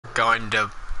going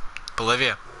to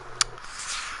Bolivia.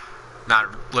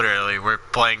 Not literally, we're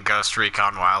playing Ghost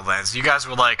Recon Wildlands. You guys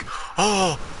were like,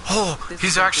 oh,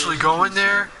 he's actually going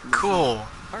there? Cool.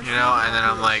 You know, and then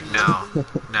I'm like, no,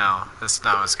 that's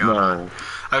not what's going on.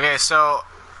 Okay, so,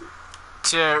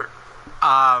 to,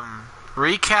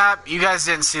 recap, you guys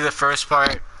didn't see the first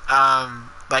part.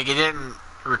 Like, it didn't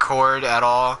record at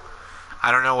all.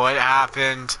 I don't know what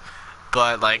happened,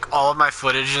 but, like, all of my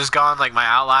footage is gone. Like, my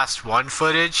Outlast 1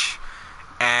 footage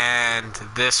and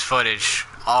this footage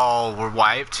all were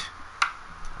wiped.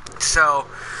 So,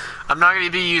 I'm not going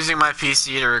to be using my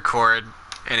PC to record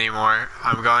anymore.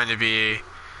 I'm going to be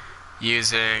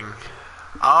using...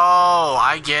 Oh,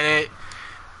 I get it.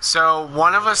 So,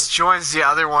 one of us joins the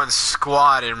other one's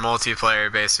squad in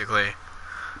multiplayer, basically.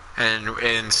 And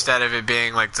instead of it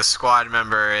being like the squad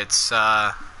member, it's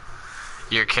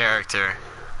your character.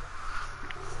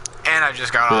 And I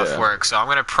just got off work, so I'm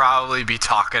gonna probably be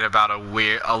talking about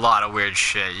a lot of weird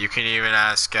shit. You can even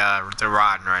ask the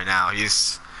Rotten right now.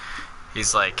 He's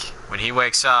like, when he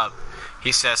wakes up,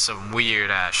 he says some weird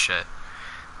ass shit.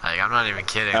 Like, I'm not even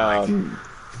kidding.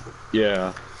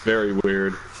 Yeah, very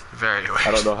weird. Very weird.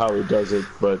 I don't know how he does it,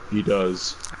 but he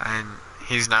does. And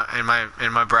he's not. And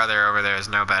my brother over there is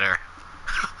no better.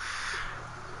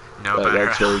 Better.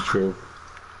 That's very true.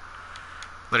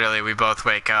 Literally, we both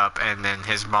wake up, and then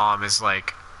his mom is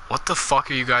like, "What the fuck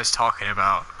are you guys talking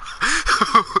about?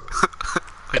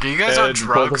 Like, are you guys on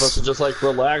drugs?" Both of us are just like,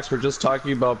 relax. We're just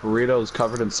talking about burritos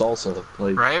covered in salsa.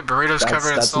 Like, right? Burritos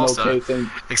covered in salsa. An okay thing.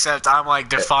 Except I'm like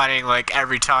defining like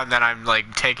every time that I'm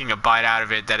like taking a bite out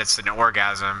of it that it's an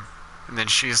orgasm. And then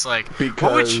she's like,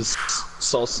 because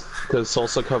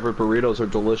salsa covered burritos are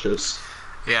delicious.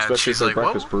 Yeah, especially she's like,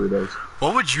 breakfast burritos.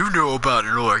 What would you know about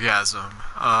an orgasm?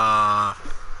 I'm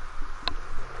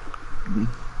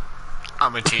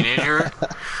a teenager.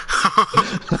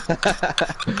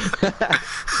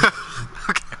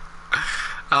 Okay.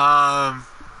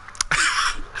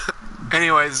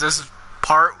 Anyways, this is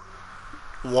part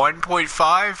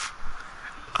 1.5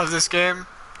 of this game.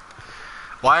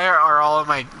 Why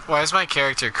is my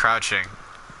character crouching?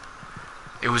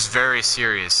 It was very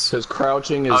serious. Because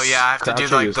crouching is... Oh yeah, I have to do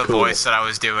like the voice that I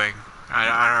was doing.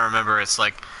 I don't remember. It's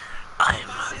like,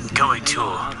 I'm going to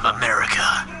America.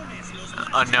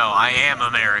 No, I am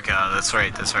America. That's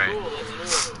right.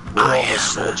 We're all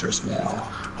soldiers now.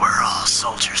 We're all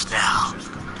soldiers now.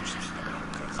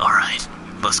 Alright,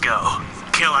 let's go.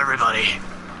 Kill everybody.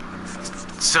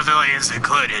 Civilians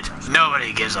included.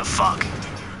 Nobody gives a fuck.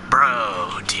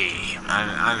 Bro, team.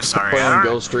 I'm sorry. Playing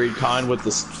Ghost Recon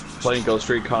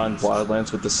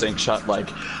Wildlands with the sync shot, like,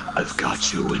 I've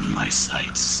got you in my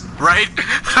sights. Right?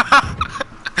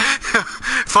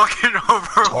 Fucking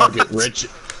Overwatch. Target rich.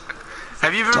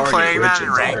 Have you been playing that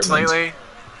in ranked lately?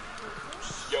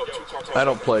 I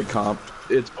don't play comp.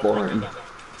 It's boring.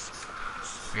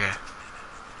 Yeah.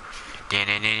 But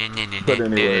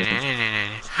anyway.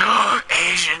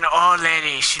 Asian old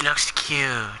lady, she looks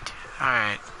cute.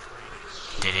 Alright.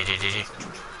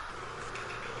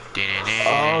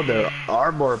 Oh, there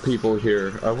are more people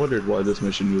here. I wondered why this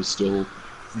mission was still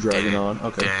dragging on.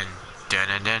 Okay.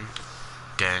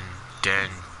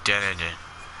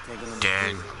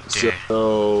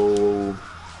 So,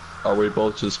 are we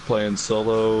both just playing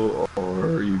solo, or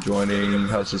are you joining?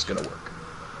 How's this gonna work?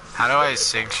 How do I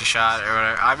sync a shot or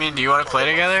whatever? I mean, do you want to play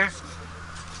together?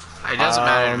 It doesn't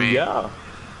matter to me. Yeah,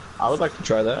 I would like to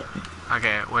try that.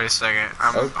 Okay, wait a second.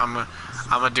 I'm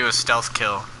gonna do a stealth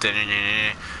kill.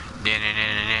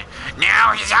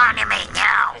 Now he's on to me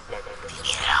now.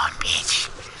 Get on, bitch.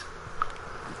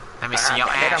 Let me see your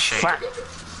ass shake.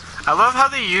 I love how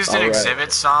they used an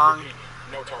Exhibit song.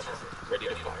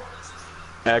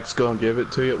 X gonna give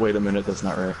it to you. Wait a minute, that's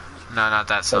not right. No, not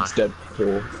that song. That's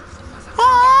Deadpool.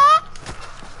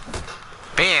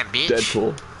 Bam, bitch.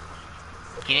 Deadpool.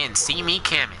 You didn't see me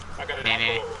coming.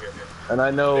 And I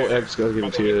know X gonna give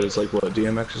it to you is like what,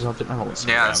 DMX or something? I don't listen.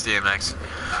 Yeah, it's DMX.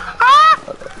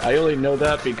 I only know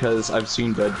that because I've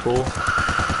seen Deadpool.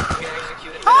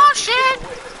 Oh shit!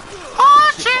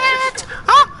 Oh shit!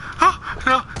 Oh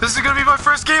no! This is gonna be my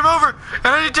first game over, and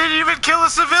I didn't even kill a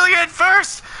civilian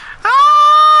first.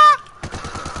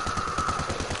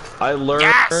 I learned.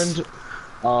 Yes!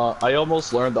 I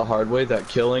almost learned the hard way that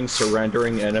killing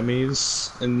surrendering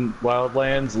enemies in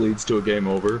Wildlands leads to a game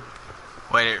over.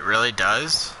 Wait, it really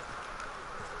does?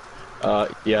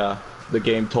 Yeah. The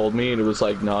game told me, and it was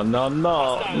like, no,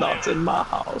 not in my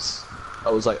house. I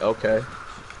was like, okay.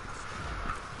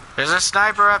 There's a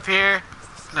sniper up here.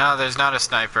 No, there's not a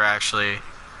sniper, actually.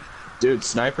 Dude,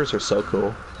 snipers are so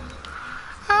cool.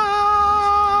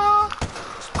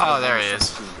 Oh, there he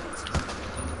is.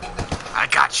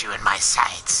 got you in my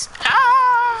sights.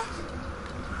 Ah!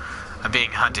 I'm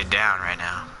being hunted down right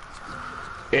now.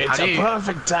 It's a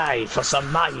perfect day for some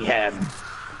mayhem.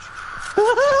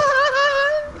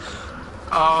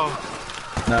 Oh.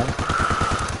 No.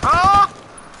 Oh!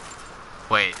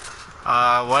 Wait.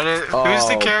 What is... who's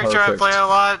the character I play a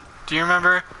lot? Do you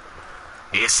remember?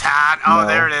 It's hot. Oh, No.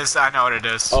 there it is. I know what it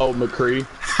is. Oh, McCree.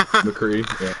 McCree,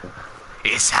 yeah.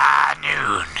 It's high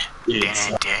noon.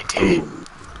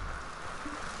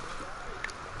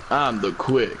 I'm the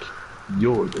quick.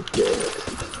 You're the dead.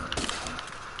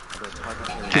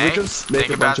 Can we just make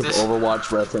a bunch of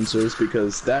Overwatch references?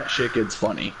 Because that shit gets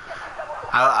funny.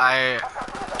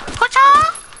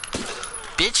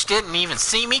 Bitch didn't even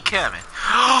see me coming.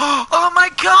 Oh my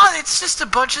god, it's just a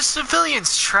bunch of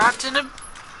civilians trapped in a...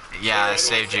 Yeah, I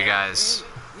saved you guys.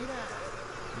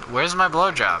 Where's my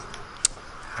blowjob?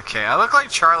 Okay, I look like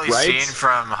Charlie Sheen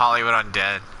from Hollywood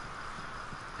Undead.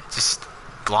 Just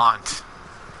blonde.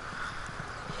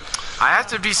 I have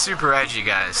to be super edgy,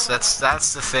 guys. That's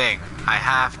the thing. I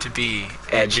have to be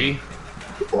edgy.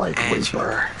 Like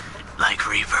Reaper. Like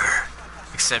Reaper.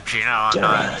 Except, you know,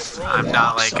 I'm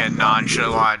not like a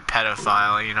nonchalant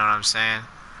pedophile, you know what I'm saying?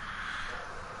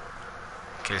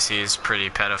 Because he's pretty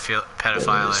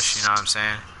pedophile-ish, you know what I'm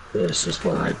saying? This is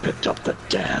where I picked up the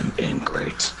damn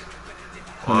ingrate.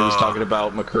 When he was talking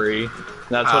about McCree.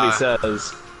 That's what he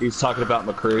says. He's talking about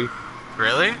McCree.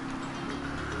 Really?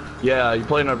 Yeah, you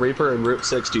playing on Reaper and Route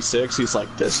 66. He's like,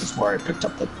 this is where I picked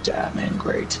up the damn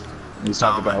ingrate. And he's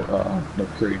talking about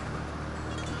McCree.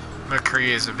 McCree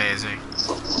is amazing.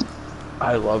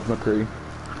 I love McCree.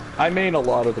 I main a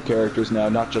lot of the characters now,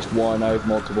 not just one. I have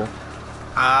multiple.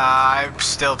 I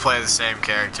still play the same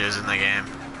characters in the game.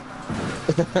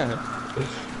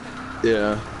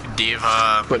 Yeah.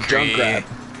 Diva, but McCree.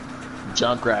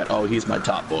 Junkrat, oh, he's my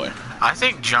top boy. I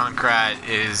think Junkrat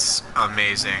is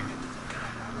amazing.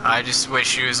 I just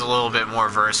wish he was a little bit more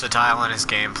versatile in his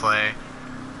gameplay.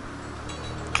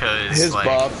 Cause his like,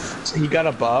 buff, he got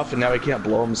a buff, and now he can't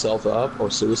blow himself up, or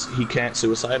he can't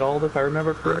suicide ult, if I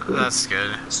remember correctly. That's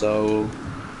good. So,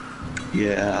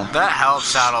 yeah. That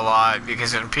helps out a lot,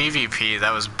 because in PvP,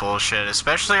 that was bullshit,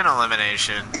 especially in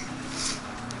elimination.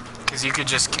 Because you could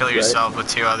just kill yourself with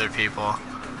 2 other people.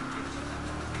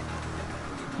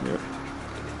 Yep.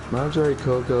 Marjorie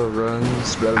Coco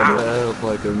runs blah, blah, blah,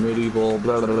 like a medieval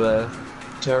blah blah blah,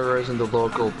 terrorizing the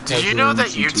local. Did you know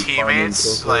that your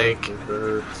teammates like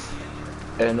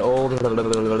and old blah, blah,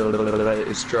 blah, blah, blah, blah,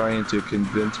 is trying to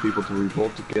convince people to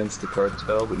revolt against the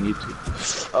cartel? We need to.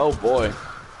 Oh boy,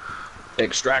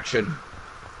 extraction.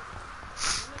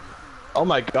 Oh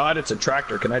my god, it's a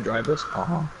tractor. Can I drive this?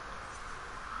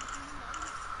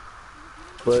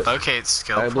 But locate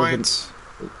skill points.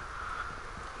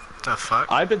 The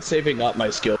fuck? I've been saving up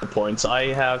my skill points. I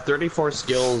have 34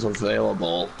 skills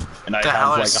available, and I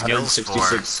have like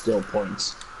 166 skill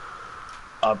points.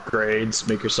 Upgrades,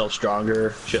 make yourself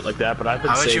stronger, shit like that. But I've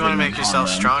been saving. How would you want to make yourself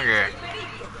stronger?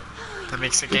 That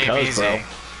makes the game easy. Bro,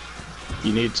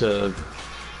 you need to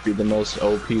be the most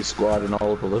OP squad in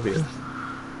all of Bolivia.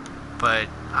 But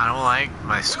I don't like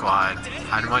my squad.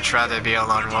 I'd much rather be a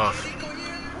lone wolf.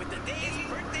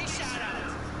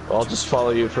 I'll just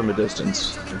follow you from a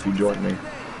distance if you join me.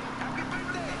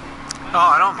 Oh,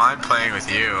 I don't mind playing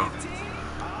with you.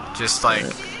 Just like,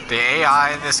 the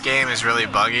AI in this game is really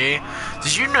buggy.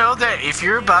 Did you know that if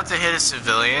you're about to hit a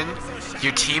civilian,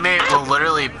 your teammate will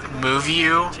literally move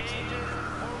you?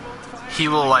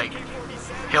 He'll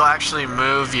actually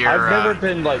move your... I've never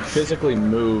been like physically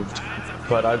moved,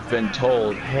 but I've been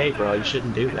told, hey bro, you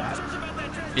shouldn't do that.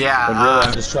 Yeah, and really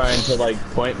I'm just trying to like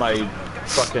point my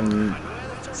fucking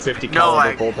 50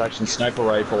 caliber bolt action sniper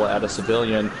rifle at a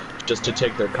civilian just to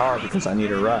take their car because I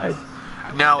need a ride.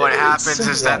 No, what happens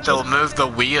is that they'll move the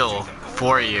wheel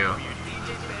for you.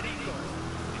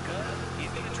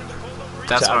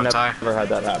 That's what I'm talking. I've never had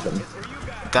that happen.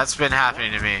 That's been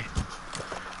happening to me.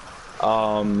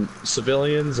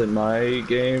 Civilians in my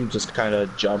game just kind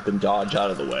of jump and dodge out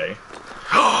of the way.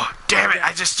 Oh, damn it!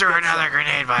 I just threw another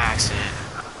grenade by accident.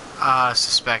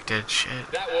 Suspected. Shit.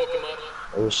 That woke him up.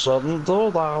 We shouldn't do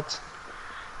that.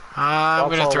 I'm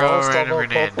gonna throw a random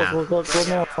grenade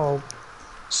now.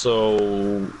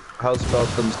 So, how's about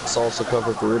them salsa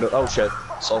covered burritos? Oh shit,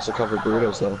 salsa covered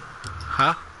burritos though.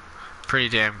 Huh? Pretty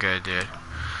damn good, dude.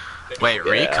 Wait,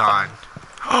 recon?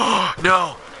 Oh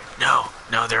no,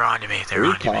 they're on to me. They're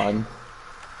on to me.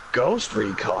 Ghost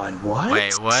recon? What?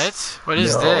 Wait, what? What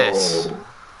is this?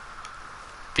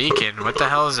 Beacon? What the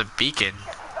hell is a beacon?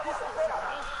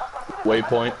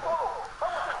 Waypoint.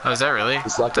 Oh, is that really?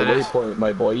 It's like a waypoint,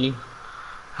 my boy.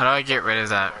 How do I get rid of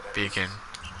that beacon?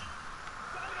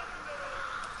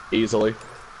 easily.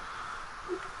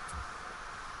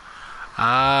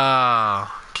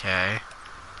 Oh, okay.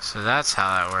 So that's how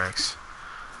that works.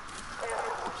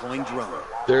 Deploying drone.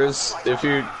 There's if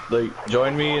you like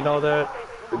join me and all that,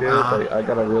 dude. Like I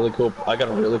got a really cool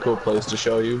place to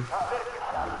show you.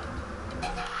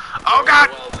 Oh God!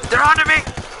 They're onto me!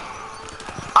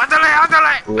 Andale,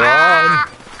 andale! Run! Ah!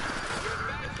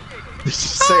 Did you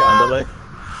say andale?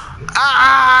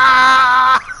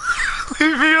 Ah!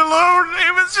 Leave me alone!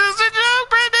 It was just a joke,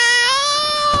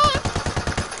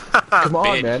 Brittany! Come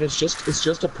on, man! It's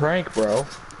just a prank, bro.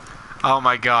 Oh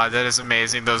my God, that is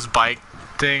amazing. Those bike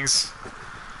things.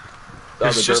 Oh,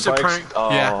 It's the just dirt a bikes? prank.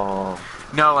 Oh, Yeah.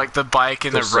 No, like the bike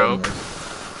and the so rope. nice.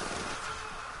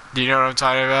 Do you know what I'm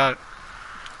talking about?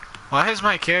 Why is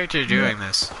my character doing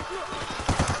this?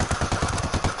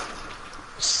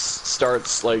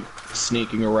 Starts like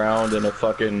sneaking around in a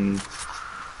fucking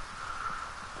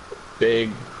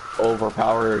big,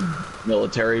 overpowered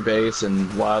military base in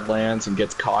Wildlands and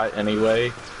gets caught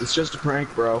anyway. It's just a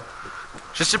prank, bro.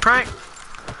 Just a prank.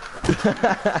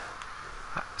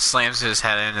 Slams his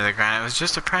head into the ground. It was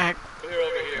just a prank.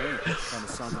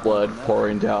 Blood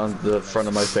pouring down the front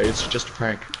of my face. Just a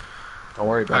prank. Don't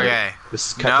worry about it. Okay. This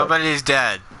is ketchup. Nobody's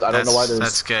dead. I don't know why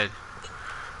That's good.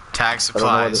 Tag I don't know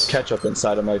why there's supplies. ketchup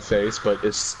inside of my face, but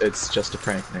it's just a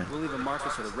prank, man. We'll leave a marker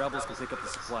so the rebels can pick up the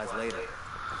supplies later.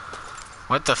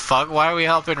 What the fuck? Why are we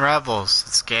helping rebels?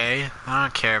 It's gay. I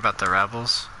don't care about the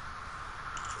rebels.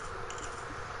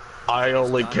 I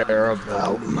only care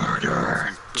about murder.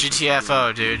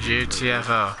 GTFO, dude.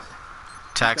 GTFO.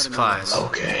 Tag supplies.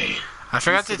 Okay. I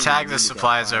forgot to tag the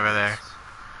supplies over there.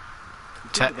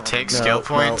 Take skill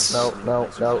points. No.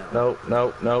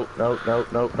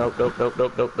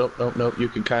 You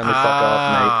can kindly fuck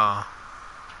off,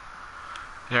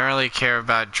 I don't really care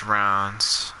about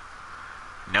drones.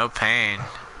 No pain. mate.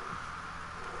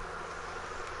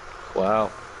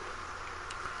 Wow.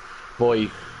 Boy.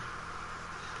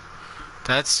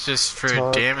 That's just for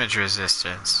Talk damage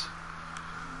resistance.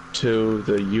 To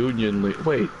the Union League.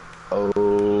 Wait.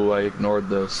 Oh, I ignored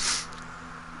this.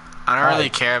 I don't really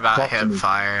Hi. care about Talk to me. hip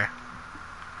fire.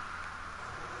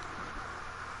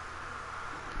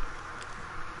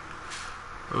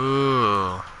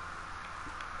 Ooh.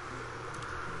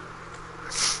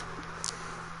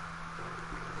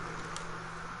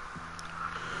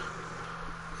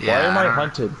 Why am I don't-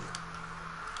 hunted?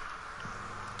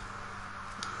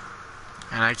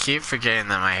 And I keep forgetting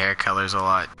that my hair color's a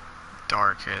lot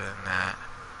darker than that.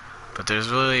 But there's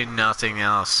really nothing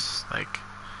else. Like,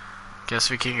 guess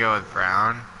we can go with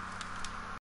brown.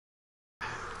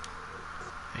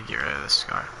 And get rid of this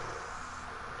scar.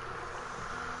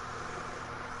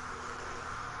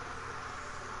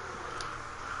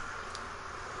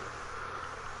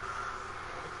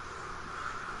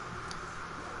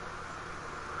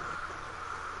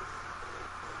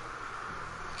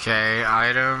 Okay,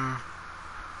 item.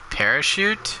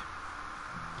 Parachute?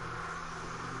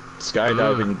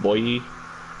 Skydiving, boy.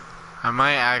 I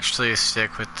might actually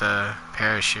stick with the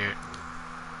parachute.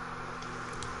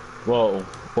 Whoa,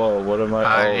 what am I?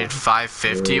 I Oh, need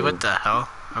 550, Whoa. what the hell?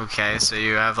 Okay, so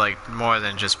you have like more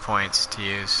than just points to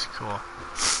use. Cool.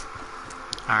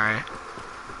 Alright.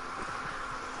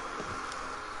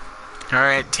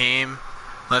 Alright, team.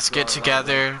 Let's get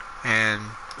together and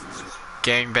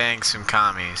gangbang some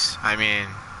commies. I mean,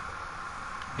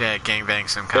 yeah, gangbang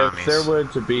some commies. If there were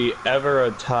to be ever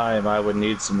a time I would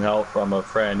need some help from a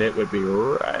friend, it would be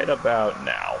right about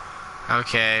now.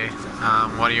 Okay,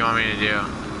 what do you want me to do?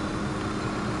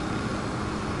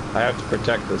 I have to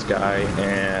protect this guy,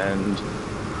 and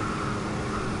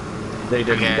they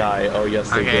didn't Okay. die. Oh yes,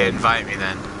 they Okay, did. invite me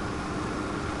then.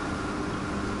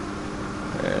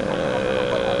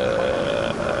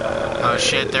 Oh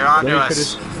shit, they're onto Let me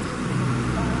us.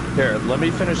 Here, let me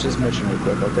finish this mission real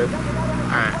quick, okay?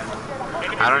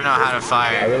 Alright. I don't know how to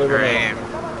fire I really or wanna- aim.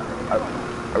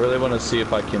 I really want to see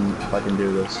if I can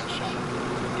do this.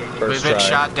 First We've been try.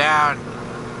 shot down.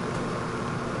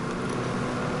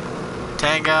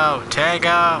 Tango!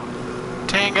 Tango!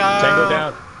 Tango! Tango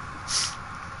down.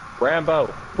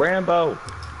 Rambo.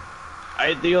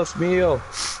 Ay Dios mío.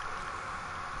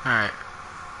 Alright.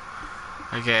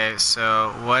 Okay,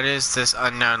 so what is this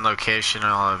unknown location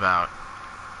all about?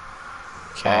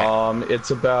 Okay.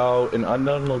 It's about an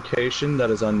unknown location that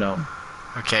is unknown.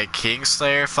 Okay,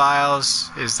 Kingslayer files.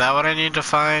 Is that what I need to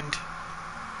find?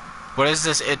 What is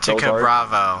this Ithaca are-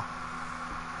 Bravo?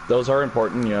 Those are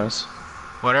important, yes.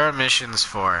 What are missions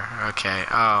for? Okay,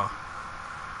 oh.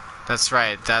 That's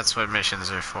right, that's what missions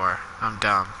are for. I'm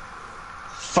dumb.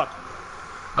 Fuck.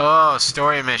 Oh,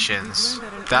 story missions.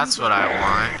 That's what I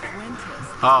want.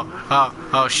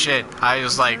 Oh shit. I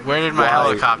was like, where did my Why?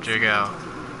 helicopter go?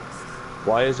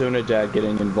 Why is Unidad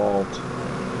getting involved?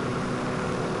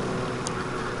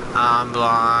 I'm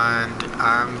blonde,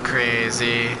 I'm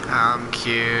crazy, I'm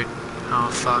cute. Oh,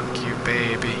 fuck you,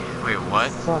 baby. Wait, what?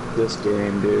 Fuck this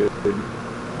game, dude.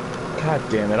 God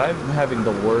damn it, I'm having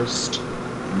the worst,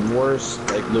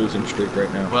 like, losing streak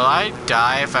right now. Will I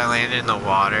die if I land in the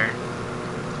water?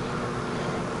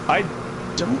 I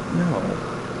don't know.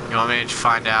 You want me to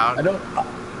find out? I don't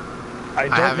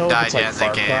haven't know if died it's like yet in the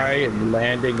Far game. Cry and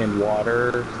landing in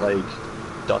water, like,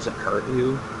 doesn't hurt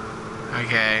you.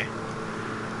 Okay.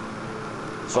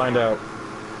 Find out.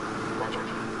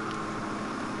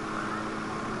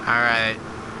 Alright.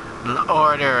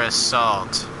 Order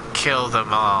assault. Kill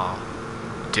them all.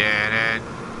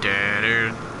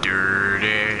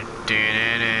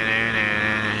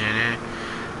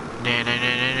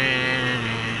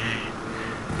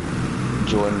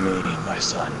 Join me, my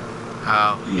son.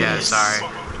 Oh, yeah, Yes. sorry.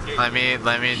 Let me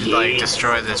like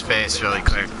destroy this base really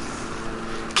quick.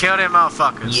 Kill them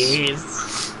motherfuckers.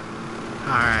 Yes.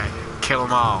 Alright. Kill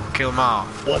them all. Kill them all.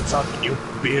 What's up, you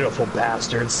beautiful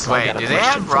bastards? I Wait, got a do they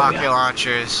question have for rocket ya.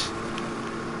 launchers?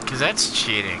 Because that's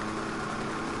cheating.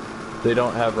 They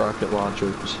don't have rocket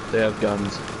launchers. They have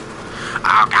guns.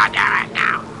 Oh, god damn it,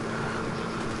 now!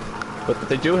 But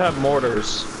they do have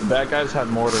mortars. The bad guys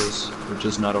have mortars, which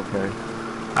is not okay.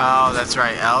 Oh, that's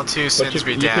right. L2 sends you-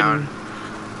 me you down.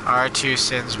 R2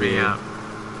 sends me Yeah. up.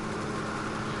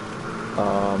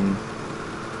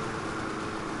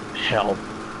 Hell.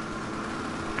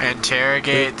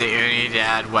 Interrogate the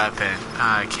Unidad weapon.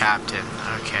 Captain.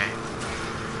 Okay.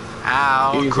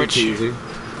 Ow, Easy quit peasy.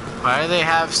 Why do they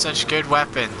have such good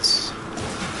weapons?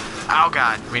 Oh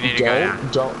god, we need to go down.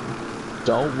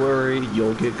 Don't worry.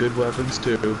 You'll get good weapons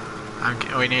too.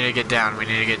 We need to get down, we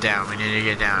need to get down, we need to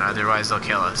get down, otherwise they'll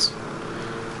kill us.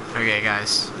 Okay,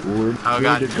 guys. Oh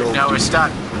god, no, we're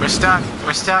stuck, we're stuck,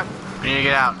 we're stuck. We need to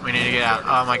get out, we need to get out.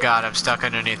 Oh my god, I'm stuck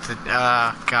underneath the,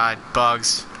 god,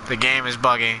 bugs. The game is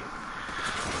bugging.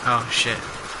 Oh shit.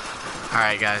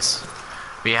 Alright guys.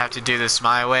 We have to do this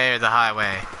my way or the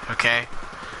highway, okay?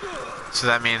 So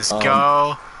that means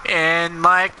go in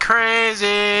like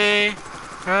crazy.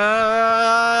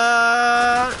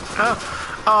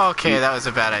 Oh, okay, that was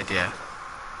a bad idea.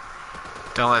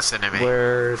 Don't listen to me.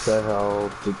 Where the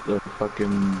hell did the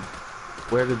fucking...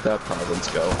 Where did that province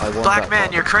go? I want Black that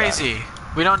man, you're province crazy.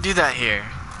 We don't do that here.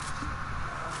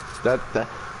 back.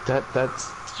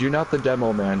 That's... You're not the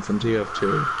demo man from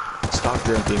TF2. Stop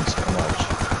drinking so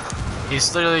much.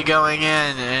 He's literally going in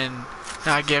and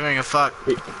not giving a fuck.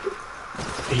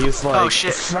 He's like, Oh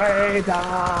shit.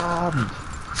 freedom!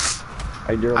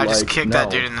 And you're I like, just kicked no. that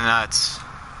dude in the nuts.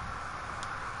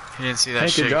 He didn't see that Hey,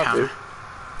 good shit job, coming. dude.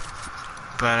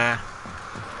 But,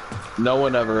 No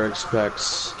one ever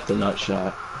expects the nut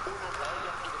shot.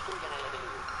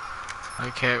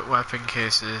 okay, weapon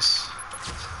cases.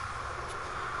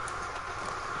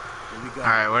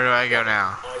 Alright, where do I go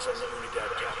now?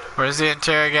 Where's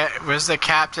the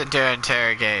captain to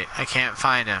interrogate? I can't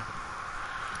find him.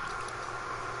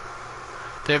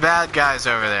 They're bad guys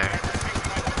over there.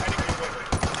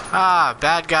 Ah,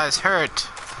 bad guys hurt.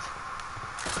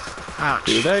 Ouch.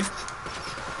 Do they?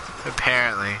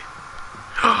 Apparently.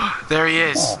 There he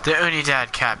is, the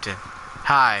Unidad captain.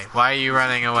 Hi, why are you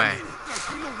running away?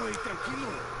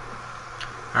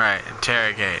 Alright,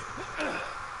 interrogate.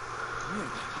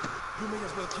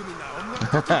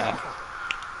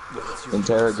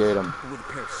 Interrogate him.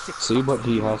 See what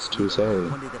he has to say.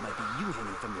 One day that might be you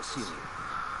hanging from the ceiling.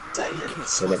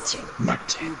 Selector It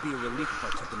Martin. would be a relief if I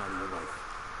took them out of your life.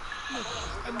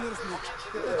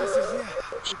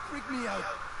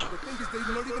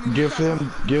 Give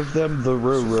them the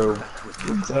roo-roo.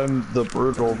 Give them the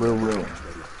brutal roo-roo.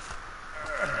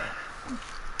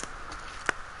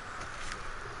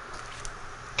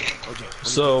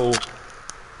 So,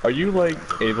 are you like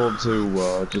able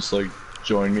to just like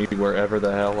join me wherever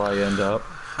the hell I end up?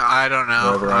 I don't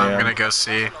know. Wherever I I'm am. gonna go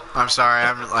see. I'm sorry,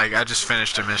 I just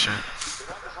finished a mission.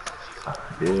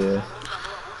 Yeah.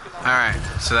 Alright,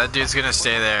 so that dude's gonna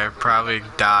stay there, probably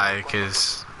die,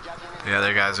 because the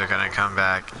other guys are gonna come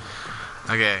back.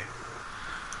 Okay.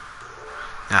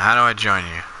 Now, how do I join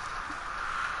you?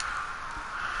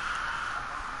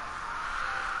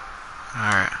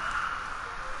 Alright.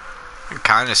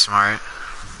 Kinda smart.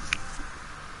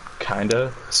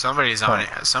 Kinda. Somebody's on it.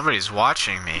 Somebody's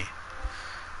watching me.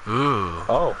 Ooh.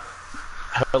 Oh.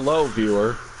 Hello,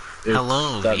 viewer. If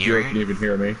Hello, that viewer viewer. can even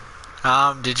hear me.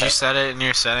 Did you set it in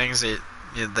your settings that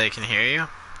they can hear you?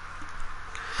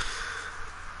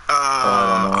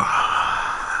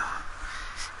 I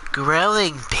don't know.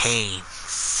 Growing pains.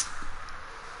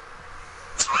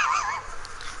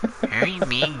 Very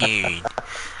mean dude.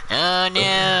 Oh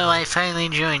no, I finally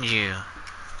joined you.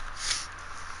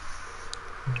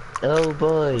 Oh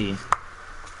boy.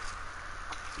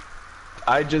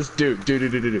 I just dude.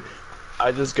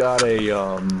 I just got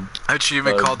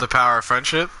Achievement called the power of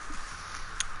friendship.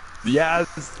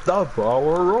 yes, the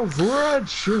power of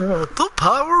friendship. The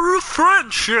power of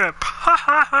friendship.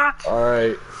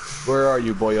 Alright. Where are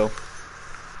you, boyo?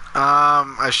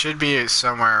 I should be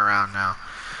somewhere around now.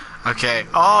 Okay.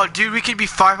 Oh, dude, we could be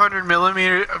 500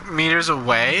 meters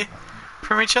away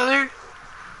from each other?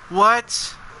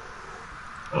 What?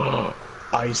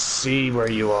 I see where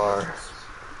you are.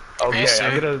 Okay,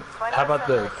 I'm gonna. How about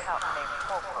this?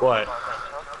 What?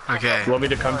 Okay. You want me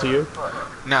to come to you?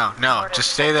 No,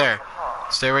 just stay there.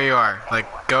 Stay where you are. Like,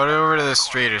 go over to the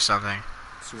street or something.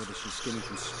 So whether she's skimming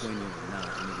from Sueño or not,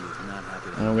 Maybe is not happy.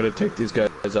 And I'm gonna take these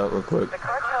guys out real quick,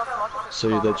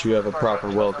 so that you have a proper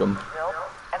welcome.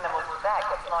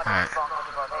 Alright.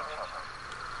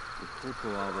 With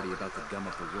Corporal already about to gum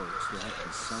up the works, there has to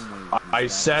be some way we can I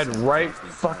back said this right up against the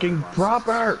fucking entire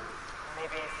proper.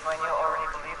 Maybe Sueño already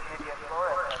believes Lydia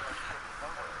Flores has his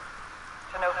finger.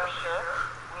 To know for sure,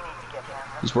 we need to get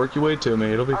him. Just work your way to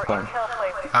me. It'll be fine.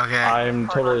 Okay. I'm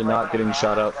totally not getting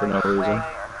shot out for no reason.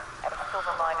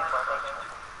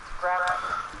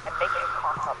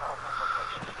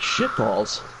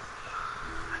 Shitballs.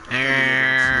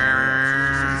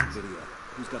 video.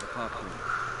 Who's got the popcorn?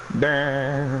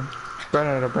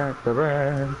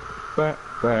 But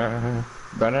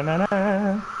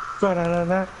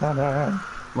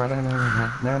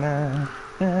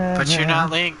you're not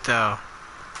linked, though.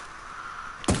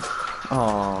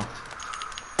 Oh,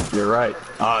 you're right.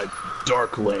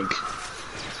 Dark Link.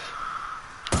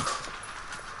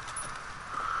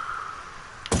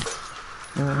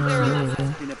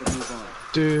 Clean up and move on.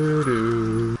 Do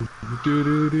do do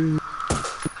do do.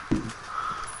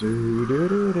 Do do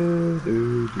do do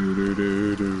do do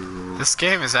do do. This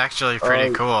game is actually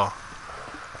pretty cool.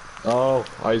 Oh,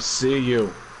 I see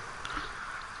you.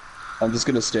 I'm just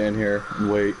gonna stand here and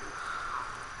wait.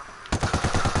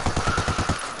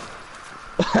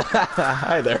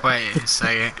 Hi there. Wait a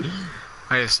second.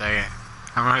 Wait a second.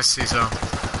 I'm gonna see some.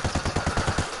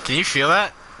 Can you feel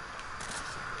that?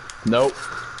 Nope.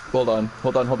 Hold on.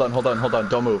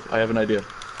 Don't move. I have an idea.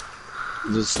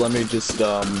 Just let me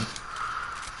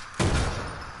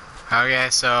Okay,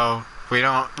 so we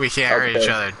can't hurt each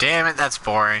other. Damn it, that's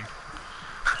boring.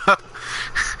 I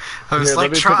was Here,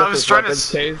 like, I was trying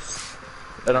to. case,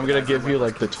 and I'm gonna give you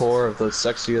like the tour of the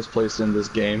sexiest place in this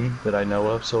game that I know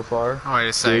of so far. Wait a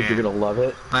Dude, second. you're gonna love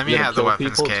it. Let me You're have the gonna kill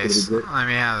weapons people, it's case. gonna be great. Let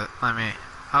me have it. Let me.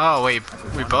 Oh wait,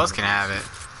 we both can have it.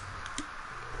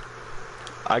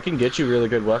 I can get you really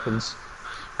good weapons.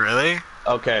 Really?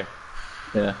 Okay.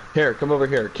 Yeah. Here, come over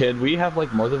here, kid. We have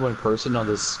like more than one person on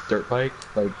this dirt bike.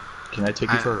 Like, can I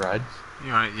take you for a ride?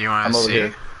 You want to I'm over see? here.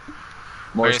 Wait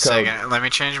a Morse code. second. Let me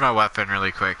change my weapon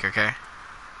really quick, okay?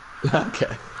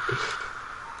 Okay.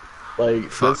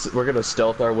 Like this, we're gonna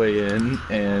stealth our way in,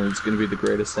 and it's gonna be the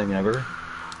greatest thing ever.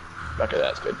 Okay,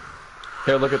 that's good.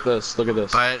 Here, look at this. Look at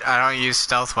this. But I don't use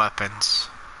stealth weapons.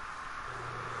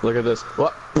 Look at this.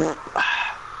 What?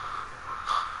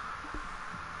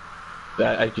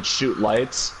 That I could shoot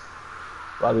lights.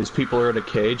 While these people are in a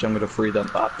cage, I'm gonna free them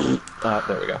up.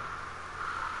 There we go.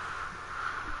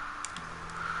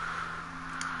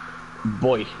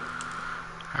 Boy.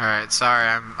 Alright, sorry,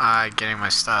 I'm getting my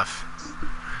stuff.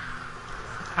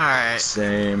 Alright.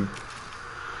 Same.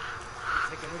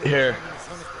 Here.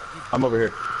 I'm over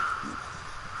here.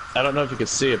 I don't know if you can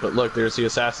see it, but look, there's the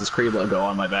Assassin's Creed logo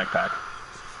on my backpack.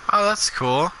 Oh, that's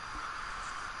cool.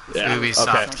 Yeah.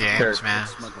 Ubisoft okay. games, man.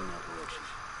 Smuggling operation.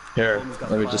 Here,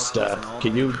 let me just,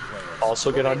 can you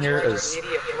also get on here as...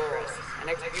 Lydia Flores, an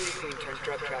ex-beauty queen turned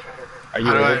drug trafficker. Are you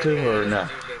How do able I- to, or no?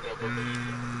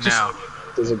 No.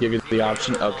 Does it give you the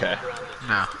option? Okay.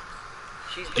 No.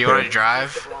 Do you want to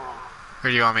drive? Or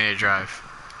do you want me to drive?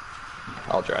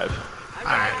 I'll drive.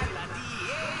 Alright.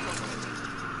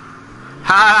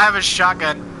 Ha! I have a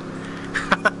shotgun!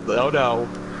 Oh no.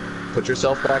 Put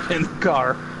yourself back in the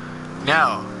car.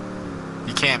 No.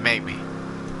 You can't make me.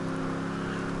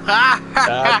 Ah!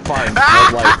 Fine. No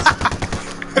lights.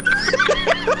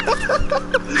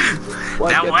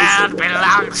 The world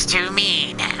belongs to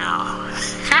me now.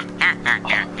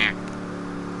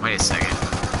 Wait a second.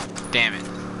 Damn it.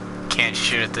 Can't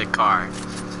shoot at the car.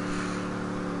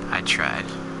 I tried.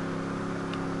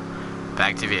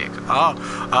 Back to vehicle.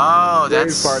 Oh,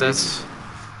 There's that's.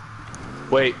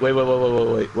 Wait.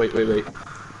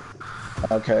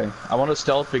 Okay. I want to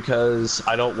stealth because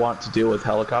I don't want to deal with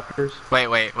helicopters. Wait.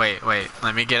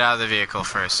 Let me get out of the vehicle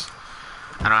first.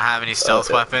 I don't have any stealth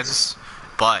Okay. weapons,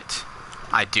 but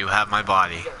I do have my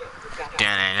body.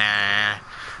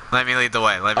 Let me lead the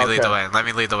way. Let me lead the way. Let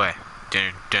me lead the way.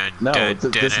 No,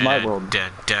 this is my world. This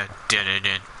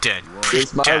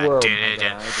is my world.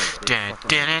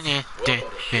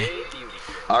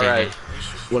 Alright.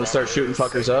 Wanna start shooting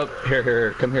fuckers up?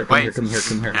 Here, come here, come Wait. here, come here,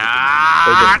 come here.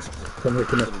 Ah! Come here,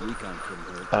 come here. Recon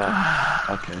couldn't hurt.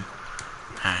 Okay.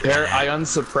 Here, I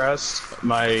unsuppressed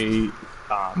my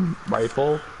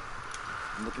rifle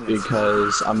I'm looking at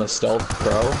because I'm a stealth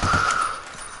pro.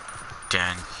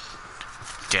 Dun,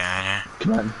 dun.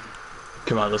 Come on.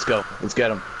 Come on, let's go. Let's get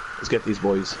them. Let's get these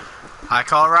boys. I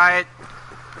call right.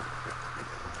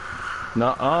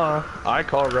 Nuh-uh. I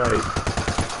call right.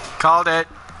 Called it.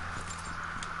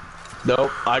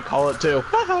 Nope, I call it too.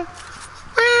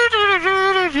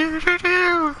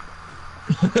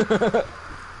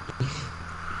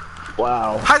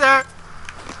 Wow. Hi there.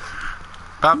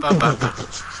 Ba, ba, ba, ba.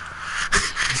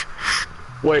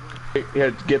 Wait,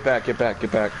 here, get back, get back,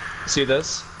 get back. See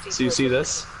this? See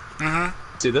this? Mhm.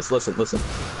 See this? Listen, listen.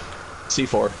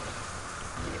 C4.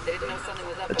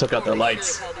 I took out their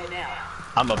lights.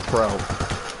 I'm a pro.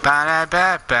 Ba, da,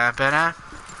 ba, ba, ba, da.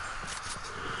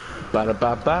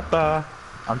 Ba-da-ba-ba-ba.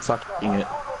 I'm fucking it.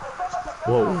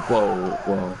 Whoa, whoa,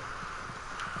 whoa.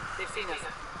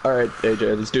 Alright,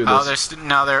 AJ, let's do this. Oh,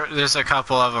 there's a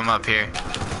couple of them up here.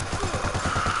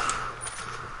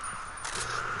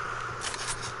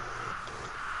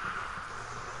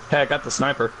 Hey, I got the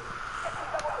sniper.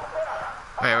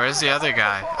 Wait, where's the other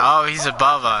guy? Oh, he's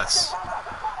above us.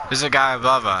 There's a guy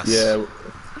above us. Yeah,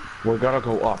 we're gonna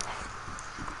go up.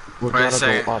 We're Wait a gonna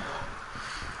second. go up.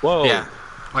 Whoa. Yeah.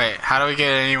 Wait, how do we get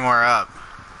any more up?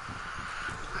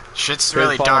 Shit's Here,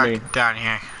 really follow dark me. down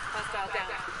here.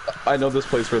 I know this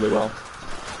place really well.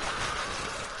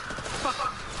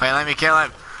 Wait, let me kill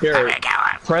him. Here, Let me kill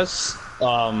him. press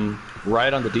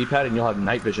right on the D-pad and you'll have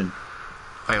night vision.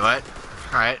 Wait, what?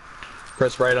 Alright.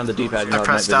 Press right on the D-pad and I you'll have night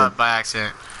pressed vision. up by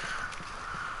accident.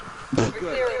 Good.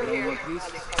 You want one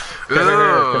piece? Come here,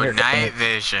 Ooh, come here, come night here.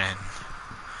 vision.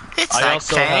 It's I like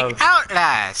also playing have-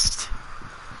 Outlast.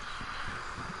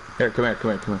 Here, come here,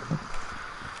 come here, come here.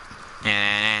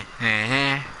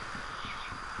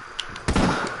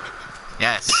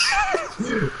 Yes.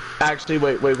 Actually,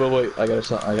 wait.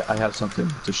 I have something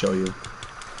to show you.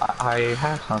 I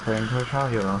have something to show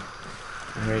you.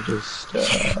 Let me just,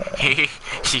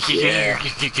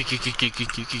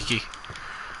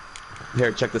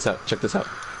 Here, check this out, check this out.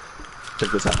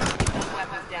 Check this out.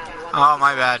 Oh,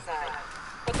 my bad.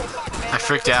 I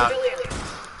freaked out.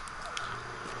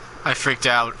 I freaked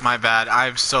out. My bad.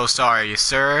 I'm so sorry,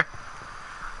 sir.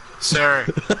 Sir.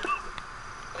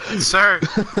 Sir.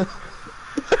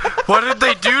 What did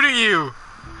they do to you?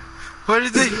 What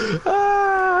did they...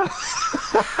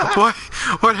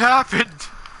 What happened?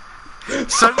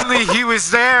 Suddenly he was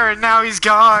there and now he's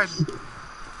gone.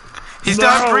 He's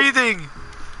not No. breathing.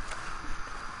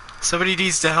 Somebody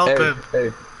needs to help him.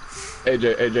 Hey,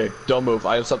 AJ, don't move.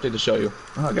 I have something to show you.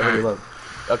 Oh, I gotta reload.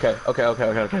 Okay. Look at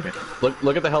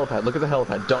the helipad. Look at the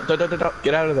helipad. Don't.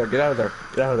 Get out of there. Get out of there.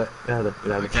 Get out of there. Get out of there.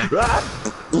 Get out of there. Okay. Ah!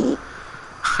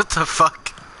 What the fuck?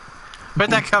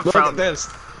 Where'd that come Look from? at this.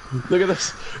 Look at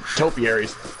this.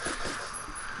 Topiaries.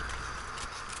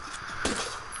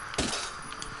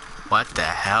 What the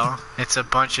hell? It's a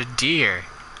bunch of deer.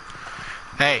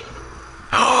 Hey.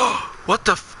 What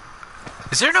the f...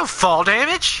 Is there no fall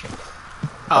damage?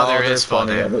 Oh, there there's is fall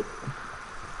plenty of damage.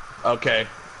 it. Okay.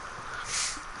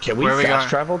 Can we Where are we fast going?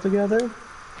 travel together?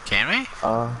 Can we?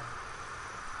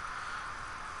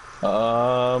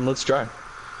 Let's try.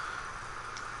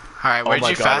 Alright, where'd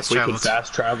you fast if we travel could to?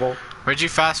 fast travel. Where'd you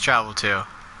fast travel to?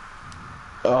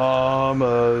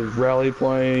 A rally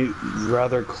point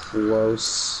rather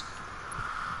close.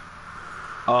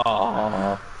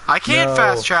 I can't No.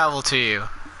 fast travel to you.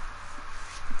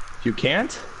 You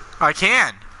can't? I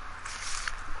can.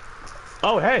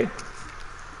 Oh, hey.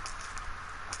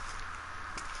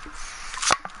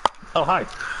 Oh, hi.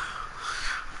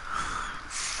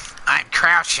 I'm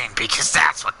crouching because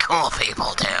that's what cool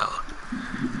people do.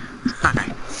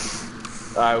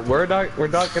 We're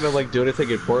not gonna like do anything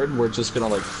important. We're just gonna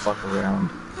like fuck around.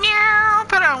 Yeah,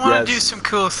 but I want to Yes. do some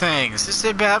cool things. This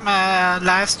is about my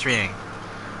live stream.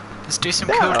 Let's do some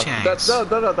cool things. No.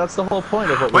 That's the whole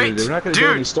point of what Wait, we're doing. We're not gonna do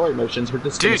dude. any story missions. We're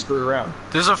just gonna Dude. screw around.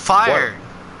 There's a fire.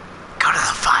 Go to the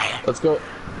fire. Let's go.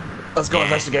 Let's go Yeah.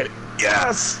 investigate it.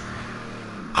 Yes.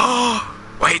 Oh,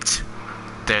 wait.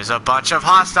 There's a bunch of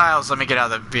hostiles. Let me get out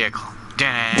of the vehicle.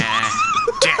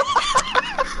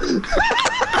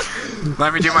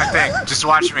 Let me do my thing. Just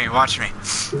watch me. Watch me.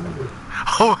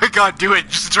 Oh my god, do it.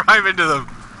 Just drive into them.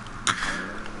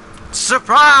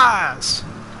 Surprise!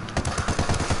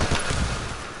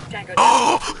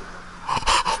 Oh!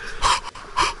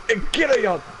 Get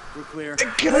him! We're clear.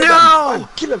 No!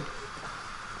 Get him!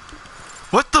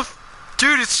 What the?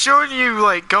 Dude, it's showing you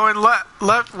like going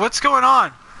left. What's going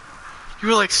on? You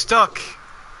were like stuck.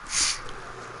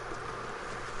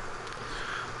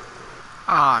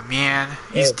 Aw, man.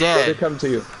 He's They dead. come to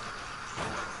you.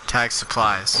 Tag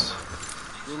supplies.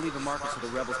 We'll leave a marker so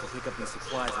the rebels can pick up these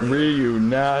supplies.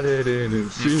 Reunited and it It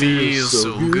feels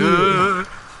so good.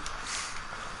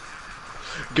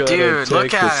 Gonna Dude, take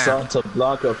look the at him. Santa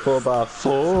Blanca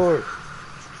 4x4.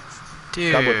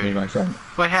 Dude, Come with me, my friend.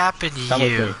 what happened to Come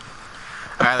with you? me.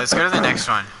 Alright, let's go to the next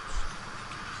one.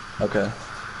 Okay.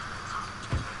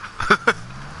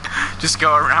 Just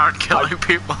go around killing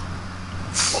people.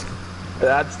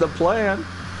 That's the plan.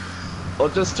 We'll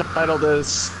just title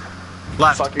this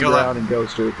Left, Fucking go Ground left. and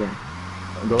Ghost Recon.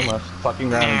 I'm going left. Fucking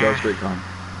Ground and Ghost Recon.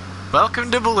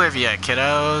 Welcome to Bolivia,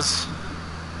 kiddos.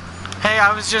 Hey,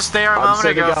 I was just there a I'm moment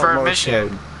sitting ago out for a most mission.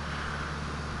 mode.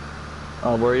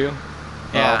 Oh, were you?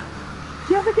 Yeah.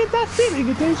 You ever get that feeling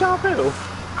of deja vu?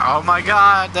 Oh my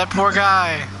god, that poor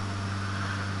guy.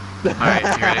 Alright,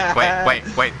 you ready?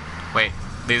 Wait.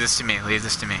 Leave this to me, leave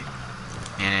this to me.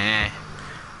 Nah.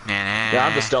 Yeah,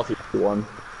 I'm the stealthy one.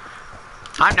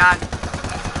 I'm not.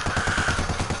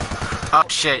 Oh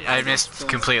shit, I missed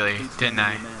completely, didn't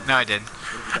I? No, I didn't.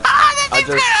 Ah, I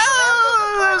just...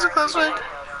 that was a close one.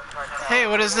 Hey,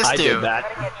 what does this I do? did that.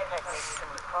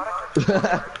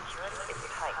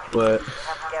 What?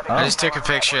 I just took a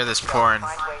picture of this porn.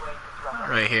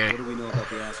 Right here. What do we know about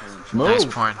the asshole in charge? Nice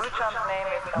Move. porn.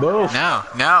 Move. No.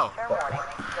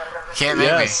 Can't make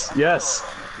me. Yes. He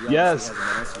Yes. obviously hasn't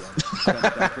met us yet.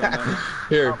 Got a background on him?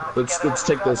 Here, let's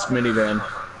take this minibus.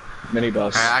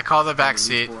 Alright, I call the back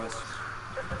seat. For us?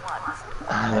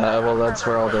 Well, that's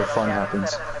where all the fun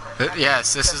happens.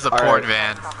 Yes, this is the All porn right.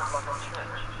 van.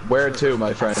 Where to,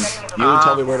 my friend? You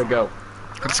tell me where to go.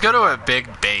 Let's go to a big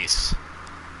base.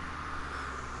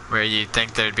 Where you'd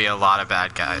think there'd be a lot of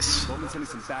bad guys. Bowman sending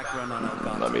some background on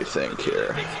Algonquin. Let me think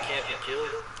here.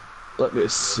 Let me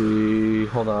see.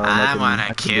 Hold on. I can wanna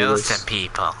do kill this. some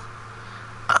people.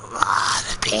 A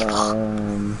lot of people.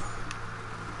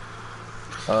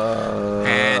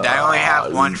 And I only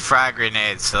have one frag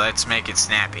grenade, so let's make it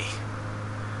snappy.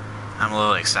 I'm a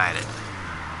little excited.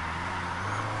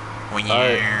 When you...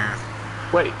 Alright.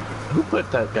 Wait, who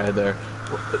put that guy there?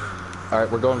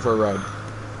 Alright, we're going for a ride.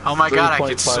 Oh my god, I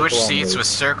could 3.5 switch seats kilometers. with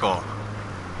circle.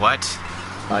 What?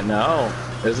 I know.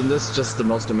 Isn't this just the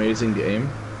most amazing game?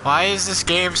 Why is this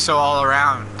game so all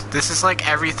around? This is like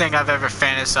everything I've ever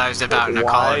fantasized about in a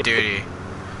Call Why? of Duty.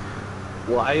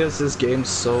 Why is this game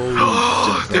so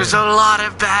different? There's a lot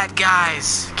of bad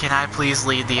guys. Can I please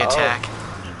lead the Oh. attack?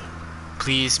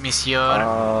 Please, monsieur.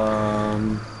 Yeah,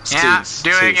 Steve's-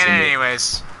 doing Steve's it in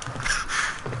anyways. I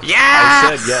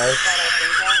Yeah! said yes.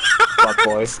 Fuck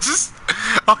boy. Just,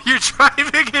 oh, you're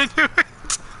driving into it.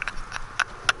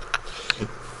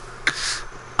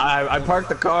 I parked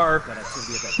the car. Got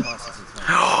activity at that processing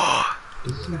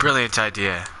plant. Brilliant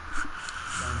idea.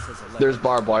 Sign says 11. There's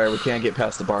barbed wire. We can't get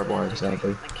past the barbed wire,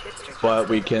 sadly. But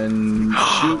we can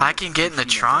shoot. I can get in the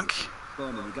trunk?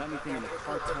 Bowman, you got anything in the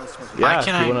cartel smoking? Why Yeah,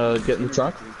 can you I- wanna get in the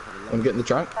trunk? Wanna get in the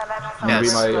trunk? Wanna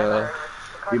Yes.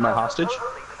 be my hostage?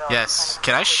 Yes.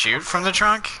 Can I shoot from the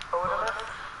trunk?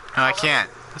 No, I can't.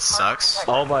 That sucks.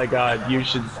 Oh my god, you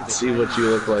should see what you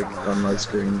look like on my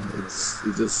screen.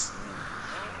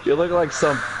 You look like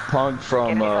some punk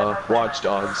from Watch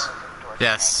Dogs.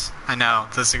 Yes, I know.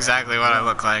 That's exactly what I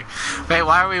look like. Wait,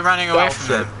 why are we running away Oh, from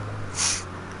shit. them?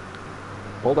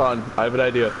 Hold on, I have an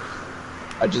idea.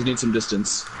 I just need some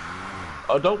distance.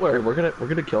 Oh, don't worry, we're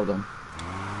gonna kill them.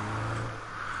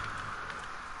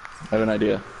 I have an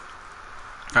idea.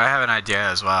 I have an idea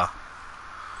as well.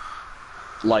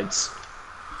 Lights.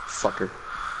 Fucker.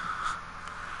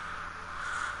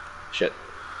 Shit.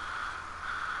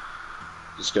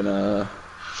 Just gonna...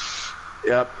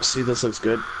 Yep, see, this looks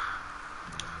good.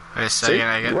 Wait a See?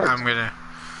 second, It worked. I'm gonna...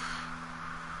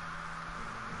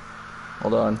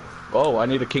 Hold on. Oh, I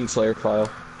need a Kingslayer file.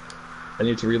 I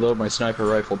need to reload my sniper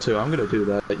rifle too. I'm gonna do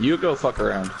that. You go fuck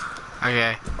around.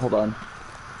 Okay. Hold on.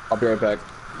 I'll be right back.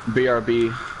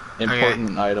 BRB.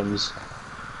 Important items.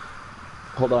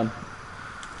 Hold on.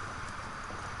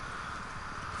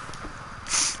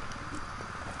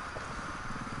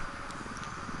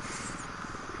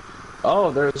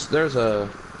 Oh, there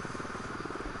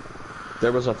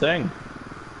was a thing.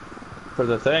 For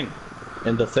the thing.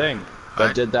 In the thing. That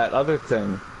What? did that other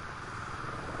thing.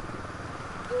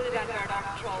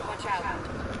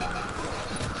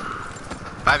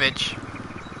 Bye, bitch.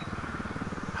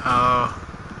 Oh.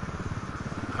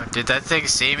 Oh, did that thing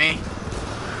see me?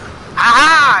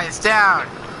 Aha! It's down!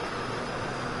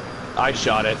 I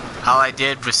shot it. All I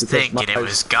did was Because think and it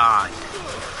was gone.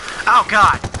 Oh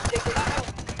god!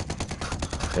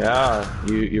 Yeah,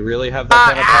 you really have that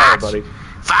kind of power, buddy.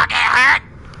 Fucking hurt!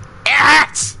 It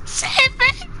hurts! Save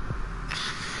me!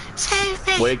 Save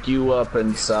me! Wake you up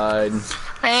inside.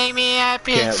 Wake me up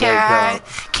Can't inside! wake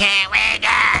up. Can't wake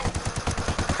up!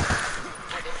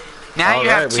 Now All you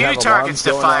right, have we 2 have targets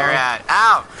to alarms going fire off. at.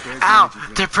 Ow!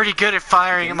 Ow! They're pretty good at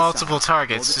firing at multiple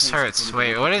targets. This hurts.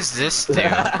 Wait, what does this do?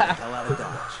 Hell out of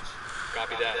Dodge.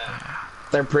 Copy that.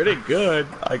 They're pretty good,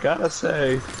 I gotta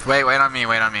say. Wait on me,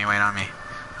 wait on me, wait on me.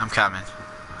 I'm coming.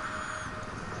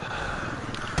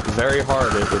 Very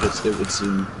hard, it would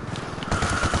seem.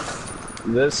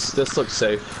 This looks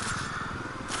safe.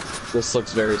 This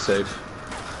looks very safe.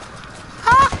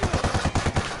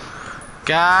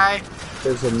 Guy!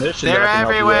 There's a mission They're that I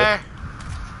can everywhere!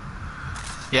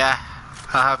 help Yeah,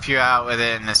 I'll help you out with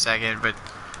it in a second, but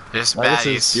there's you with. This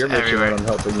baddies is your mission everywhere. that I'm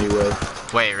helping you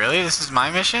with. Wait, really? This is my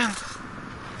mission? Yeah,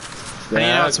 do you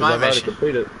know it's 'cause my I've already mission?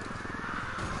 completed.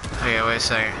 Okay, wait a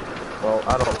second. Well,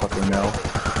 I don't fucking know.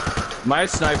 My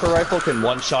sniper rifle can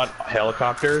one-shot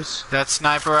helicopters. That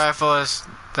sniper rifle is...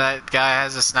 That guy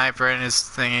has a sniper in his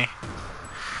thingy.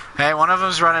 Hey, one of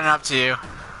them's running up to you.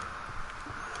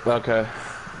 Okay.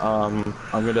 I'm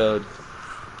gonna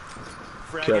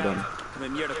kill them.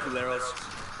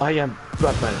 I am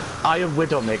Batman. I am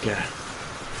Widowmaker.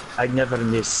 I never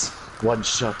miss. One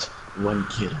shot, one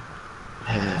kill.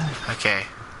 Okay.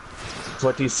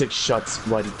 26 shots,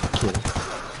 one kill.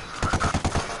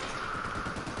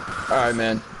 Alright,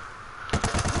 man.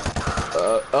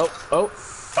 Oh.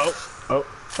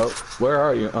 Where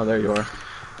are you? Oh, there you are.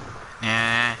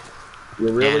 Yeah.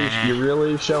 You're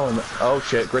really showing. Oh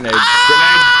shit! Grenade!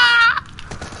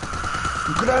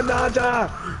 Grenade!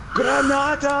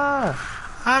 Granada!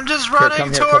 I'm just Here, running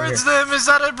come towards here. them. Is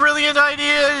that a brilliant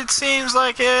idea? It seems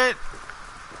like it.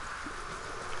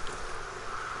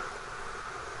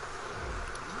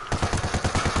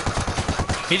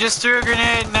 He just threw a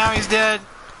grenade and now he's dead.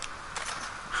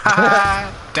 Haha,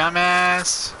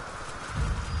 dumbass.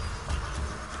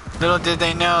 Little did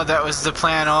they know that was the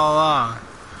plan all along.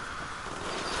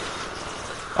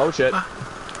 Oh shit!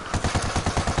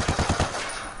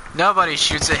 Nobody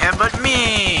shoots at him but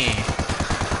me.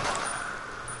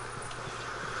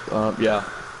 Yeah.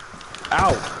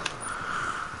 Ow!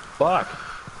 Fuck!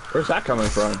 Where's that coming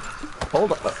from?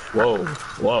 Hold up! Whoa!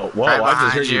 Right I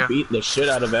just heard behind you. you beat the shit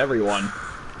out of everyone.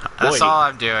 That's Boy. all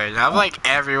I'm doing. I'm like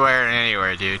everywhere and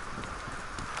anywhere, dude.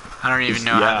 I don't even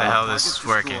know how the Yeah. hell this is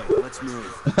working. Let's move.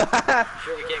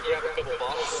 Sure we can't grab a couple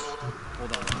bottles?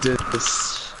 Hold on.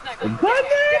 This.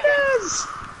 Bananas!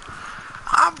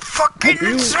 I'm fucking Have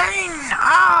you- insane!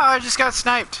 Ah, I just got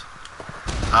sniped.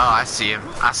 Oh, I see him.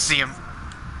 I see him.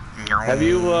 Have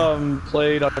you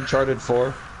played Uncharted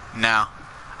 4? No.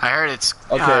 I heard it's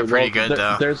Okay, pretty well, good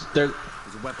though. There's There's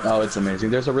a weapon. oh, it's amazing.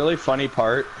 There's a really funny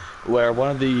part where one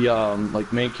of the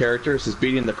like main characters is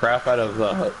beating the crap out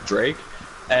of Drake,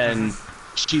 and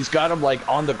she's got him like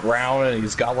on the ground, and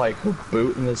he's got like her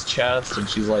boot in his chest, and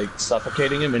she's like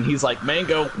suffocating him, and he's like,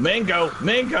 "Mango, mango,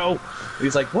 mango." And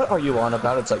he's like, "What are you on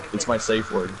about?" It's like, it's my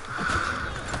safe word.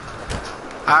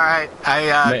 Alright,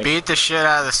 I Mate. beat the shit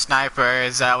out of the sniper.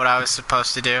 Is that what I was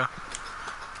supposed to do?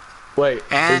 Wait,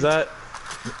 And- is that?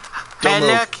 Hey, move.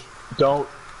 look! Don't.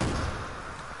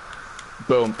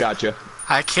 Boom, gotcha.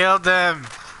 I killed them.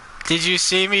 Did you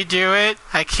see me do it?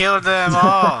 I killed them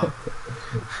all.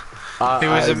 It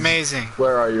was amazing.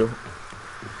 Where are you?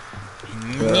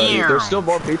 Where are you? There's still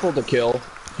more people to kill.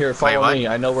 Here, follow what? me.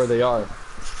 I know where they are.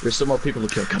 There's still more people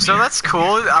to kill. Come So here. that's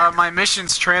cool. My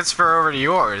missions transfer over to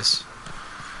yours.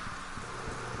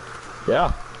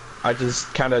 Yeah, I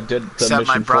just kind of did the Except mission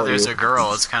my brother's for a you.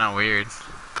 girl. It's kind of weird,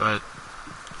 but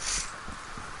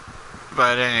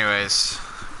anyways.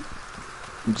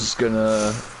 I'm just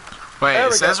gonna. Wait, There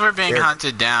it we says go. we're being Here.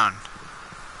 hunted down.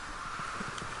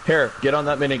 Here, get on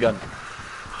that minigun.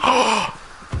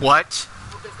 What?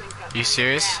 You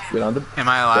serious? Get on the. Am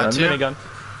I Get allowed on the to? minigun.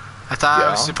 I thought I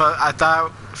was Yeah. supposed. I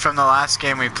thought from the last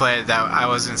game we played that I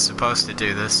wasn't supposed to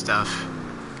do this stuff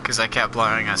because I kept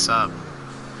blowing us up.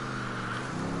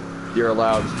 You're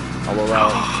allowed. I'll allow.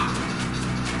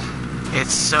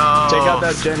 It's so. Take out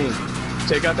that Jenny.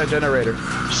 Take out that generator.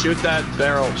 Shoot that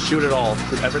barrel. Shoot it all.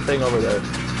 Shoot everything over there.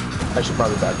 I should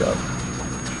probably back up.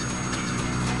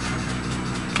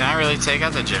 Can I really take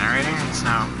out the generator? It's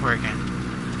not working.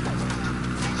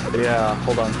 Yeah,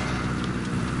 hold on.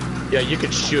 Yeah, you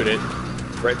could shoot it.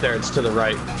 Right there, it's to the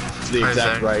right. To the Where is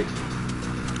exact that? right.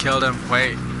 Killed him.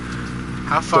 Wait.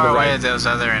 How far away right. are those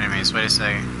other enemies? Wait a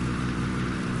second.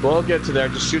 We'll get to there.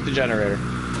 Just shoot the generator.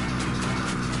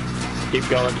 Keep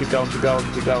going, keep going, keep going,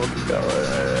 keep going, keep going.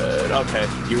 Okay,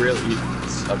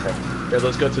 okay. Here,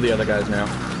 let's go to the other guys now.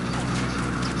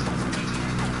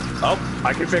 Oh,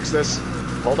 I can fix this.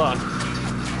 Hold on.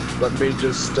 Let me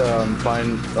just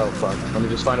find. Oh fuck. Let me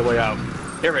just find a way out.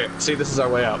 Here we go. See, this is our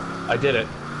way out. I did it.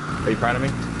 Are you proud of me?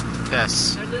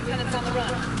 Yes. Our lieutenant's on the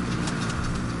run.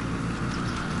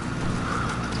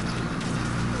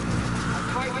 Our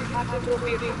target tapped into a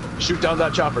vehicle. Shoot down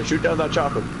that chopper. Shoot down that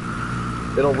chopper.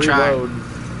 It'll Try. reload.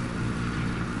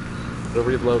 It'll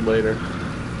reload later.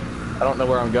 I don't know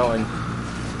where I'm going.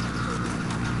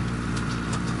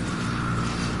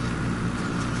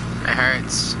 It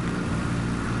hurts.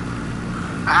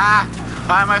 Ah!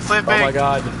 Why am I flipping? Oh my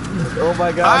god. Oh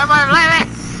my Why god. am I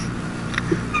flipping?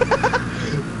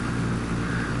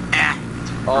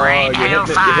 Oh, Rain you're hail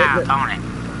hitting it, fire, you're hitting it. opponent.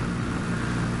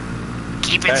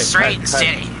 Keep it Hey, straight hey, and hey.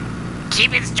 steady.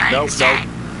 Keep it straight Nope, and steady.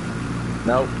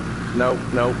 Nope. Nope,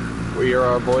 nope. We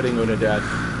are avoiding Unidad.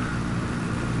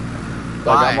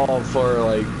 Why? Like, I'm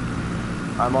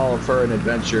all for an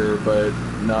adventure, but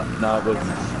not with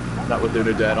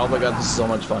Unidad. Oh my god, this is so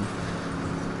much fun.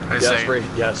 Wait a second.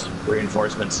 Yes,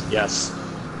 reinforcements, yes.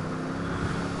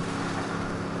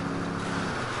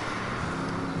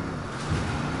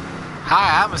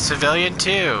 Hi, I'm a civilian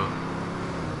too.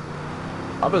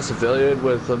 I'm a civilian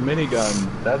with a minigun.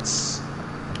 That's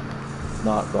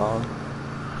not wrong.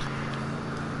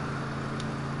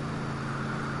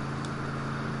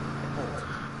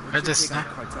 Where'd this Taking the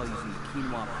cartel using the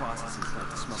quinoa processing plant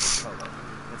to smuggle cargo.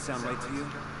 That sound right to you?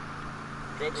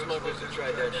 Drug smugglers have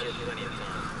tried that shit plenty of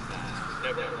times in the past.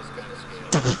 Never on this kind of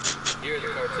scale. Here the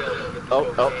cartel look at the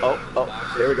Oh,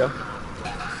 here we go.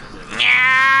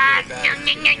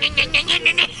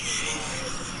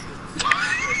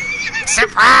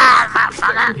 Surprise,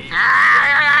 motherfucker!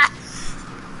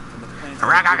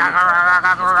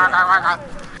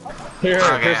 Here,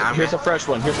 Okay, here's a fresh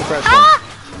one. Here's a fresh one.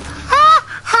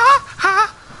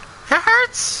 It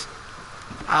hurts.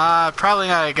 Probably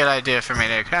not a good idea for me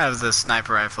to have the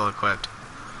sniper rifle equipped.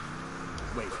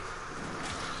 Wait.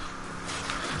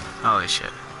 Holy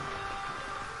shit.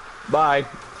 Bye.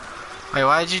 Wait,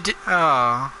 why did you do?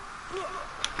 Oh.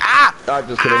 Ah! I'm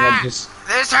just kidding. This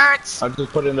hurts. I'm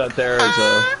just putting that there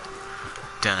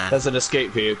as an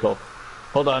escape vehicle.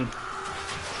 Hold on.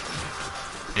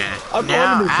 Yeah. I'm No,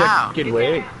 going to the ow. fucking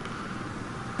way.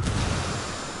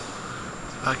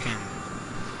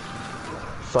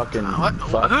 Fucking. What?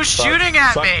 Fuck, Who's fuck, shooting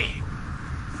at fuck. me?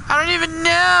 I don't even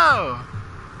know.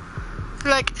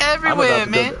 They're like everywhere,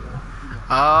 man.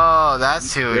 Oh,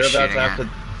 that's who You're was about shooting to at. have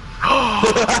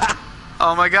to.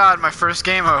 Oh my god, my first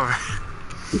game over.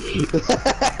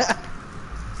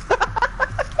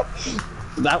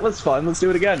 That was fun. Let's do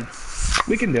it again.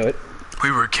 We can do it.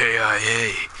 We were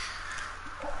KIA.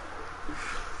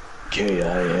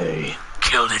 KIA.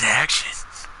 Killed in action.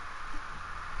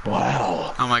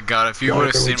 Wow. Oh my god, if you would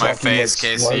have seen my face,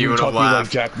 Casey, you would have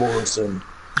laughed. Jack Morrison.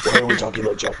 Why are we talking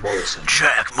like Jack Morrison?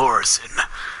 Jack Morrison.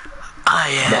 I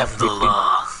am the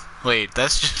law. Wait,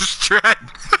 that's just Trent.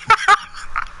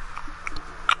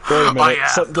 Wait a minute. I am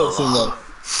Something the doesn't law. look.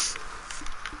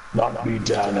 Knock me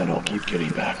down and I'll keep getting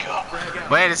back up.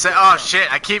 Wait a sec. Oh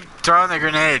shit, I keep throwing the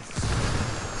grenade.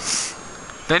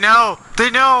 They know!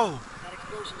 They know! That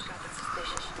explosion's got them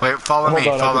suspicious. Wait, follow me, Hold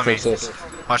on, I follow can me. fix this.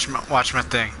 Watch my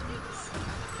thing.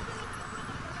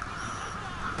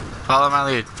 Follow my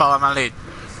lead, follow my lead.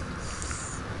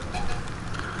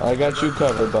 I got you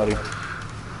covered, buddy.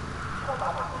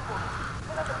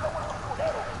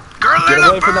 Girl, Get let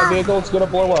away it from that burn! vehicle, it's gonna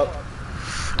blow up.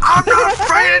 I'm not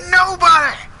afraid of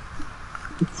nobody!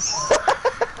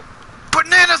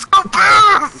 Bananas go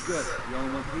boom! Good. You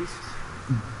only one piece?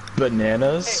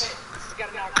 Bananas? We got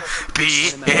an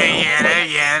outpost.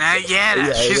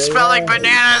 Yana. She's spelling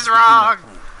bananas wrong!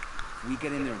 We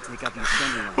get in there and take out the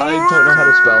assembly line. I don't know how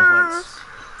to spell. Place.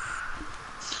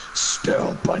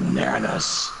 Spell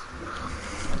bananas.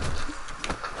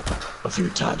 A few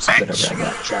times I've been around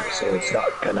that track, so it's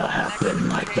not gonna happen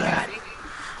like that.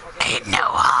 Ain't no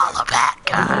holler back,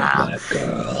 girl. That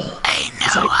girl. Ain't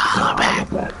no holler back.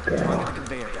 That girl.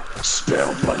 Conveyor belt.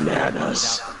 Spell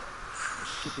bananas.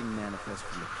 The shipping manifest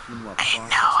from the quinoa Ain't no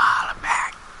process. holler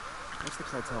back. What's the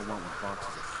cartel want with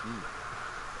boxes of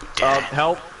quinoa?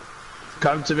 Help.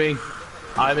 Come to me.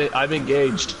 I'm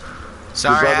engaged.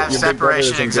 Sorry, I have your big brother is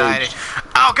separation anxiety. engaged.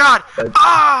 Oh god!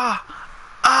 Ah!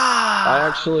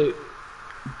 I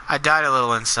I died a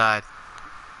little inside.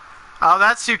 Oh,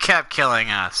 that's who kept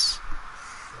killing us.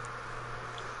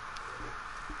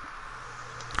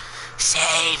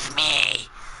 Save me.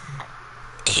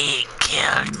 He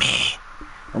killed me.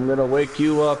 I'm gonna wake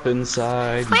you up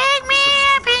inside. Wake me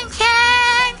up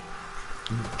inside.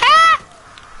 Ah!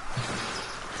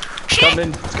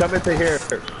 Shit. Come into here.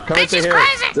 Come Bitch into is here.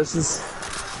 crazy. This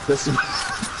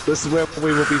is where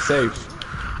we will be safe.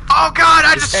 Oh god,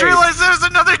 I just Hey. realized there's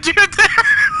another dude there.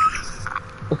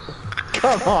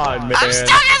 Come on, man. I'm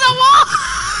stuck in the wall.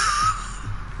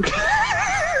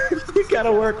 You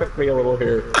gotta work with me a little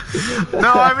here.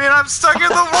 No, I mean I'm stuck in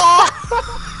the wall.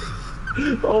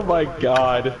 Oh my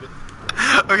god.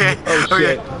 Okay. Oh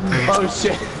Okay. shit. Oh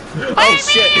shit. Oh Wake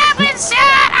shit. me up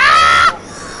inside. Ah!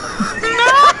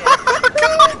 No.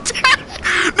 God damn.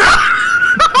 No.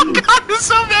 Oh god, there's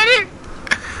so many.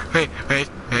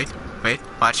 Wait.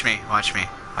 Watch me. Watch me.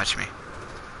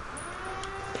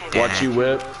 Watch you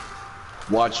whip.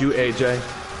 Watch you, AJ.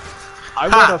 I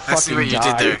Ha! wanna I fucking see what you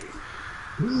die. did there.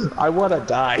 I wanna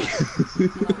die.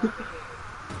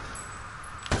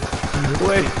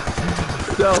 Wait.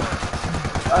 No.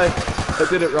 I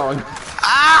did it wrong.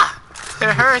 Ah! It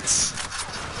hurts.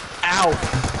 Ow.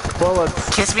 Bullets.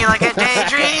 Kiss me like a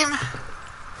daydream.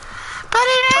 But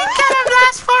it ain't gonna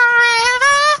last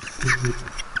forever.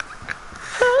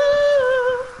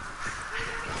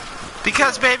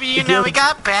 Because, baby, you know we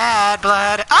got bad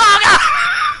blood. Oh, God!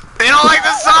 They don't like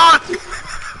this song!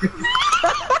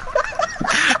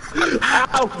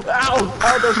 Ow! Ow!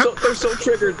 Ow! They're so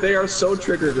triggered. They are so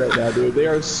triggered right now, dude. They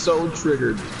are so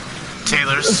triggered.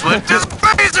 Taylor Swift is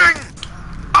amazing!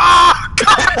 Oh,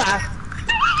 God!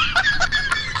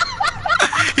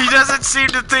 He doesn't seem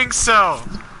to think so.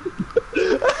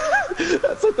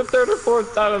 That's like the third or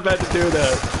fourth time I've had to do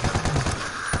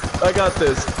that. I got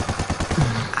this.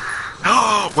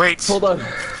 Oh, wait. Hold on.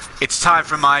 It's time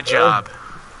for my job.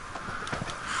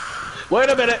 Wait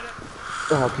a minute.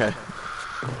 Oh, okay.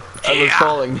 I was Yeah.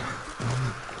 falling.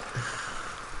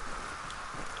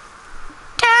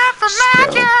 Time for my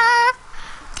Spell. job.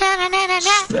 Da-na-na-na-na.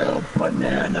 Spell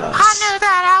bananas. I knew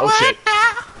that I Oh, would shit.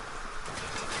 now.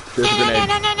 There's a grenade.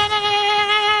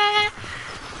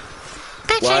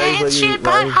 Bitch, Why it ain't will you- shit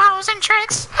but why- hoes and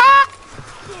tricks. Ah.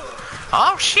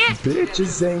 Oh shit.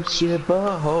 Bitches ain't shit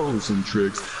but hoes and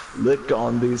tricks. Lick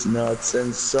on these nuts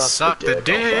and suck the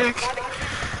dick.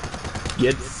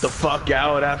 Get the fuck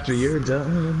out after you're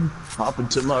done. Hop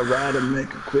into my ride and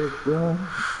make a quick run.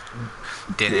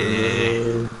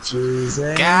 Bitches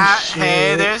ain't God, shit.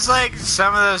 hey, there's like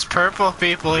some of those purple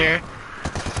people here.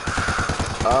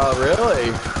 Oh,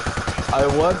 really? I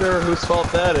wonder whose fault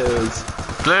that is.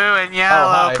 Blue and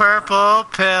yellow, hi. purple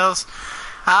pills.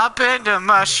 I've been to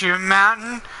Mushroom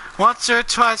Mountain once or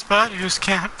twice, but who's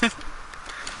counting?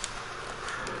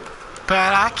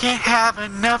 But I can't have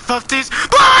enough of these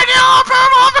blue and yellow,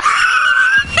 purple.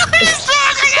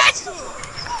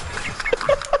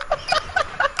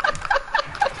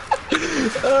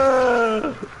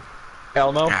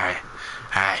 Elmo?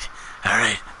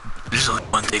 Alright. There's only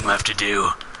one thing left to do.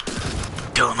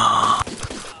 Kill them all.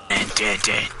 And dead.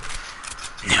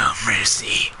 No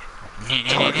mercy.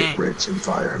 Target-rich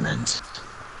environment.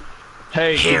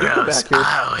 Hey, can you go Heroes back here?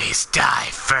 always die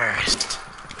first.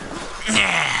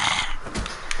 Nah.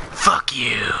 Fuck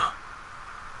you.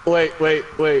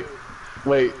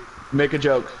 Wait. Make a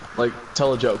joke. Like,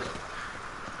 tell a joke.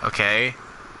 Okay.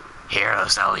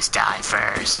 Heroes always die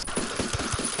first.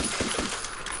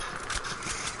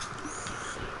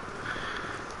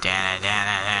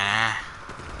 Da-na-na-na-na.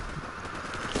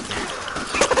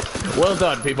 Well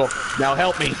done, people. Now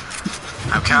help me.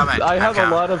 I'm coming. I have I'm a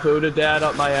coming. lot of Buddha Dad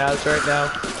up my ass right now.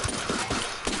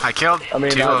 I killed two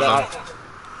of them.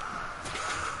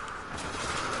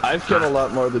 I've killed a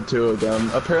lot more than two of them.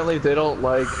 Apparently, they don't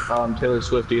like Taylor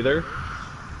Swift either.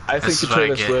 I think This the is what I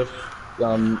Taylor get. Swift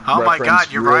Oh my reference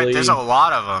god, you're right. really- There's a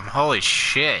lot of them. Holy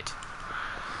shit.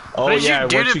 Oh What did yeah, you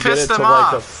do once to you piss get it them to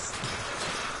like off?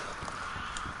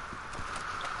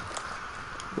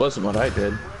 Wasn't what I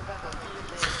did.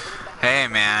 Hey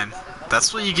man,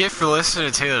 that's what you get for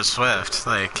listening to Taylor Swift.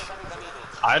 Like,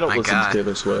 I don't My listen God. to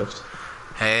Taylor Swift.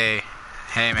 hey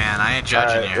man, I ain't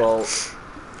judging Alright, you. well,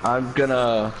 I'm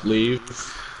gonna leave.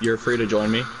 You're free to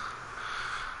join me.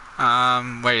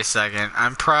 Wait a second.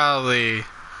 I'm probably...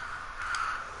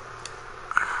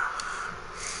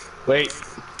 Wait.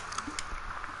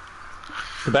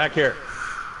 Come back here.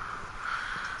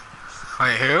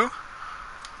 Wait, who?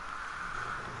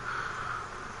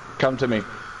 Come to me.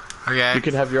 Okay. You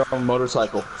can have your own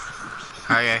motorcycle.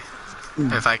 Okay.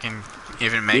 If I can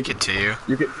even make it to you.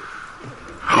 You can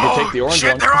take the orange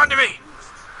Shit, one. they're onto me!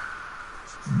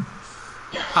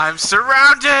 I'm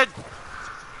surrounded!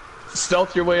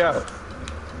 Stealth your way out.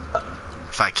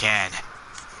 If I can.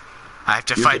 I have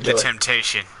to You fight can the do it.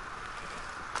 temptation.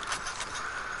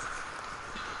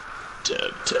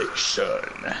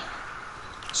 Temptation.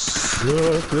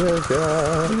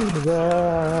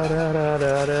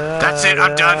 That's it,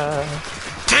 I'm done.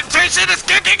 Temptation is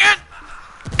kicking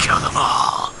in! Kill them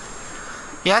all.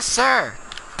 Yes, sir.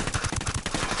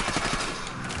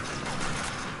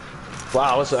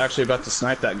 Wow, I was actually about to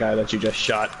snipe that guy that you just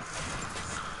shot.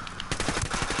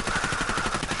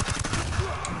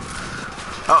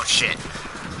 Oh, shit.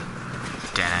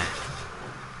 Damn it.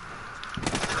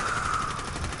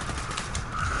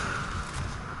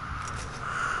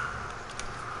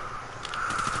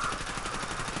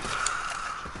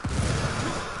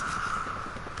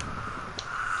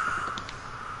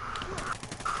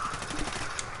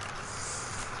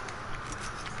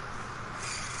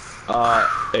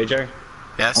 AJ?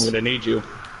 Yes? I'm gonna need you.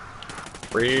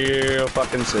 Real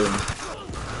fucking soon.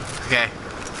 Okay.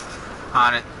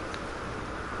 On it.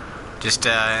 Just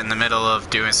in the middle of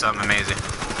doing something amazing.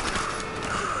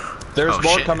 There's Oh,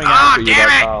 more shit. coming Ah, after you. damn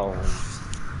Like, it! oh.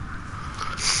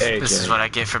 AJ. This is what I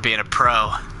get for being a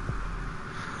pro.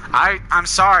 I'm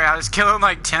sorry, I was killing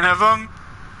like 10 of them.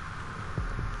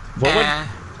 What would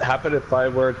happen if I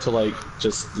were to, like,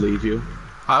 just leave you?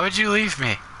 Why would you leave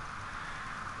me?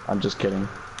 I'm just kidding.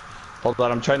 Hold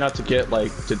on, I'm trying not to get,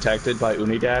 like, detected by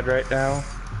Unidad right now.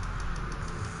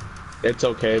 It's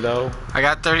okay, though. I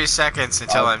got 30 seconds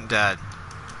until I'm dead.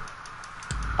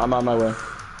 I'm on my way.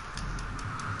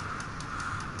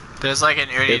 There's like an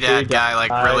If we Unidad guy like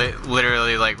die-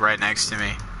 literally like right next to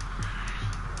me.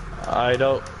 I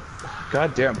don't...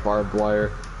 Goddamn barbed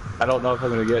wire. I don't know if I'm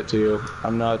gonna get to you.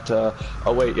 I'm not,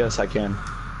 Oh wait, yes I can.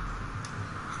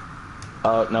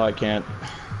 Oh, no I can't.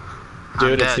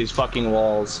 Dude, it's dead. these fucking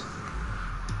walls.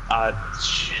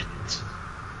 Shit.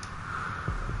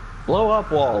 Blow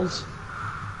up walls.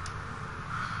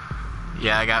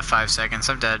 Yeah, I got 5 seconds.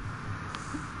 I'm dead.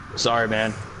 Sorry,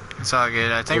 man. It's all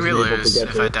good. I think we Wasn't able to lose get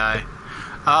if there. I die.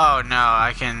 Oh no,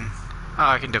 I can. Oh,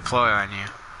 I can deploy on you.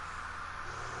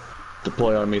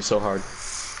 Deploy on me so hard.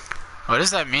 What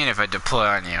does that mean if I deploy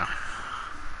on you?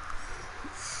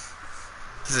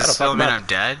 Does it I don't still fucking mean know. I'm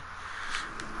dead?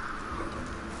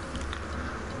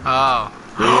 Oh.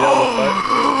 You know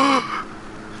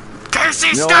what? Casey,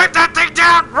 You know start what? that thing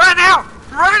down! Right now!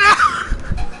 Right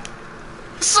now!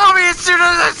 You saw me as soon as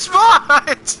I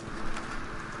spawned!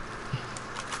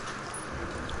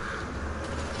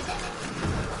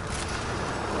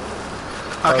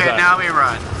 How's Okay, that? now we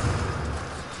run.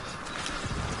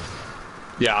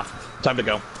 Yeah, time to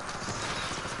go.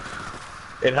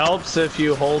 It helps if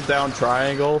you hold down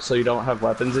triangle so you don't have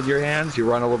weapons in your hands. You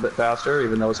run a little bit faster,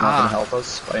 even though it's not going to help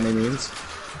us by any means.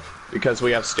 Because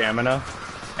we have stamina,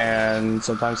 and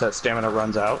sometimes that stamina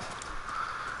runs out.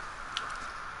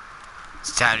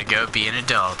 It's time to go be an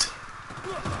adult.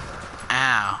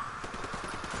 Ow.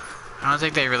 I don't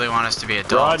think they really want us to be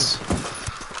adults.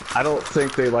 I don't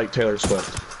think they like Taylor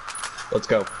Swift. Let's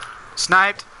go.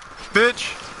 Sniped!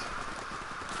 Bitch!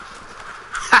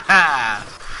 Haha!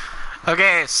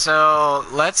 Okay, so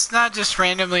let's not just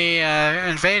randomly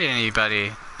invade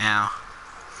anybody now.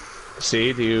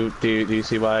 See, do you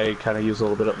see why I kind of use a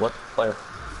little bit of what flare? Use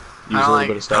I a don't little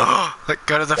bit of stuff. Look,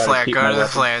 go to the Gotta flare, keep go my to the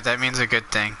weapon. flare. That means a good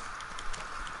thing.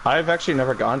 I've actually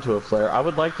never gone to a flare. I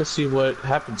would like to see what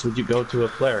happens when you go to a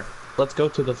flare. Let's go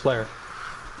to the flare.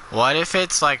 What if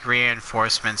it's like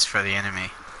reinforcements for the enemy?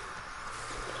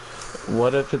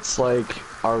 What if it's like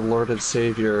our Lord and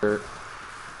Savior,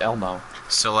 Elmo?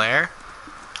 Solaire?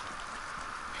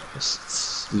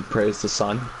 We praise the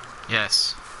sun.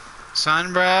 Yes.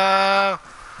 Sun, bro!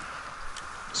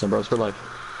 Sunbros for life.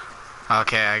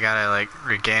 Okay, I gotta like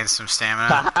regain some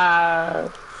stamina.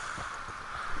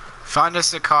 Find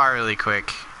us a car really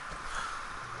quick.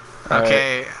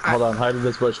 Okay, Hold on, hide in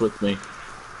this bush with me.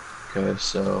 Okay,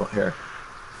 so here.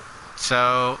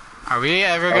 so are we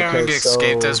ever going Okay, to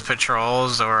escape so- those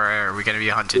patrols, or are we going to be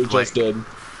hunted? We just did.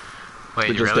 Wait,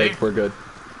 We just really? did. We're good.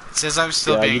 It says I'm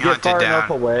still Yeah, being you get hunted far down. enough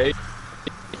away.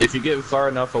 If you get far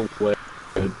enough away,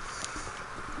 good.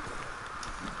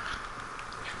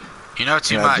 You know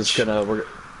too Yeah, much. Just gonna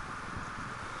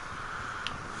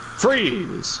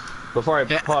freeze before I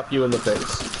Yeah. pop you in the face.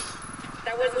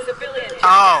 That was a civilian.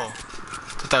 Oh!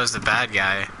 Thought that was the bad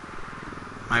guy.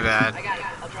 My bad. I got it.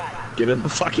 I'll drive. Get in the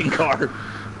fucking car.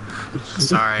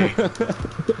 Sorry.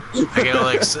 I get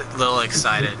a little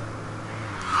excited.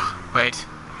 Wait,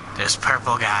 there's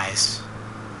purple guys.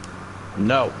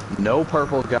 No, no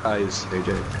purple guys,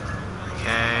 AJ.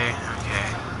 Okay,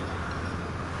 okay.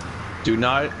 Do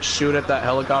not shoot at that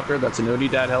helicopter. That's an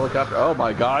Unidad helicopter. Oh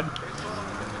my god.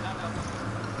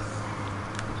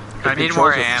 I The need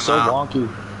more controls are ammo. So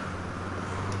wonky.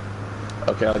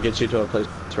 Okay, I'll get you to a place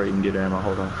where you can get ammo.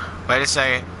 Hold on. Wait a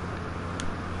second.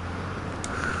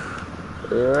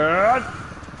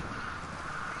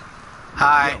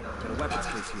 Hi. Yo, got a weapons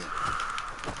case here.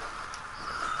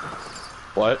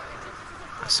 What?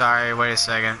 Sorry, wait a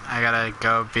second. I gotta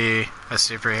go be a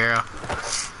superhero.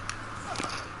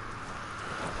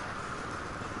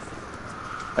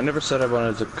 I never said I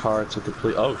wanted a car to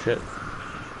complete. Oh shit.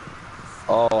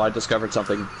 Oh, I discovered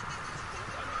something.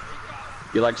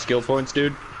 You like skill points,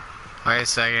 dude? Wait a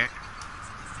second.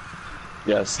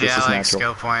 Yes, this Yeah, is I like natural.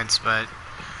 skill points, but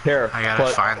Here, I gotta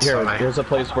find somebody. There's a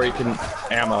place where you can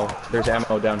ammo. There's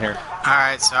ammo down here.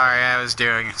 Alright, sorry, I was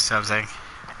doing something.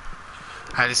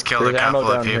 I just killed There's a couple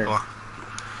ammo of down people. here.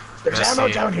 There's Go ammo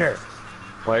see. down here.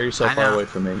 Why are you so I far know. away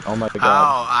from me? Oh my Oh,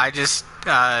 god. I just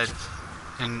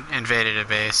invaded a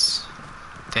base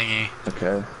thingy.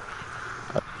 Okay.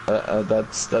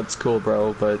 That's cool,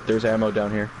 bro. But there's ammo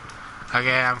down here.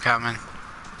 Okay, I'm coming.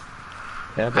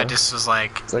 Yeah, bro. I just was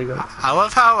like, There you go. I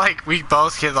love how like we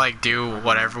both can like do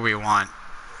whatever we want.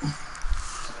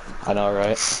 I know,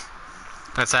 right?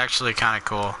 That's actually kind of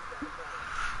cool.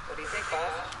 What do you think, boss?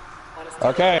 Honestly,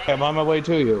 Okay, I'm on my way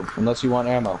to you. Unless you want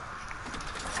ammo.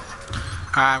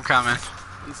 Alright, I'm coming.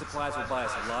 These supplies will buy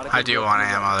us a lot of. I do want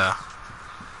ammo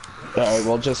though. Alright,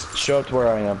 well just show up to where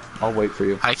I am. I'll wait for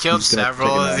you. I I'm killed just gonna several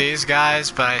take a of nap. these guys,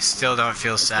 but I still don't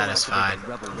feel satisfied.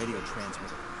 Rebel radio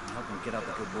transmitter and help them get out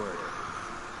the good word.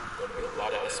 There'll be a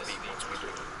lot of speed once we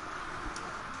do.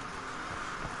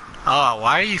 Oh,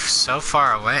 why are you so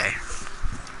far away?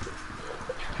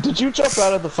 Did you jump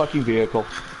out of the fucking vehicle?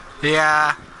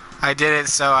 Yeah, I did it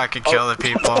so I could kill the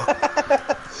people.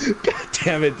 God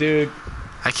damn it, dude.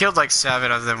 I killed like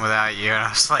 7 of them without you, and I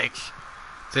was like,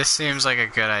 this seems like a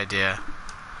good idea.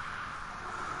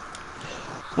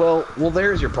 Well,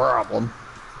 there's your problem.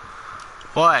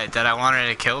 What, that I wanted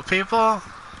to kill people?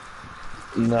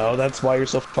 No, that's why you're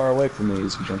so far away from me,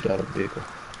 is you jumped out of the vehicle.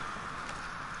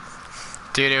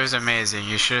 Dude, it was amazing.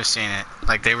 You should have seen it.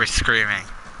 Like, they were screaming.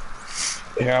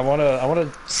 Here, I wanna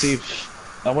see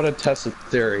if, I wanna test a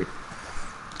theory.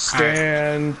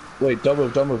 Stand, wait, don't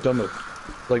move.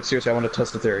 Like, seriously, I wanna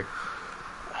test a theory.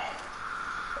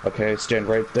 Okay, stand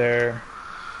right there.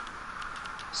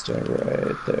 Stand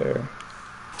right there.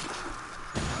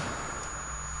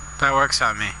 That works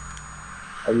on me.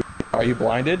 Are you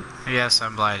blinded? Yes,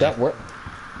 I'm blinded. That work?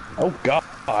 Oh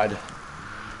god.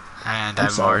 And I'm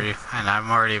I'm sorry.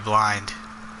 already blind.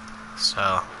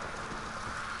 So,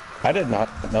 I did not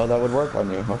know that would work on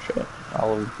you. Oh shit.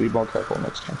 I'll be more careful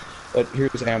next time. But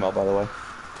here's ammo, by the way.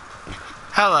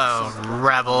 hello,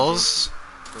 rebels.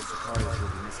 Those Sicarios will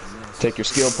be missing this. Take your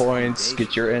skill points,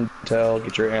 get your intel,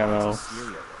 get your ammo.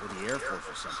 Syria or the Air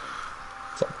Force or something.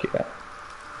 Fuck yeah.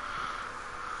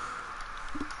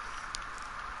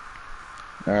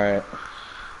 Alright.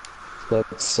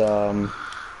 Let's, do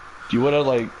you wanna,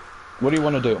 like, what do you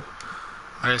wanna do?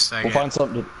 Wait a second.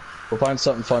 We'll find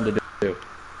something fun to do.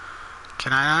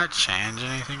 Can I not change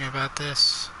anything about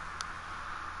this?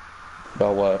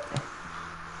 About what?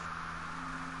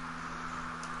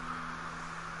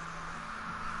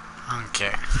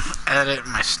 Okay. Edit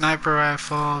my sniper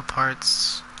rifle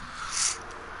parts.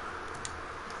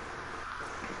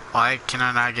 Why can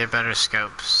I not get better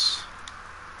scopes?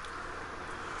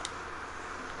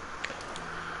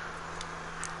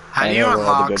 How do you know where all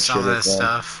the unlock good some of shit this is, though.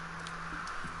 stuff?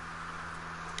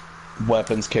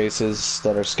 Weapons cases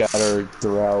that are scattered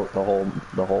throughout the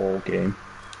whole game.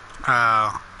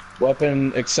 Oh.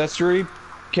 Weapon accessory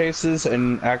cases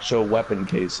and actual weapon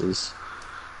cases.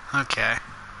 Okay.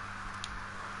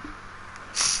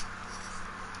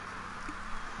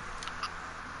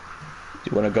 Do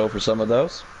you want to go for some of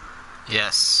those?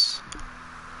 Yes.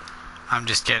 I'm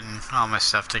just getting all my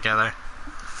stuff together.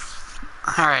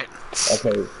 Alright.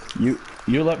 Okay.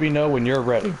 You let me know when you're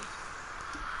ready.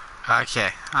 Okay,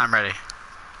 I'm ready.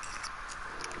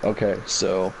 Okay,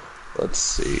 so let's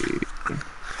see.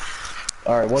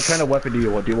 Alright, what kind of weapon do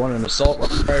you want? Do you want an assault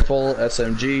rifle,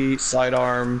 SMG,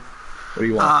 sidearm? What do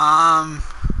you want?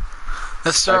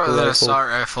 Let's start with an Sniper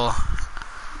rifle? assault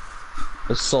rifle.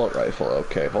 Assault rifle,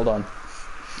 okay, hold on.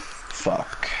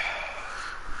 Fuck.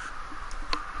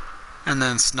 And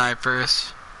then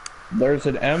snipers. There's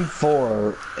an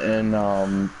M4 in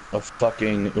a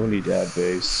fucking Unidad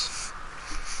base.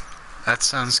 That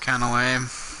sounds kind of lame.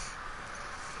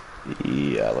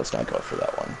 Yeah, let's not go for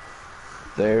that one.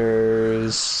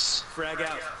 There's... Frag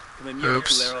out. Come in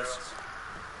Oops. here, culeros.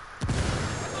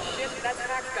 Shit, that's an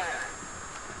axe guy.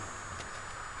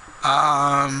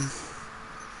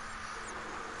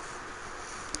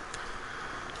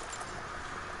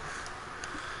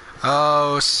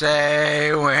 Oh,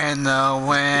 say when the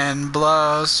wind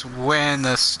blows, when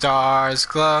the stars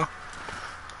glow.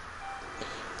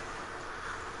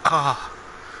 Oh,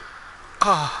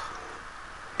 oh.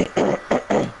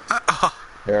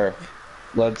 Here,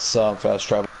 let's fast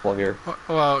travel here.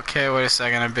 Well, okay, wait a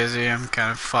second. I'm busy. I'm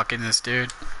kind of fucking this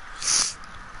dude.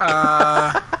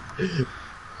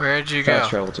 Where'd you go?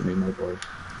 Fast travel to me, my boy.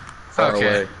 Far Okay.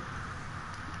 away.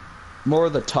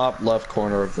 More the top left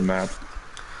corner of the map.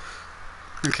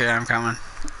 Okay, I'm coming.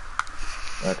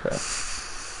 Okay.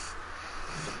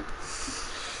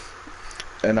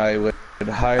 And I would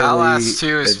highly Outlast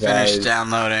 2 is advise... finished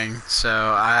downloading, so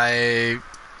I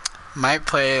might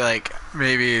play, like,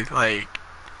 maybe, like,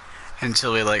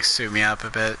 until we, like, suit me up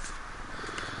a bit.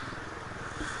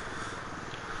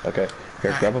 Okay,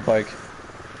 here, grab a bike.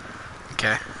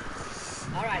 Okay.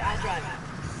 Alright, I'll drive.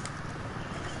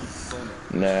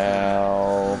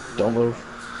 Now, don't move.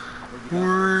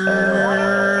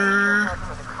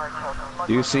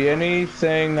 Do you see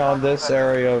anything on this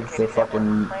area of the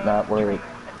fucking map where it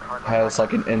has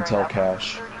like an intel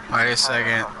cache? Wait a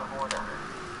second.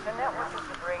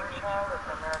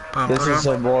 This is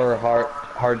a more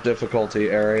hard difficulty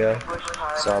area,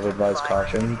 so I would advise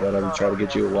caution, but I would try to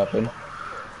get you a weapon.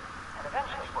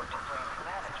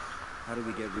 How do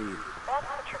we get Reed? That's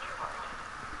the tricky part.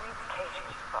 Reed's cagey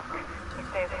as fuck. He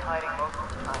stays in hiding most of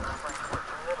the time, referring to work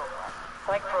in middle run.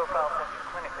 Psych profiles have been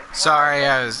clinically... Sorry,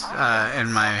 I was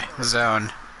in my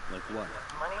zone. Like what?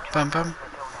 Bum bum.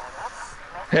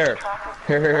 Here,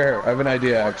 I have an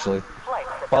idea actually.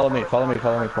 Follow me.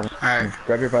 Alright,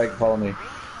 Grab your bike, follow me.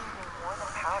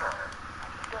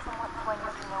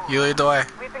 you lead the way.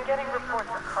 We've been getting reports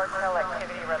of cartel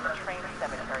activity around the train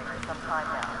cemetery for some time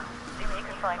now. See what you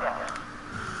can find out.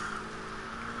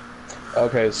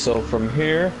 Okay, so from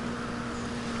here...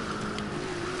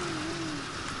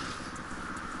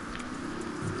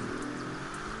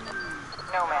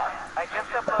 No, man. I just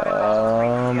uploaded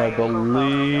I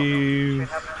believe... Should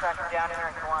help you track him down here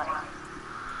in Kawani.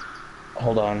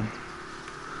 Hold on.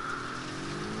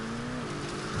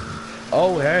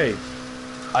 Oh, hey.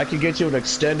 I could get you an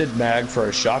extended mag for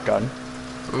a shotgun.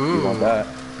 Ooh. You want that?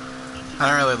 I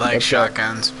don't really like Let's go.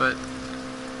 shotguns, but...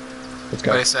 Let's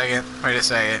go. Wait a second.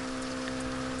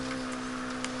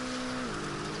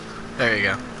 There you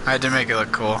go. I had to make it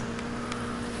look cool.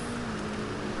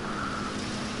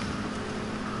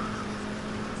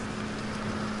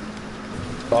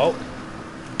 Oh.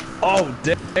 Oh,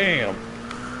 damn.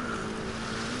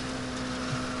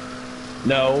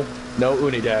 No. No,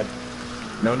 Unidad.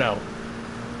 No.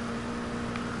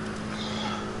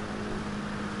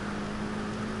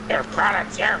 Your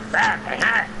product's your friend.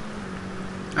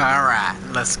 Alright,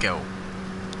 let's go.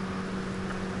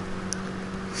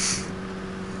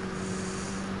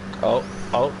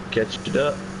 Oh, catch it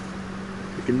up.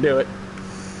 You can do it.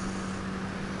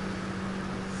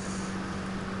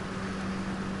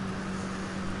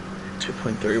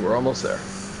 We're almost there.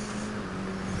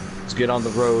 Let's get on the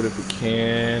road if we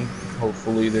can.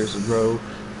 Hopefully there's a road.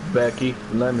 Becky,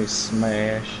 let me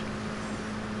smash.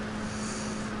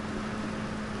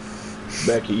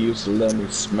 Becky used to let me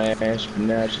smash, but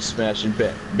now she's smashing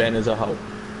Ben. Ben is a hoe.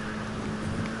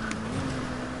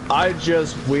 I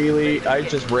just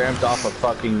ramped off a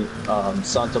fucking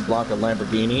Santa Blanca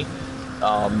Lamborghini.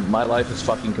 My life is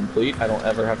fucking complete. I don't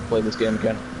ever have to play this game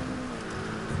again.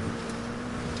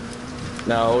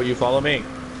 No, you follow me.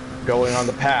 Going on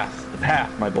the path. The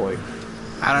path, my boy.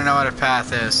 I don't know what a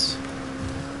path is.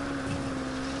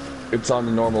 It's on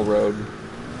the normal road.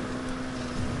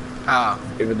 Oh.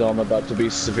 Even though I'm about to be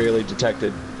severely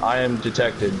detected. I am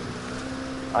detected.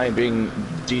 I am being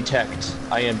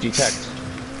I am detect.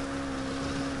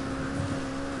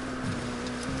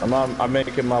 I'm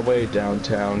making my way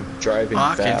downtown, driving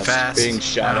fast, being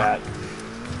shot at.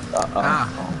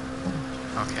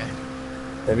 Okay.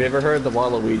 Have you ever heard the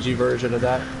Waluigi version of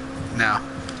that? No.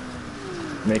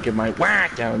 Making my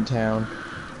whack downtown.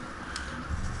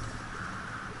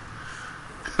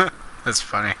 That's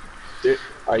funny. Dude,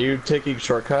 are you taking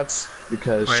shortcuts?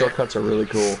 Because Wait. shortcuts are really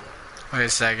cool. Wait a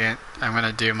second. I'm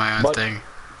gonna do my own thing.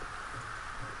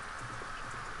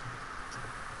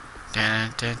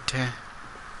 Dun, dun, dun.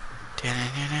 Dun,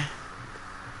 dun, dun.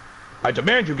 I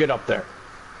demand you get up there.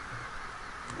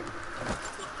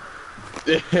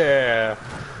 Yeah.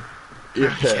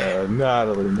 Yeah,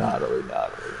 Natalie.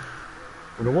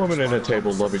 When a woman and a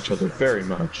table love each other very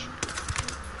much.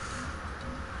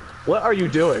 What are you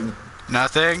doing?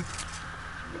 Nothing.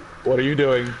 What are you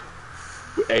doing?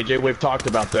 AJ, we've talked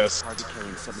about this. Hard to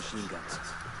carry submachine guns.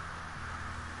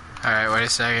 Alright, wait a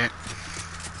second.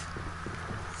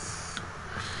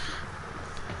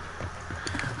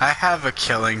 I have a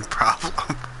killing problem.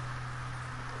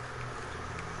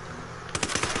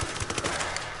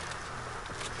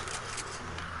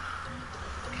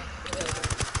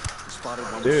 Spotted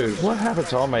one. Dude, what happened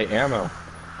to all my ammo?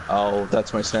 Oh,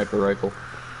 that's my sniper rifle.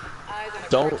 Eyes on a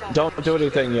Don't cartel don't do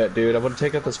anything yet, dude. I want to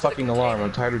take out this fucking alarm.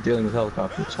 I'm tired of dealing with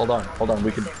helicopters. Hold on.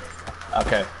 We can.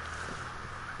 Okay.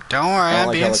 Don't worry, I don't I'm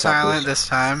like being helicopters. silent this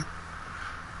time.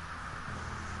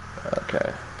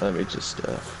 Okay. Let me just.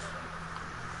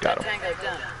 Got him. Tango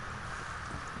done.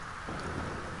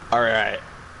 All right.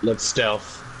 Let's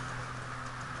stealth.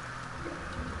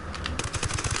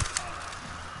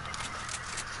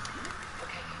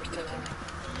 Okay, we're still on.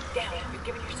 Damn it, you're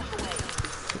giving yourself away.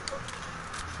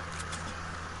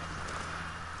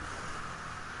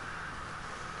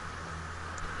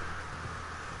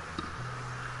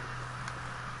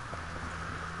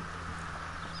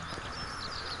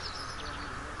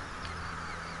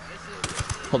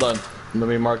 Hold on. Let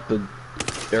me mark the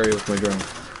area with my drone.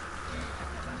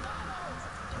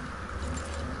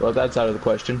 Well, that's out of the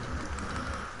question.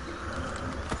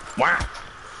 Wow.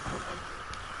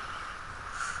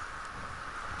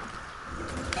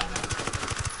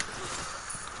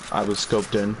 I was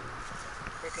scoped in.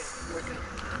 We're good.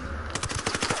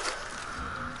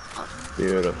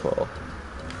 Beautiful.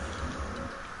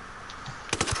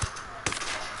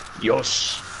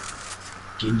 Yosh.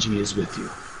 Genji is with you.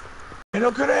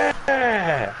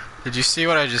 Did you see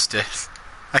what I just did?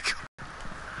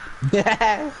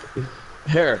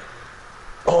 Here.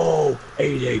 Oh,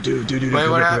 88, dude. Wait,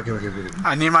 what happened? Come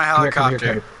I need my helicopter.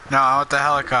 come here. No, I want the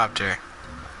helicopter.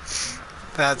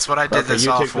 That's what I did Okay, this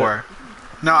you all take for.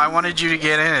 No, I wanted you to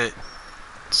get in it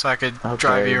so I could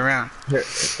drive you around.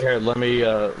 Here, let me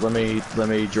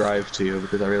drive to you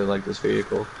because I really like this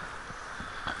vehicle.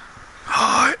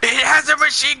 It has a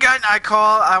machine gun.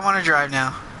 I want to drive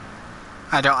now.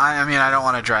 I don't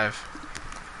want to drive.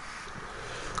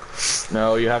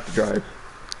 No, you have to drive.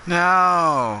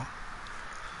 No.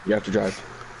 You have to drive.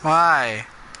 Why?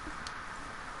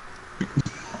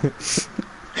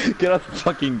 Get out the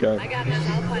fucking gun. I got this.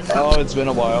 I'll find Oh, it's been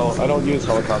a while. I don't use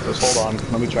helicopters. Hold on.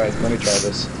 Let me try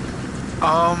this.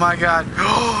 Oh my god.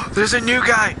 There's a new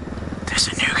guy. There's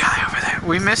a new guy over there.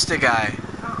 We missed a guy.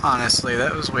 Honestly,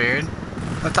 that was weird.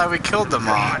 I thought we killed them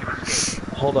all.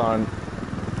 Hold on.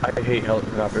 I hate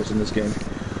helicopters in this game.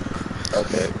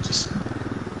 Okay, just...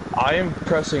 I am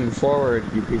pressing forward,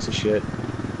 you piece of shit.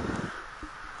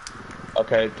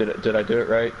 Okay, did I do it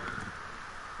right?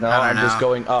 No, I'm just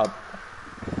going up.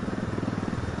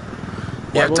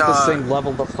 Why won't this thing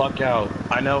level the fuck out?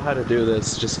 I know how to do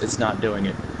this, just it's not doing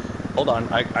it. Hold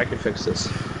on, I can fix this.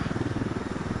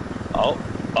 Oh,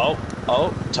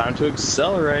 time to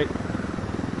accelerate.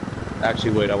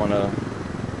 Actually, wait, I wanna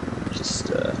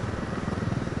just,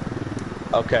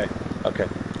 Okay,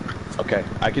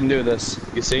 I can do this,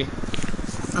 you see?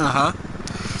 Uh-huh.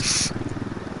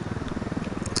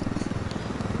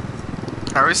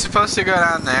 Are we supposed to go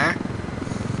down there?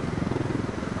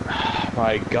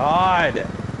 My god!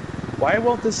 Why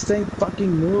won't this thing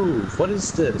fucking move? What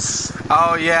is this?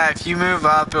 Oh yeah, if you move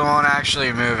up, it won't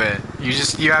actually move it.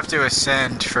 You have to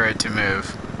ascend for it to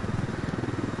move.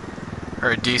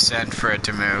 Or descend for it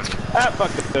to move. Ah,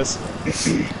 fuck this.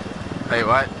 Wait,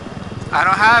 what? I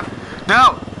don't have...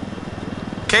 No!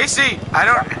 Casey! I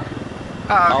don't...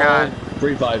 Oh god. I'll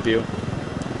revive you.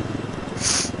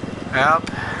 Yep.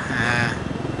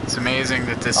 It's amazing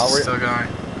that this is still going.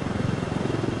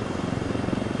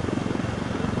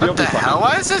 What the hell?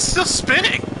 Why is this still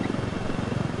spinning?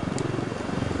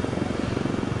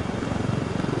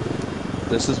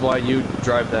 This is why you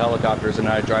drive the helicopters and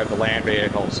I drive the land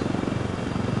vehicles.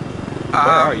 Where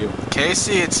are you?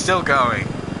 Casey, it's still going.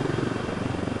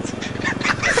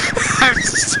 I'm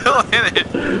still in it.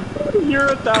 You're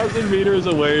 1,000 meters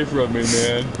away from me,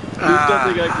 man. There's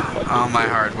nothing I can all my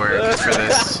hard work for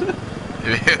this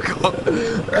vehicle.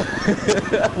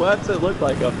 What's it look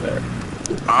like up there?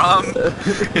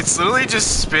 It's literally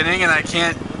just spinning and I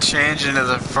can't change into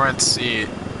the front seat.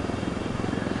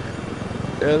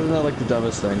 Isn't that like the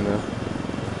dumbest thing, though?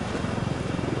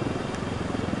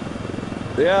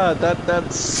 Yeah,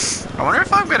 that's... I wonder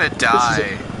if I'm gonna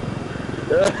die.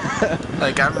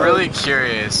 Like, I'm really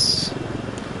curious.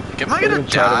 Like, am I gonna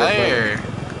die, or...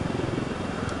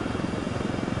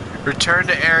 Return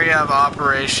to area of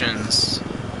operations.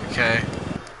 Okay.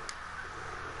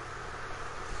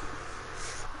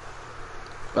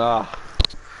 Ah.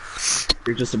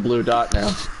 You're just a blue dot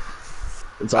now.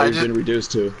 That's all you've been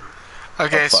reduced to.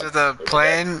 Okay, so the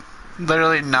plane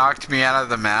literally knocked me out of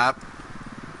the map.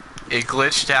 It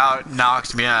glitched out,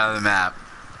 knocked me out of the map.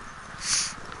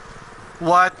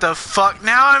 What the fuck?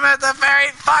 Now I'm at the very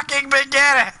fucking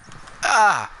beginning!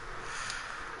 Ah.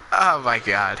 Oh my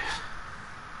god.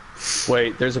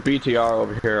 Wait, there's a BTR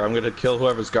over here. I'm gonna kill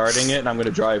whoever's guarding it, and I'm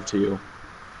gonna drive to you.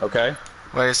 Okay?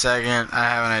 Wait a second, I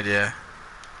have an idea.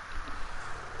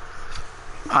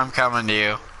 I'm coming to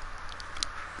you.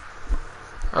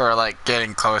 Or like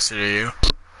getting closer to you.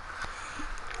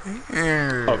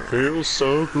 I feel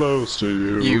so close to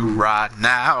you. You right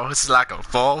now, it's like a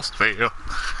force field.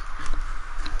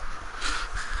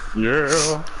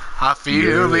 Yeah. I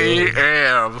feel the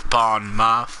air upon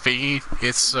my feet.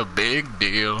 It's a big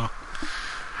deal.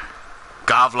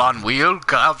 Gobble on wheel,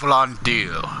 gobble on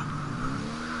deal.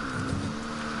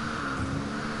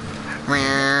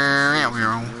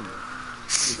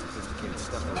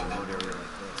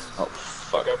 Oh,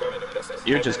 fuck.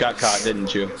 You just got caught,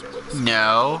 didn't you?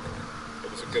 No.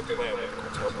 It was a good plan.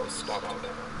 Cartel stopped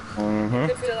that. Mm-hmm.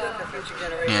 It's still out for future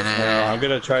generations. Yeah, I'm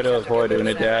gonna try to avoid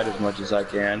Unidad as much as I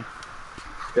can.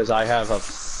 Because I have a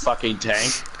fucking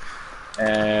tank.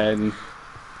 And...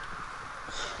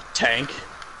 Tank.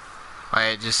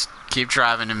 wait, just keep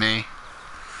driving to me.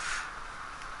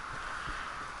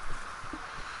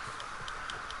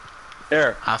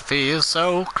 There. I feel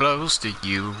so close to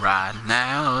you right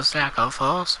now, it's like a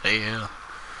force field.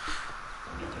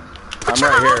 I'm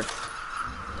right here.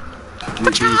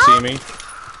 Do you see me?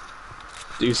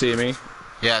 Do you see me?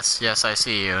 Yes, yes, I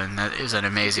see you, and that is an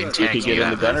amazing You tank can get in the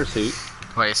have. gunner seat.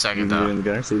 Wait a You second, can get in though. the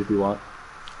gunner seat if you want.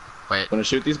 Wait, Wanna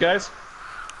shoot these guys?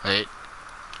 wait.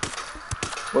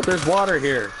 Well, there's water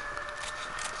here.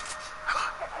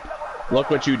 Look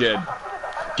what you did.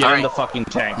 Get in Alright. the fucking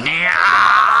tank.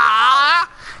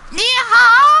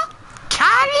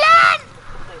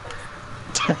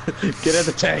 Get in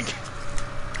the tank.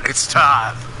 It's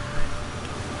time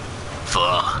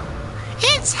for...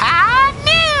 It's high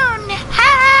noon!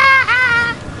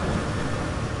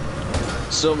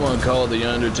 Someone called the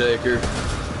Undertaker.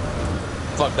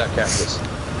 Fuck that cactus.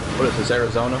 What is this,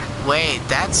 Arizona? Wait,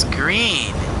 that's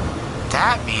green.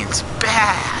 That means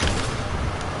bad.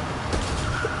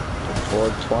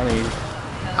 420.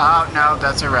 Oh, no,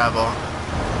 that's a rebel.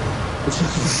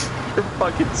 You're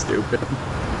fucking stupid.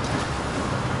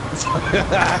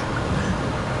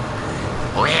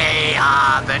 We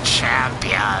are the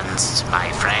champions,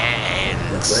 my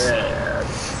friends.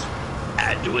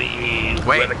 And we...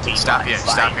 Wait, stop here,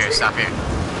 stop here, stop here.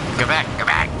 Go back, go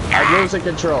back. I'm losing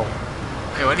control.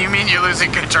 Hey, what do you mean you're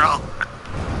losing control?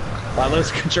 I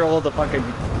lose control of the fucking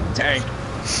tank.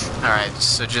 Alright,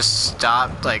 so just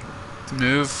stop, like,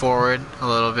 move forward a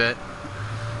little bit.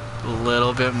 A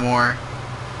little bit more.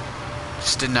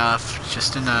 Just enough,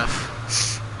 just enough.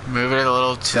 Move it a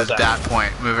little to How's that? that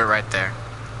point. Move it right there.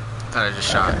 That I just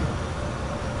shot.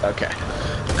 Okay.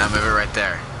 Now move it right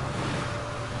there.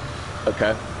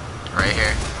 Okay. Right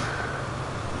here.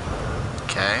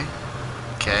 Okay.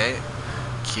 Okay.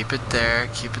 Keep it there.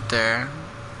 Keep it there.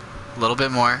 A little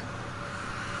bit more.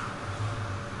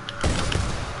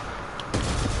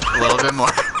 A little bit more.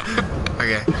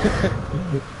 Okay.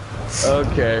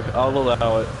 Okay, I'll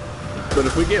allow it. But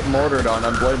if we get mortared on,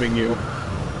 I'm blaming you.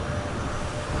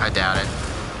 I doubt it.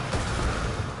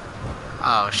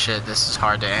 Oh shit, this is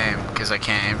hard to aim because I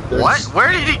can't aim. There's- What?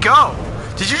 Where did he go?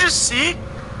 Did you just see?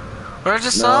 What I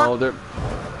just saw? No, they're...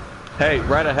 Hey,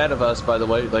 right ahead of us, by the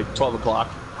way, like 12 o'clock,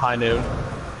 high noon.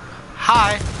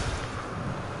 Hi.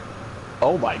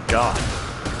 Oh my god.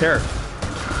 Here.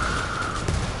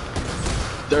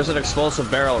 There's an explosive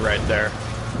barrel right there.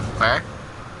 Where?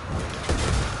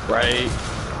 Right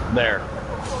there.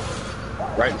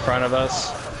 Right in front of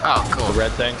us. Oh, The cool.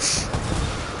 red thing.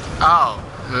 Oh,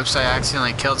 oops, I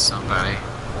accidentally killed somebody.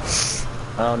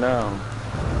 Oh no.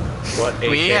 What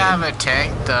We AK? have a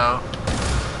tank though.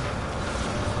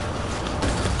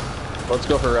 Let's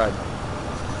go for a ride.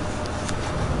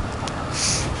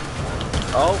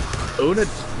 Oh,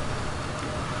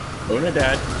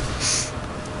 Unidad.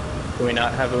 Do we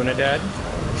not have Unidad?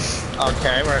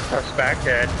 Okay, we're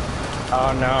suspected.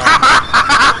 Oh no.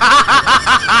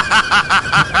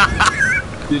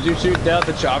 Did you shoot down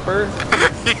the chopper?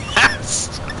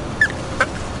 Yes.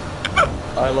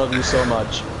 I love you so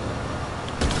much.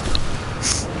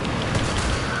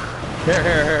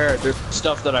 Here. There's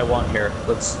stuff that I want here.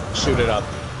 Let's shoot it up.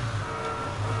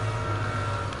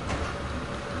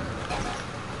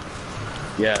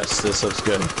 Yes, this looks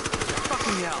good.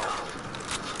 Fucking hell.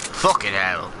 Fucking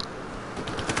hell.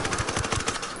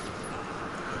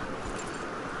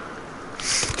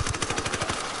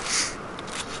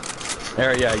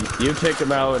 There, yeah, you take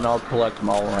them out and I'll collect them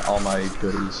all my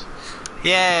goodies.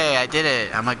 Yay, I did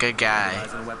it. I'm a good guy.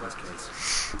 Eyes on a weapons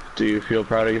case. Do you feel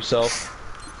proud of yourself?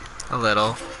 A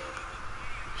little.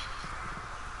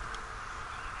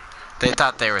 They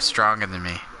thought they were stronger than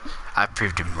me. I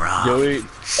proved him wrong.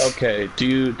 Okay,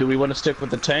 do we want to stick with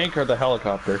the tank or the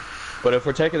helicopter? But if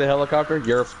we're taking the helicopter,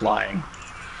 you're flying.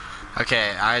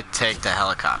 Okay, I take the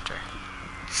helicopter.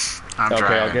 I'm okay,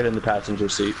 driving. I'll get in the passenger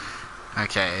seat.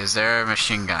 Okay, is there a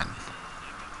machine gun?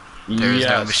 There is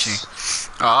no machine.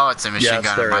 Oh, it's a machine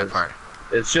gun on my part.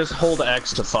 It's just hold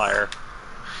X to fire.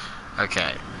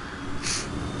 Okay.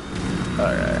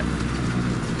 Alright.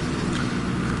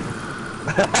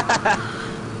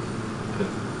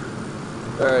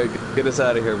 Alright, get us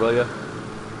out of here, will ya?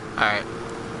 Alright.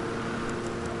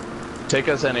 Take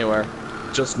us anywhere.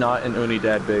 Just not in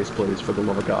Unidad base, please, for the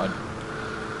love of God.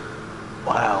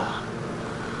 Wow.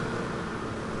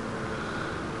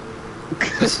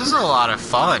 This is a lot of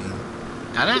fun.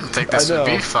 I didn't think this would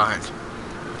be fun.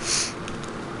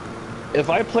 If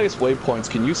I place waypoints,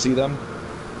 can you see them?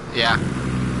 Yeah.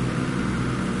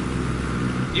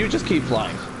 You just keep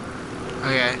flying.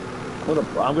 Okay.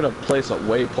 I'm gonna place a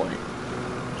waypoint.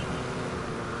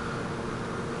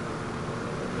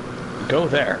 Go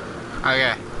there.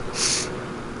 Okay.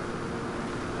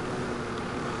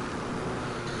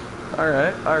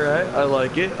 Alright, I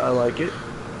like it,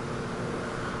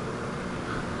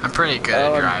 I'm pretty good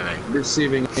at driving. I'm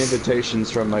receiving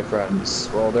invitations from my friends.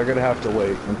 Well, they're gonna have to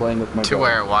wait. I'm playing with my To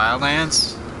where?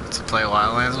 Wildlands? To play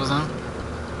Wildlands with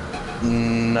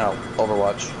them? No,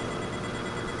 Overwatch.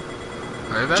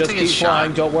 We're about Just to get keep shot.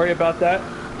 flying, don't worry about that.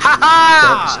 Ha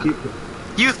ha! Keep...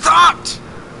 You thought!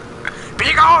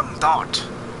 Be gone, thought!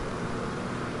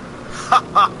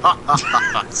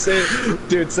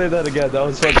 Dude, say that again. That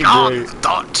was fucking Gone, great.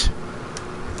 thought!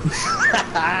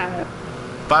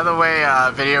 By the way,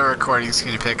 video recording's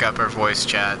gonna pick up our voice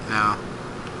chat now.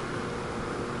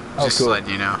 Just cool. letting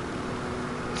you know.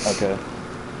 Okay.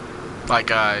 Like,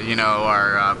 you know,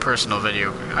 our personal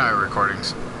video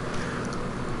recordings.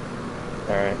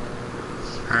 Alright.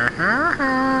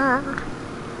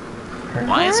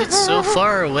 Why is it so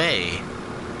far away?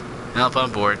 Help,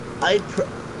 I'm bored.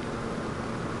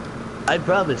 I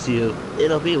promise you,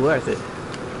 it'll be worth it.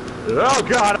 Oh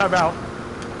god, I'm out.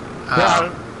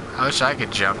 I wish I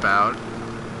could jump out.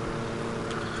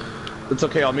 It's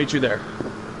okay, I'll meet you there.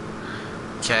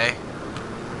 Okay.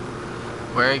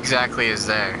 Where exactly is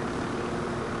there?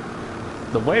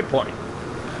 The waypoint.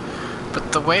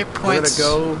 But the waypoint's... We're gonna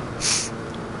go...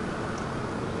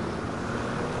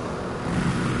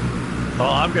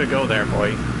 Oh, I'm gonna go there,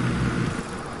 boy.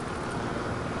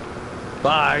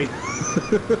 Bye.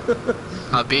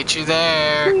 I'll beat you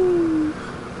there.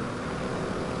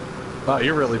 Wow,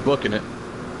 you're really booking it.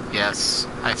 Yes,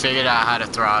 I figured out how to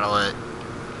throttle it.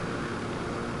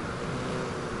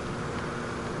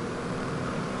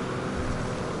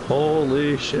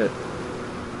 Holy shit.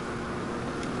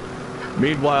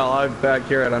 Meanwhile, I'm back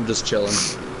here and I'm just chilling.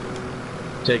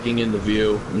 Taking in the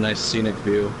view, a nice scenic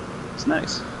view. It's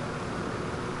nice.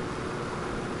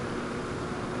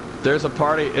 There's a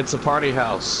party, it's a party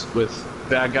house with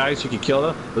bad guys, you can kill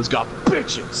them. It's got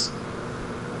bitches.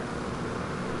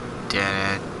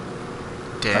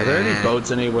 Are there any boats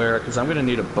anywhere? Because I'm gonna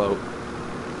need a boat.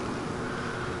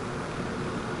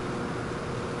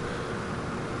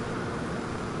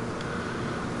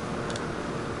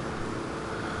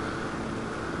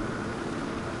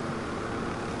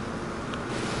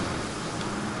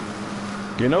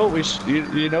 You know what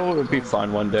you know what would be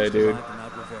fun one day, dude? Welcome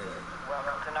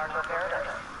to Narco Paradise.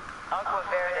 Agua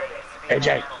Verde used to be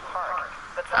AJ. a national park,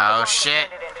 but some Oh, have shit.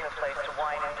 turned it into a place to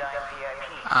wine and dine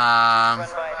VIP.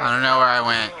 I don't know where I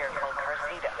went.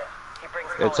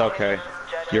 It's okay.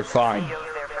 You're fine.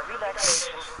 What's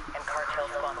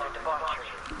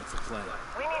the plan?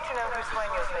 We need to know who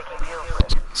Sueño's making deals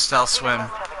with. Stealth swim.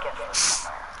 Must have a guest list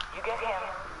somewhere. You get him,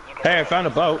 you get Hey, I found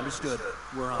a boat. Understood.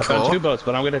 We're on. I found Cool. 2 boats,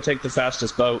 but I'm gonna take the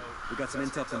fastest boat. We got some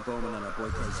intel from Bowman on our boy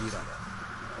Carzita.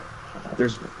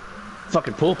 There's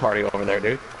fucking pool party over there,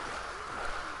 dude.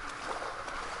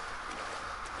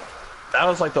 That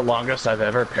was like the longest I've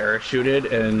ever parachuted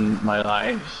in my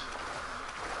life.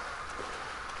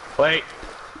 Wait.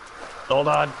 Hold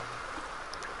on.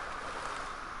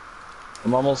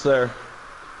 I'm almost there.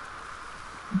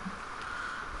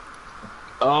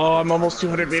 Oh, I'm almost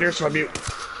 200 meters from you.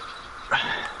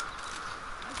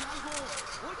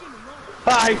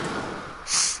 Hi.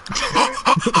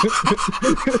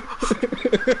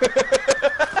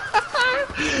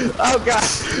 Oh god.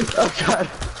 Oh god.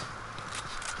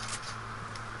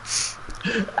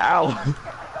 Ow.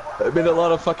 I'm in a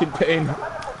lot of fucking pain.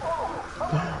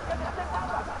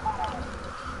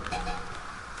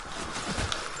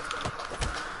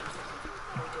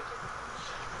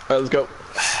 Alright, let's go.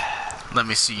 Let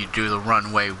me see you do the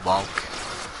runway walk.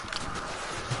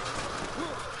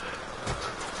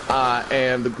 I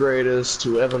am the greatest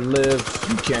to ever live.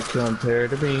 You can't compare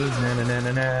to me. Na na na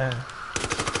na na.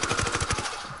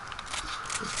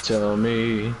 Tell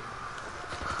me.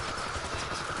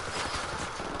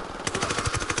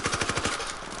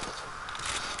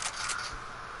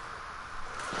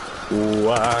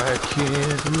 Why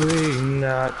can't we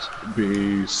not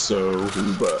be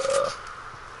sober?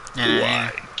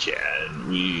 Why can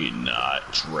we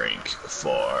not drink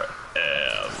forever?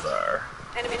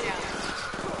 Enemy down.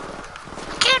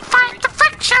 Can't fight the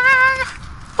friction!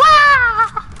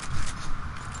 Wow!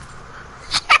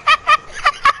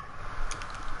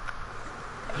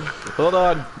 Hold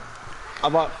on.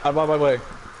 I'm on my way.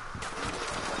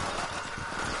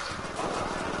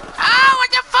 Oh,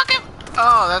 what the fuck?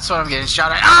 Oh, that's what I'm getting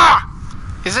shot at. Ah!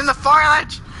 He's in the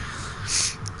foliage!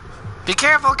 Be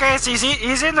careful, Casey.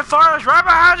 He's in the foliage right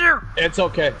behind you! It's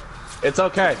okay. It's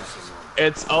okay.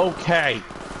 It's okay.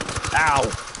 Ow.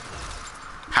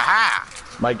 Haha!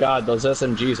 My god, those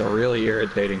SMGs are really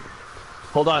irritating.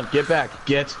 Hold on. Get back.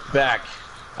 Get back.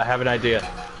 I have an idea.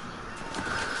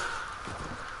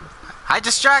 I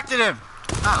distracted him!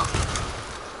 Oh.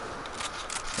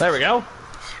 There we go.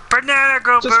 Banana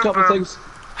go Just a boom couple boom. things.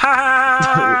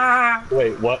 Ha!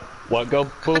 Wait, what? What go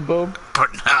boom boom?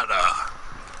 Banana.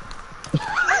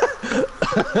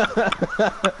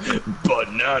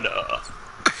 Banana.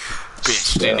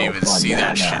 Bitch didn't even see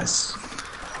that shit. Bananas.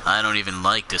 I don't even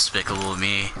like Despicable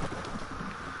Me.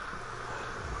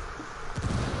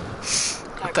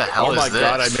 What the hell Oh is my this?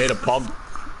 god, I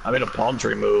made a palm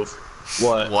tree move.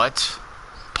 What? What?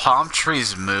 Palm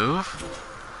trees move?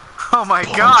 Oh my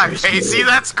Palm god, trees Casey, move.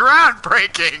 that's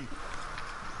groundbreaking!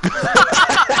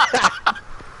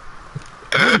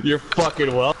 You're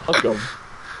fucking welcome.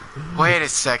 Wait a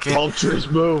second. Palm trees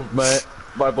move,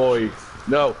 my boy.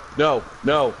 No, no,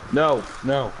 no, no,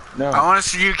 no, no. I want to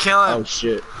see you kill him. Oh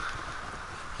shit.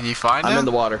 Can you find him? I'm in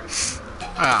the water.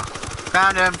 Oh.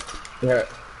 Found him. Here.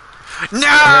 No! Here,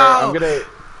 I'm gonna...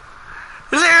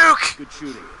 Luke! Good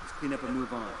shooting. Let's clean up and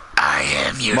move on. I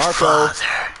am your Marco. father.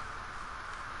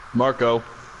 Marco.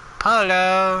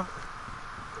 Polo.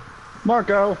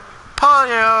 Marco.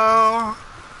 Polo.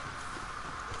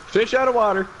 Fish out of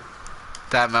water.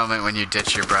 That moment when you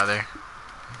ditch your brother.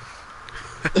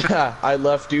 I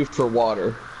left you for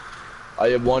water. I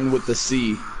am one with the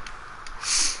sea.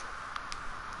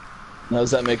 How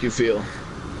does that make you feel?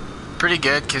 Pretty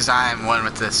good, because I am one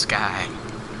with the sky.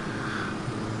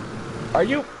 Are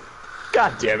you?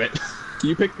 God damn it. Can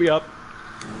you pick me up?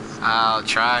 I'll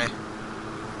try.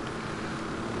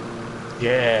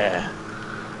 Yeah.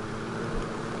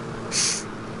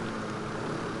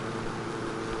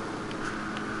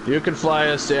 You can fly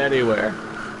us to anywhere.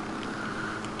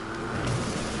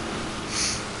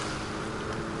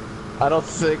 I don't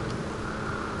think...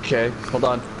 Okay, hold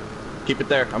on. Keep it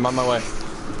there. I'm on my way.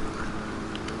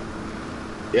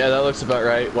 Yeah, that looks about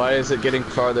right. Why is it getting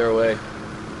farther away?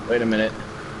 Wait a minute.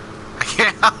 I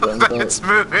can't help that it's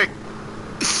moving.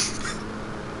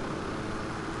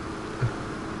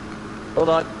 Hold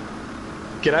on.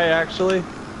 Can I actually?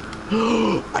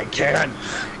 I can.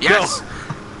 Yes.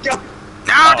 Go. No,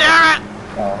 Oh. damn it!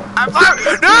 Oh. I'm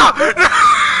fired. No!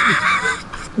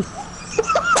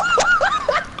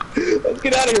 Let's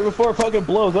get out of here before it fucking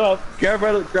blows up. Grab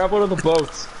one of the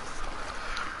boats.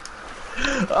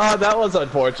 Oh, that was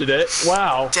unfortunate.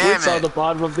 Wow. Damn It's on it. the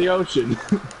bottom of the ocean.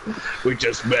 We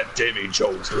just met Davy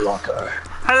Jones' locker.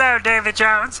 Hello, David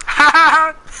Jones.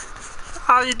 How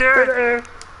you doing?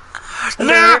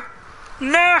 No!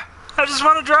 No! I just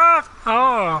want to drive.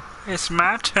 Oh, it's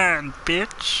my turn,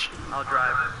 bitch. I'll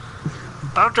drive.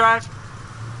 I'll drive.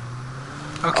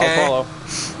 Okay. I'll follow.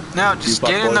 No, just You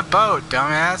get in fuckboy. the boat,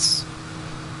 dumbass.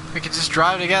 We could just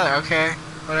drive together. Okay.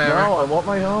 Whatever. No, I want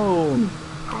my own.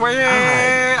 Wait,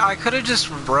 I could have just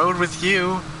rode with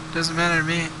you. Doesn't matter to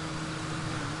me.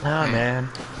 Nah, man.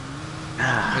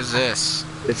 Who's this?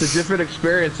 It's a different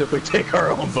experience if we take our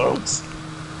own boats.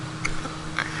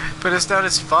 But it's not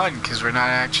as fun because we're not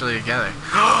actually together.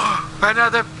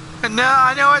 Another. No,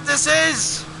 I know what this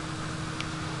is.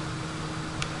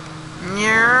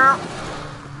 Yeah.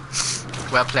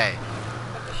 Well played.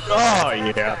 Oh,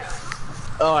 yeah.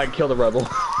 Oh, I killed a rebel.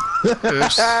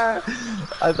 Oops.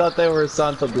 I thought they were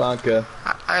Santa Blanca.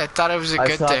 I thought it was a I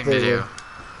good thought thing to they do. were-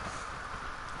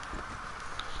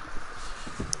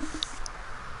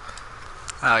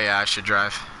 Oh yeah, I should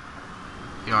drive.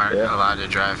 You aren't Yeah. allowed to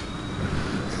drive.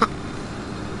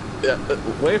 Yeah,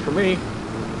 wait for me.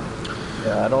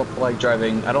 Yeah, I don't like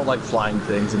driving. I don't like flying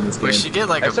things in this game. We should get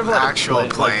like Except an for, actual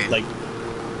plane. Like,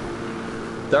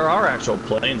 there are actual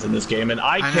planes in this game, and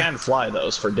I I know. can fly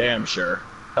those for damn sure.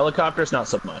 Helicopters, not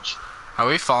so much. Are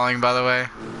we falling, by the way?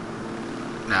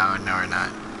 No, we're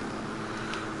not.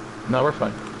 No, we're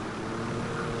fine.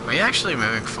 Are we actually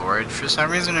moving forward? For some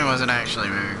reason, it wasn't actually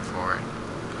moving forward.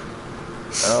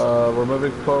 We're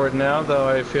moving forward now, though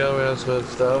I feel as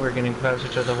though we're getting closer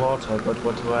to the water, but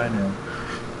what do I know?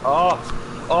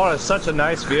 Oh, it's such a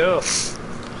nice view.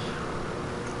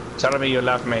 Tell me you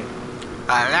love me.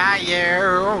 I love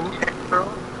you.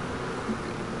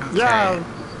 Okay. Yeah.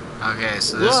 Okay,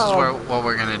 so this is what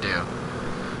we're gonna do.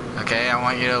 Okay, I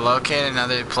want you to locate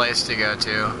another place to go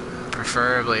to.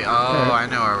 Preferably, I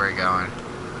know where we're going.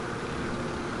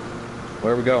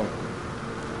 Where are we going?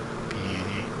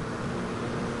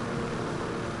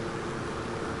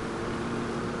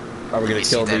 Are we gonna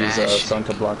kill these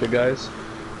Santa Blanca guys?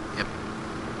 Yep.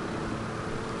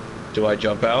 Do I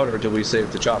jump out or do we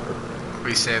save the chopper?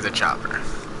 We save the chopper.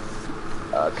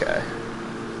 Okay.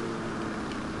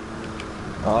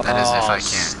 Oh, That is if I can.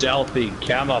 Stealthy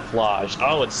camouflage.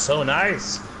 Oh, it's so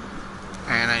nice.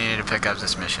 And I need to pick up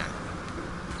this mission.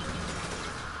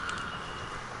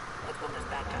 Let's move this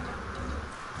back down.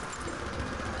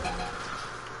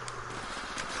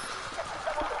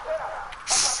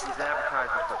 These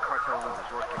advertisements for cartel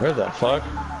losers working. Where the fuck?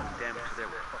 Damage to their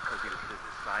cocaine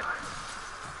business sideways.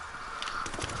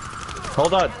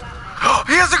 Hold on.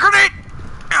 He has a grenade!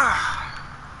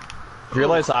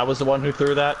 Realize I was the one who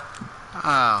threw that?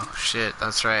 Oh, shit,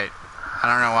 that's right. I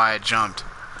don't know why I jumped.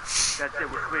 That's it,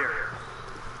 we're clear.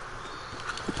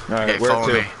 Alright, Okay, where follow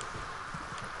to? me.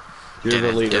 You're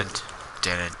the leader.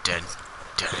 Dun.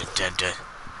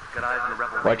 Got eyes on the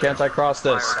rebel. Why can't I cross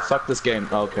this? Fuck this game.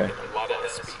 Okay.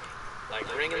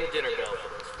 Like ringing the dinner bell for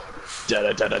those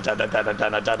fuckers.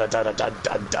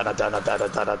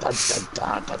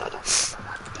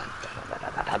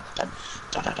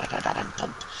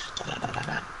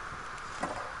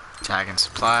 Tagging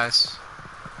supplies.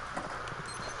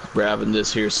 Grabbing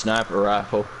this here sniper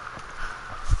rifle.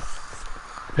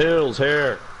 Pills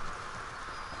here.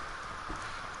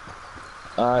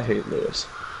 I hate Lewis.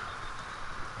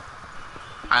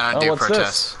 I don't do what's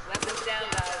protests. Let them down,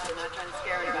 guys. We're not trying to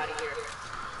scare anybody here.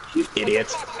 You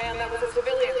idiot. Man, that was a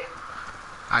civilian.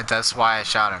 That's why I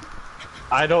shot him.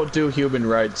 I don't do human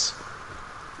rights.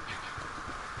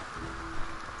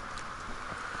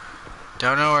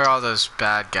 Don't know where all those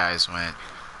bad guys went.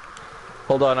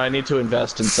 Hold on, I need to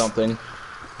invest in something.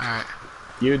 Alright.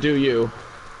 You do you.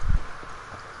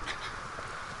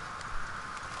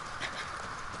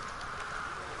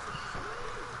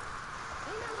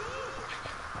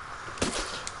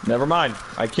 Never mind.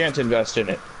 I can't invest in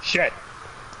it. Shit.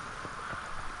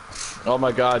 Oh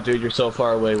my god, dude, you're so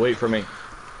far away. Wait for me.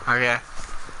 Okay.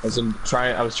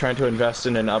 I was trying to invest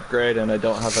in an upgrade and I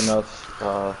don't have enough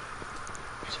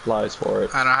supplies for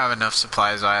it. I don't have enough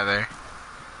supplies either.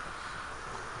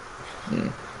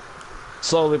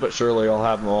 Slowly but surely I'll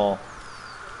have them all.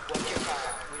 Watch your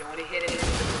fire. We don't want to hit it.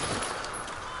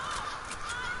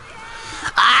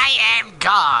 I am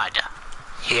God.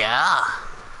 Yeah.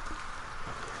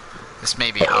 This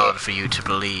may be hard for you to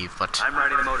believe, but... I'm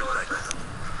riding a motorcycle.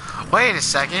 Wait a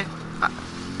second.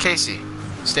 Casey,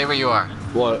 stay where you are.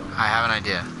 What? I have an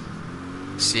idea.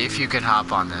 See if you can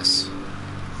hop on this.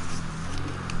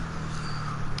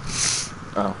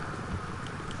 Oh.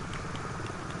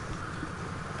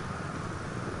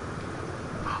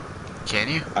 Can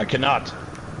you? I cannot.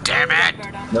 Damn it!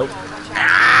 Nope.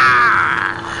 Ah!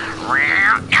 No!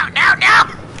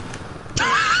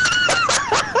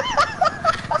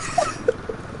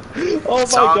 Oh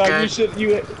It's my all god, good. you should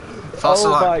you False Oh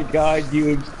alarm. my god,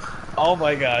 you Oh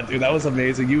my god, dude, that was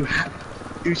amazing. You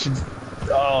should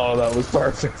Oh, that was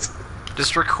perfect.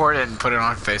 Just record it and put it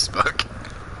on Facebook.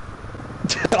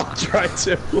 I'll try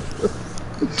to.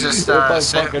 Just if I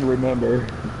say, fucking remember.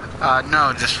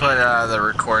 no, just put the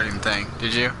recording thing.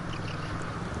 Did you?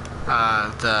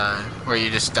 The where you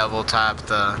just double tap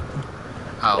the.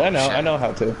 Oh, I shit. know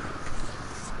how to.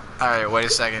 All right, wait a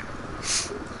second.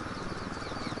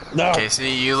 No. Casey,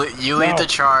 you lead the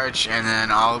charge, and then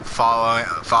I'll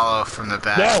follow from the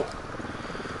back. No.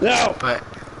 No. But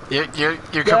you're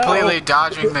completely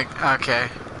dodging the. Okay.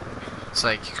 It's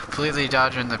like you're completely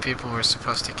dodging the people we're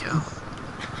supposed to kill.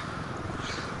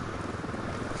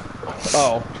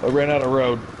 Oh, I ran out of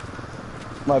road.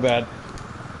 My bad.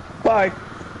 Bye.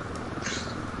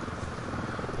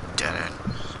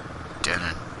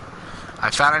 Didn't. I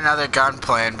found another gun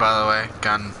plane, by the way.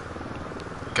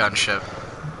 Gunship.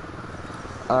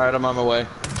 Alright, I'm on my way.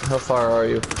 How far are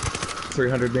you?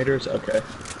 300 meters? Okay.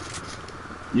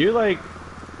 You, like,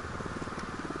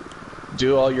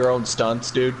 do all your own stunts,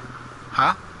 dude?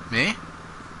 Huh? Me?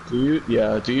 Do you?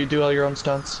 Yeah, do you do all your own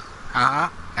stunts? Uh-huh.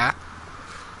 Yeah.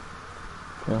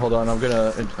 Yeah, hold on, I'm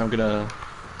gonna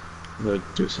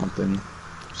do something.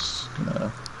 Just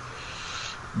gonna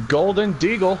Golden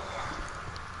Deagle.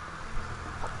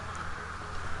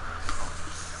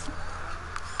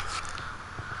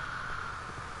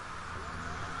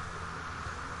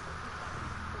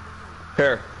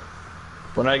 Here,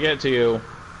 when I get to you,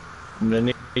 I'm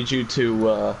gonna need you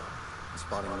to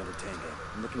Spotting another tango.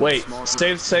 I'm looking at wait. small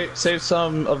Save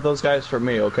some of those guys for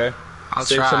me, okay? I'll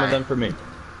save try. some of them for me.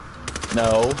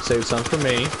 No, save some for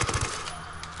me.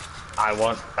 I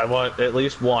want at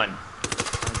least one.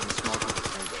 finding a small group of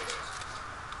tangos.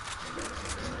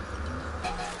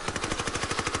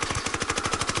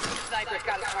 Sniper's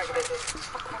got us targeted.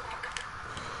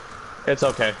 It's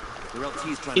okay. Their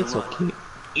LT's trying to run.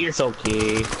 It's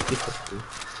okay. It's okay.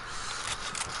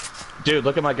 Dude,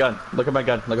 look at my gun. Look at my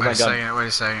gun. Look at my gun. Wait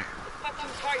a second. Got two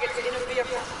targets in a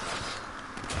vehicle.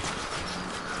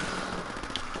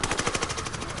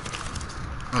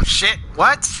 Oh shit!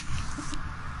 What?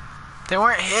 They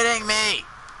weren't hitting me.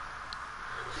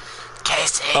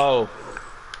 Casey. Oh.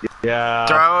 Yeah.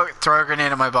 Throw a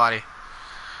grenade on my body.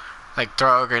 Like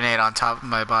throw a grenade on top of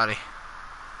my body.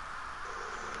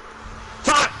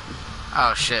 Fuck!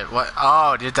 Oh shit! What?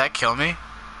 Oh, did that kill me?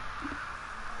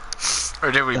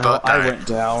 Or did we No, both die? I went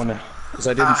down because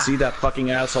I didn't see that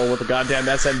fucking asshole with the goddamn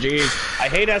SMGs. I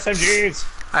hate SMGs.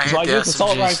 I That's hate why I the use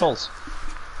assault SMGs. rifles.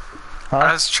 Huh?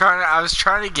 I was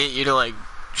trying to get you to like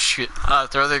shoot,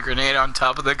 throw the grenade on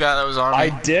top of the guy that was on me. I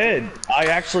did. I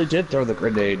actually did throw the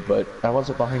grenade, but I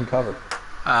wasn't behind cover.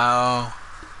 Oh.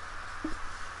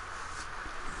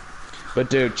 But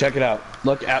dude, check it out.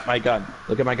 Look at my gun.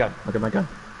 Look at my gun. Look at my gun.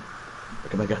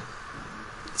 Look at my gun.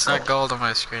 It's not gold on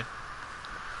my screen.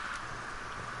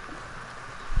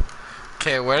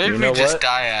 Okay, where did we just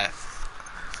die at?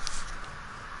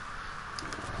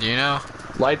 Do you know?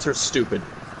 Lights are stupid.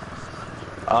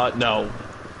 No.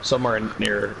 Somewhere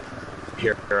near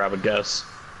here, I would guess.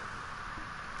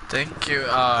 Thank you.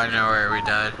 Oh, I know where we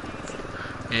died.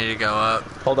 We need to go up.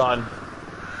 Hold on.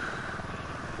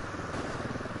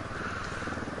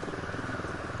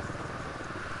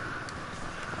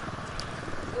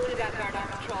 Unidad guard on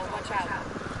patrol. Watch out.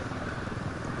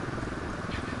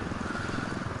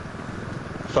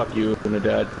 Fuck you,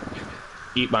 Unidad.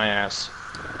 Eat my ass.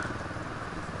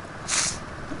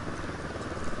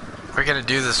 We're gonna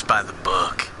do this by the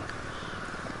book.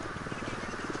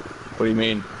 What do you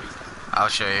mean? I'll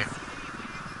show you.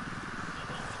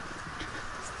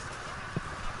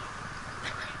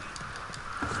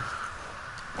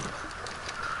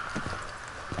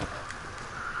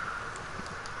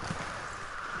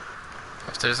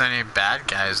 If there's any bad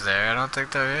guys there, I don't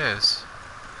think there is.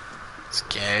 It's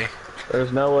gay.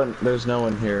 There's no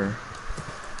one here.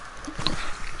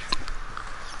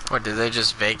 What, did they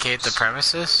just vacate the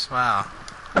premises? Wow.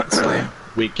 That's lame.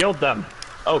 We killed them.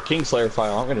 Oh, Kingslayer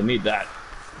file. I'm gonna need that.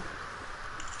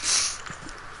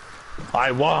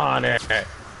 I want it.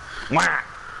 Mwah.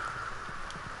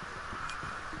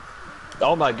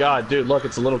 Oh my god, dude, look,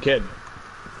 it's a little kid.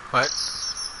 What?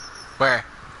 Where?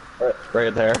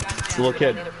 Right there. It's a little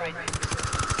kid.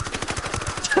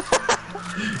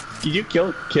 Can you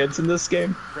kill kids in this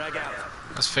game? Frag out.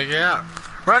 Let's figure it out.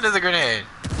 Run to the grenade!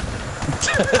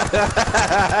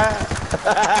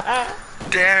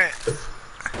 Damn it!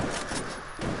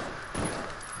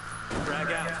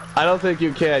 Frag out. I don't think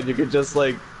you can. You could just,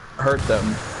 like, hurt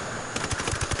them.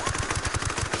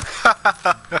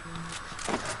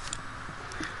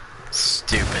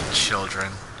 Stupid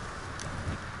children.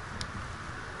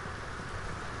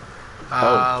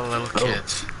 Oh. Little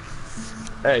kids.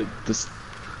 Hey, this.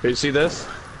 You see this?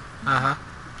 Uh-huh.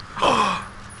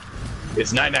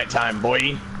 It's night-night time,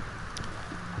 boy.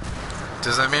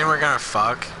 Does that mean we're gonna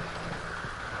fuck?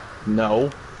 No.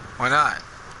 Why not?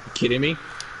 You kidding me?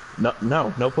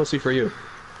 No pussy for you.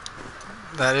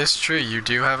 That is true, you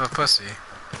do have a pussy.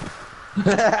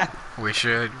 We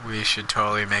should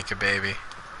totally make a baby.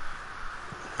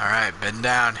 Alright, bend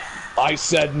down. I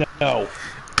said no.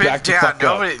 Bend Back the down, fuck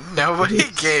up.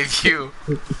 nobody gave you.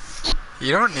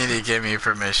 You don't need to give me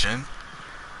permission.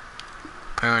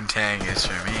 Poontang is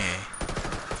for me.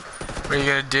 What are you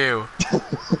gonna do?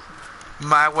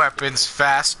 My weapon's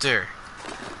faster.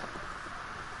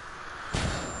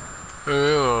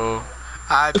 Ooh,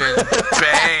 I've been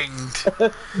banged.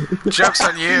 Joke's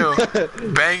on you.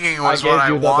 Banging was what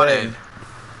I wanted.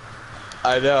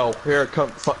 I know. Here,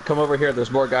 come over here.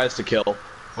 There's more guys to kill.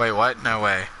 Wait, what? No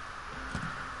way.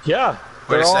 Yeah.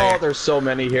 There's so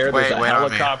many here. There's a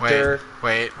helicopter. On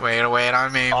me. Wait on me. Wait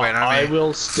on me. I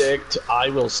will stick. Wait on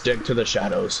me. I will stick to the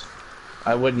shadows.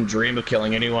 I wouldn't dream of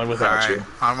killing anyone without Alright, you.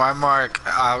 on my mark,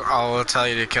 I will tell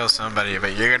you to kill somebody,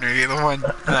 but you're gonna be the one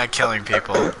not killing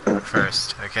people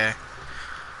first, okay?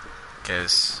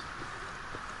 Because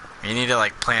we need to,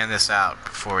 like, plan this out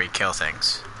before we kill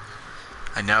things.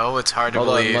 I know it's hard to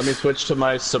believe. Hold on, let me switch to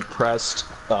my suppressed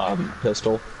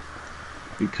pistol.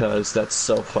 Because that's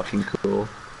so fucking cool.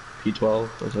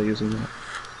 P12, was I using that?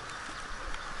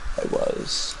 I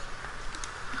was.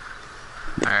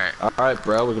 Alright. Alright,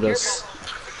 bro, look at this.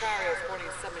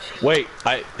 Wait,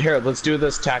 here, let's do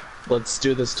this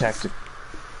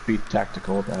be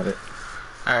tactical about it.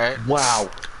 Alright. Wow.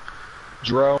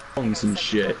 Drones and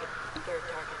shit.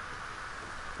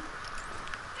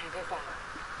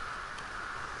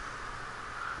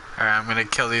 Alright, I'm gonna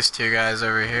kill these two guys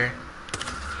over here.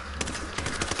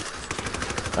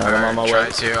 Alright, I'm on my way. Try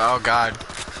to. Oh god.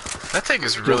 That thing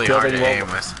is really hard to aim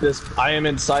with. I am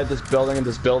inside this building, and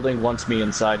this building wants me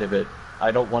inside of it.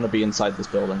 I don't want to be inside this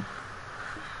building.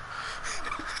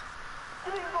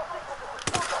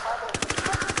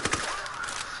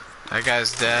 That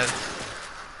guy's dead.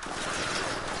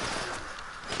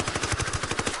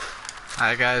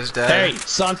 That guy's dead. Hey,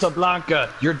 Santa Blanca,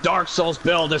 your Dark Souls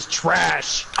build is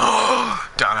trash! Oh!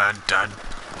 Dun dun dun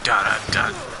dun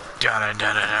dun dun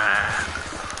dun dun.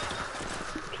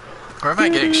 Where am I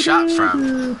getting shot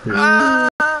from? Ah!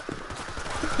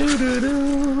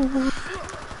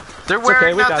 They're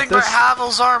wearing nothing but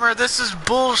Havel's armor. This is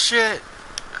bullshit.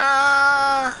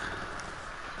 Ah!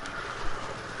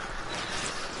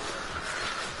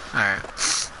 Alright.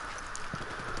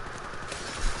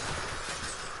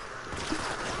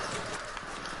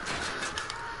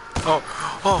 Oh,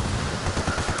 oh.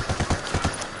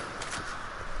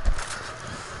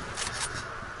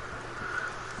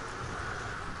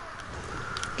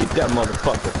 Get that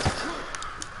motherfucker.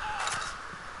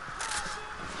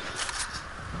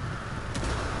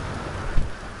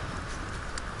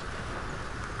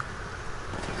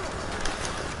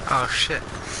 Oh shit.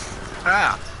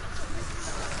 Ah.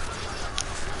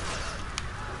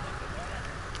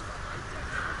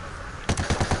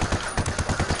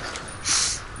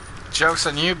 Joke's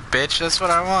on you, bitch. That's what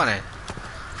I wanted.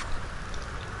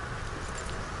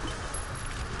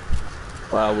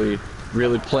 Wow, we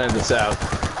really planned this out.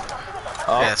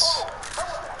 Oh. Yes.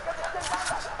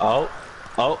 Oh.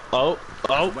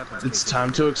 It's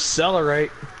time to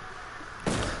accelerate.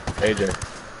 AJ.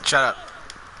 Shut up.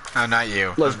 No, not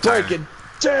you. Let's break it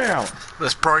down.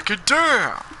 Let's break it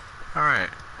down. Alright.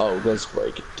 Oh, let's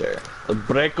break it down. Let's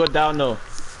break it down now.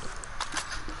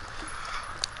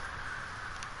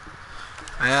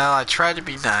 Well, I tried to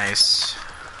be nice.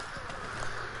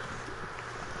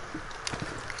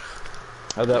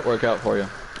 How'd that work out for you?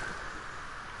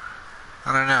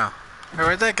 I don't know. Hey,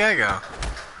 where'd that guy go?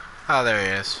 Oh, there he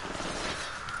is.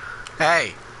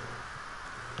 Hey!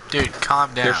 Dude,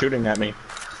 calm down. They're shooting at me.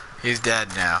 He's dead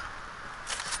now.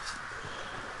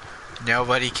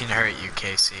 Nobody can hurt you,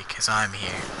 Casey, because I'm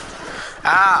here.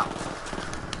 Ow!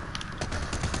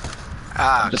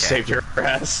 Ah, okay. Just saved your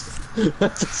ass.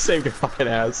 Just saved your fucking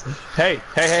ass. Hey.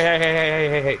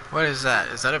 What is that?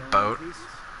 Is that a boat?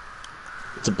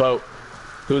 It's a boat.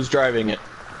 Who's driving it?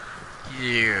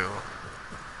 You.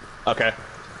 Okay.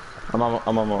 I'm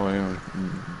on my own.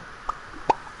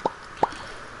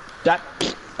 That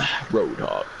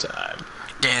Roadhog time.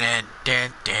 Dun.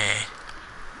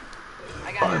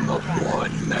 I'm a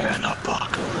one-man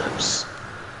apocalypse.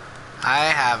 I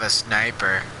have a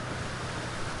sniper.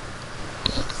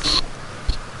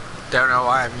 Don't know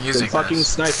why I'm using Then fucking this.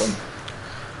 snipe him.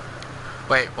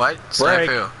 Wait, what? Snipe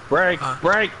who? Break!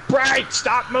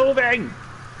 Stop moving!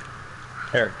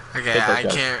 Here. Okay,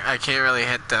 I can't really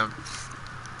hit them.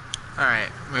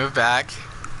 Alright, move back.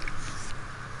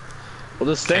 Well,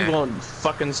 this thing won't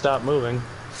fucking stop moving.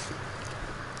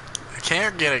 I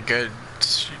can't get a good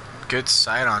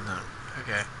sight on them.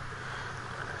 Okay.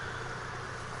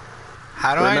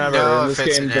 How do I know if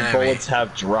it's an enemy? In this game, the bullets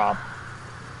have drop.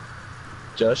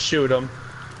 Just shoot them.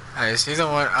 I see the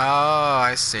one. Oh,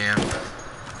 I see him.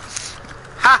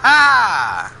 Ha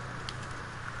ha!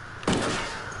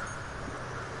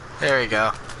 There we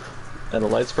go. And the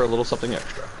lights for a little something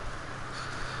extra.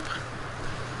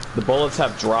 The bullets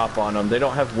have drop on them. They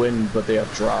don't have wind, but they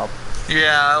have drop.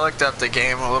 Yeah, I looked up the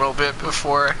game a little bit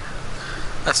before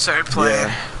I started playing.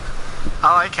 Yeah.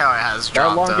 I like how it has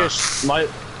drop.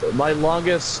 My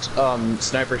longest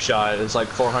sniper shot is like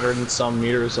 400 and some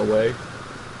meters away.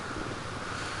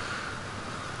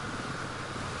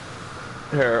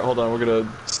 Here, hold on. We're gonna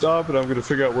stop, and I'm gonna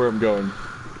figure out where I'm going.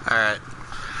 All right.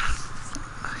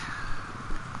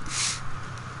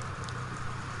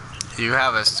 You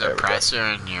have a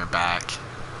suppressor in your back.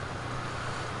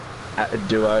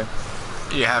 Do I?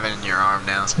 You have it in your arm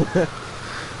now.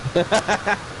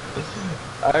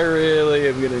 I really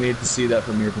am gonna need to see that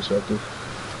from your perspective.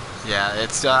 Yeah,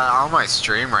 it's on my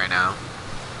stream right now.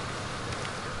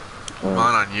 I'm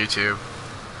on YouTube.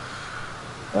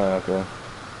 Oh, okay.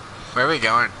 Where are we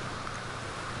going?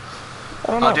 I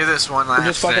don't know. I'll do this one We're last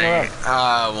just fucking thing.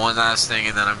 around. One last thing,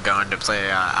 and then I'm going to play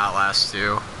Outlast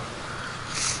 2.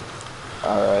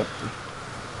 Alright.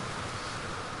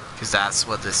 Because that's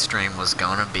what this stream was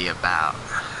going to be about.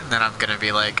 And then I'm going to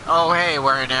be like, oh hey,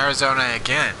 we're in Arizona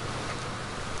again.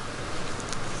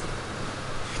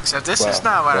 Except this is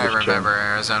not what I remember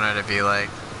Arizona to be like.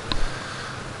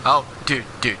 Oh, dude.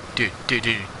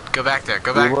 Go back there,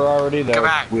 go back. We were already there. Go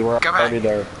back. We were go already back.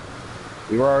 there.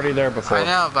 We were already there before. I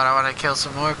know, but I want to kill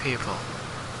some more people.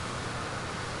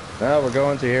 No, we're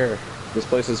going to here. This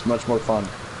place is much more fun.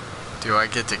 Do I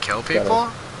get to kill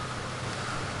people?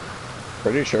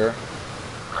 Pretty sure.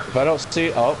 If I don't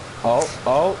see... Oh.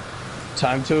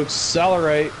 Time to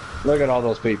accelerate. Look at all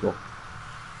those people.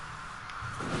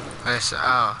 Let's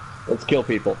kill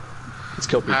people. Let's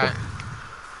kill people. Alright.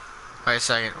 Wait a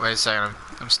second.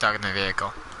 I'm stuck in the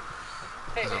vehicle.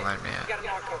 Hey, Doesn't let me you out. got a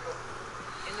narco.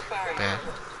 In the fire. Yeah.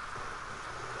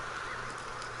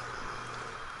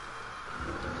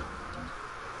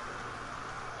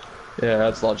 Yeah,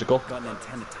 that's logical. Got an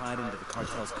antenna tied into the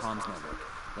cartel's comms network.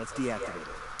 Let's deactivate it.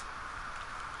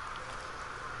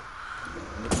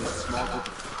 I'm looking at a small group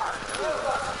of...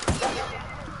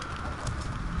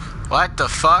 What the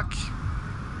fuck?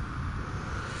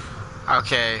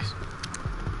 Okay.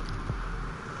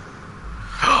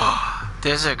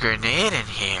 There's a grenade in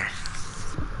here.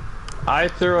 I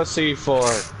threw a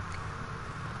C4.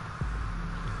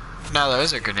 No,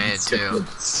 there's a grenade too.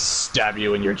 Stab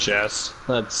you in your chest.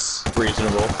 That's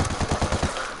reasonable.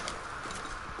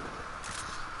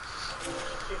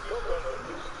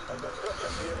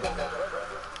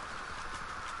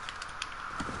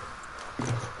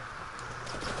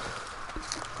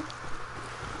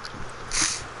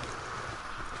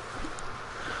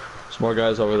 There's more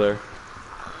guys over there.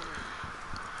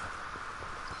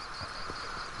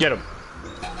 Get him!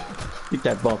 Eat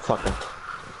that motherfucker.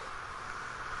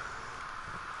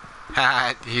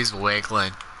 He's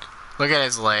wiggling. Look at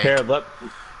his leg. Here,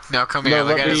 No, come here.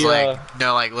 Look at his leg.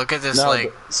 No, like, look at this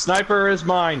leg. Sniper is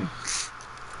mine.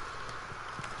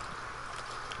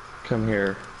 Come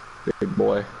here, big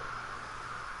boy.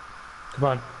 Come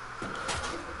on.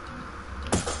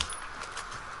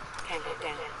 Tango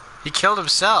down. He killed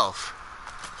himself.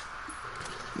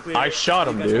 I shot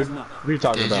him, dude. What are you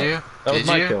talking about? Did you? That was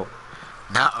my kill.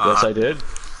 Nuh-uh. Yes, I did.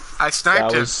 I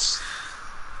sniped him.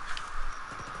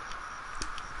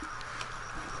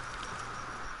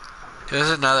 There's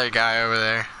another guy over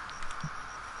there.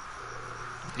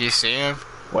 You see him?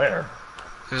 Where?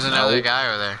 There's another guy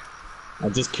over there. I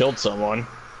just killed someone.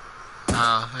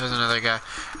 Oh, there's another guy.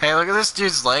 Hey, look at this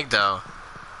dude's leg, though.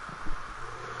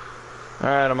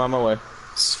 Alright, I'm on my way.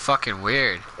 It's fucking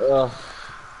weird. Ugh.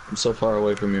 I'm so far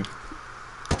away from you.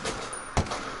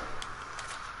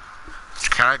 It's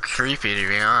kind of creepy, to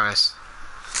be honest.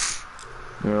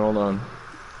 Here, hold on.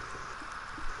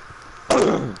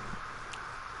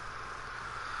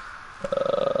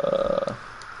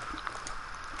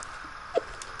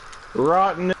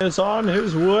 Rotten is on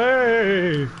his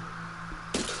way.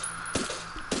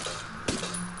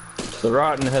 The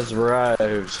Rotten has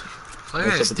arrived. Look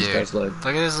at this dude. Look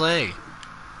at his leg.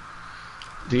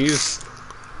 He's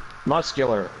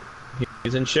muscular.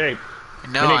 He's in shape.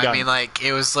 No, I mean, like,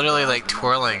 it was literally, like,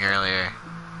 twirling earlier.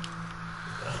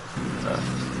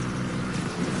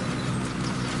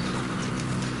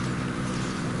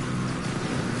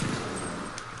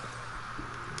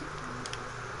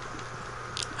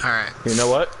 Alright. You know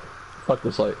what? Fuck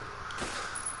this light.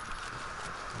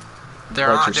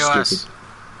 They're on to us.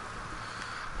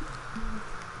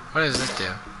 What does this do?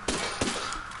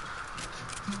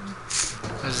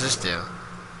 What does this do?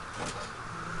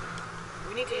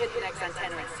 We need to hit the next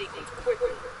antenna in sequence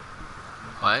quickly.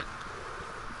 What?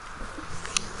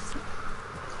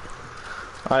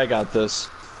 I got this.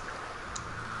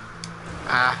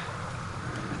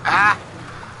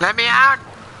 Let me out!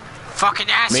 Fucking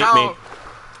asshole! Meet me.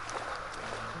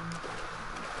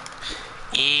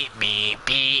 Eat me,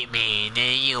 beat me, do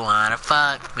you wanna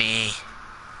fuck me?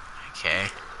 Okay.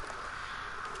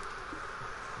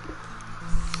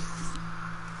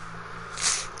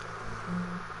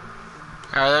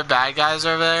 Are there bad guys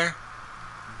over there?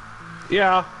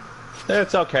 Yeah.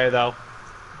 It's okay, though.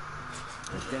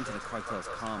 A dent in the cartel's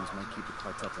comms might keep the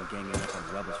cartel from ganging up on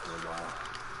rebels for a while.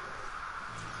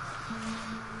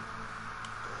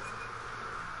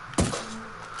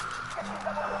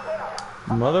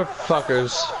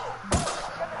 Motherfuckers.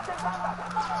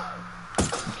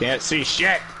 Can't see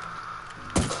shit.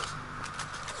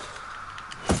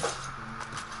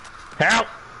 Help!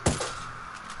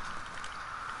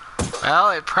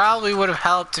 Well, it probably would have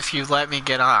helped if you let me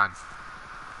get on.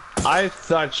 I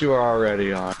thought you were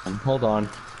already on. Hold on.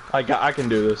 I can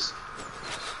do this.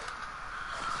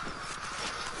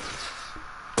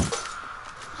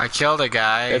 I killed a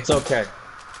guy. It's okay.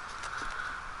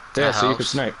 That Yeah, so you can helps.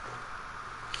 snipe.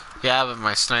 Yeah, but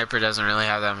my sniper doesn't really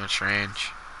have that much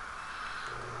range.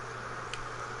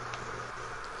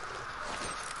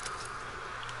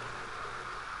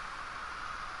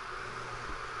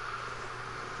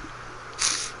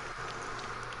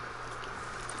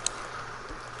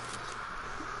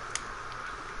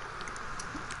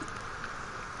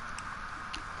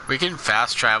 We can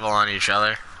fast travel on each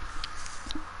other.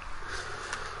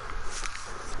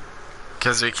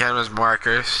 Because we can with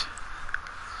markers.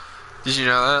 Did you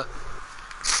know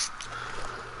that?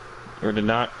 Or did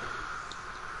not.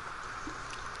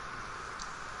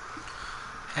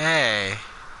 Hey.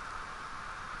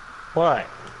 What?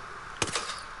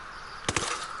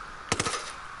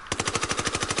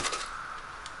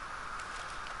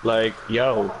 Like,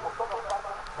 yo.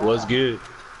 What's good?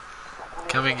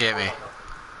 Come and get me.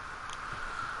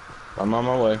 I'm on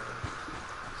my way.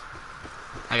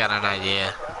 I got an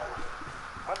idea.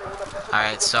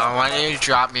 Alright, so I want you to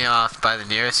drop me off by the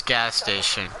nearest gas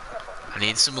station. I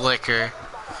need some liquor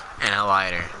and a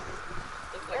lighter.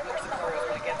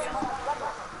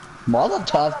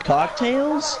 Molotov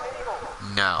cocktails?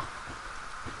 No.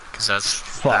 Because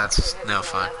that's no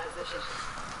fun.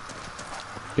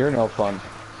 You're no fun.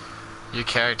 Your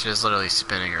character is literally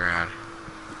spinning around.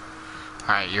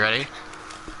 Alright, you ready?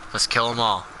 Let's kill them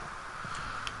all.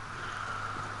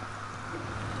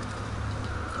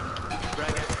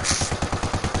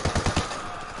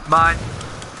 Mine.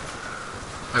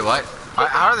 Wait, what?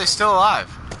 How are they still alive?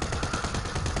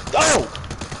 Oh!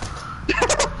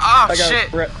 Oh,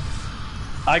 shit!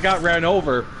 I got ran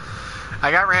over.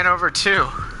 I got ran over too.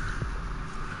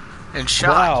 And shot.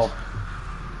 Wow.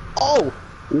 Oh,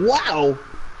 wow.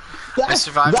 I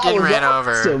survived that getting was ran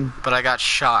awesome. over, but I got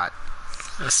shot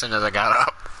as soon as I got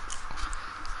up.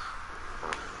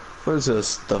 What is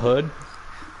this? The hood?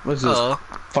 What is this? Oh,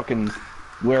 Fucking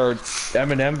where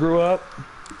Eminem grew up?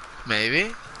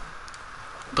 maybe?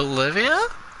 Bolivia?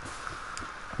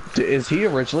 Is he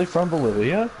originally from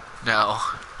Bolivia? No.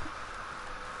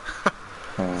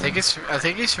 I think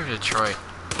he's from Detroit.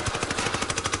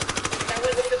 That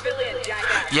was a civilian,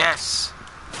 jackass. Yes.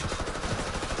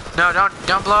 No,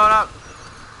 don't blow it up.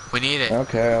 We need it.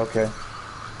 Okay, okay.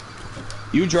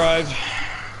 You drive.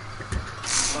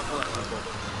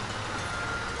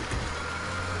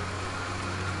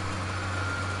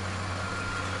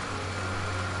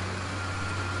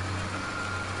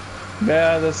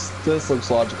 Yeah, this looks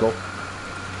logical.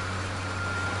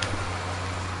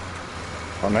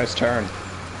 Oh, nice turn.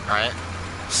 Alright.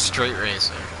 Straight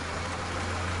racer.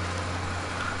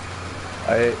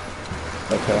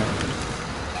 Okay.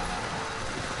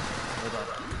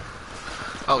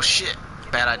 Oh shit.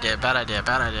 Bad idea, bad idea,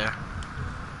 bad idea.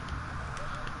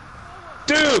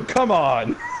 Dude, come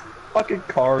on! Fucking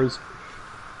cars.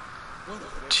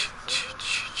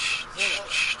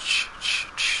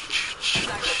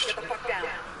 Get the fuck down.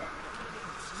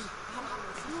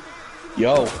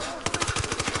 Yo.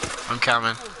 I'm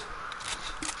coming.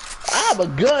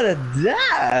 I'm gonna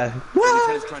die.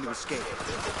 Lieutenant's trying to escape.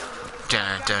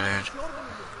 Dun dun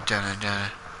dun dun.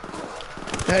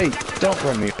 Hey, don't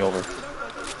run me over.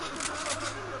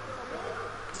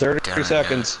 30 Dun,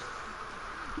 seconds.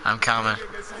 I'm coming.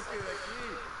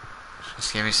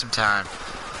 Just give me some time.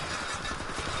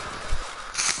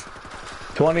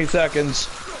 20 seconds.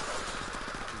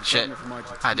 Shit.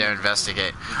 I dare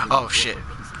investigate. Oh shit.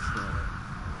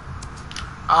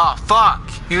 Oh fuck!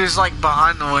 He was like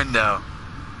behind the window.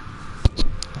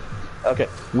 Okay,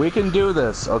 we can do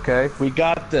this, okay? We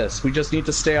got this. We just need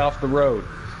to stay off the road.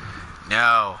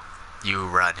 No. You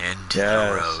run into Yes.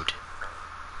 the road.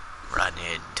 Run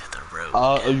into the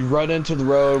road. You run into the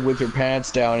road with your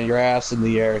pants down and your ass in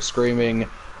the air, screaming,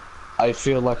 "I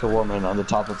feel like a woman" on the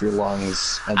top of your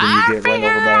lungs, and then you get run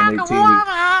over by an 18.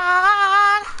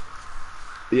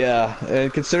 Yeah,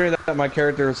 and considering that my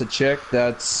character is a chick,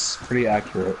 that's pretty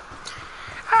accurate.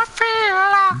 I feel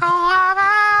like a woman.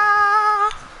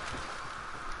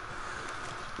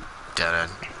 Dun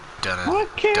dun I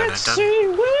can't dun, dun. see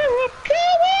where I'm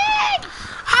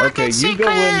going! Okay, you go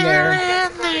in there.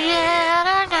 In the air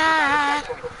tonight.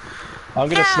 I'm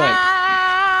gonna snipe.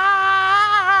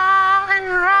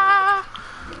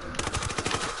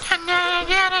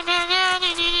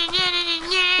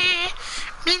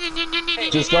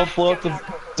 Just don't blow up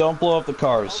the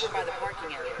cars. Over by the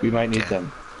parking area. We might need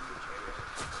them.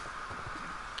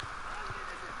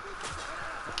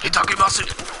 Itakimasu!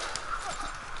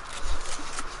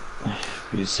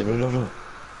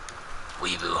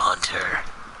 Weebu Hunter.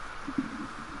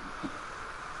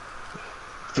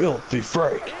 Filthy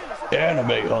Frank,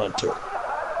 anime hunter.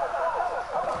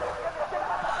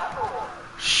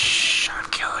 Shh, I'm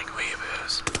killing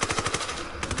weebus.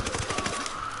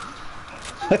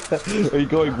 Are you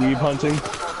going weeb hunting?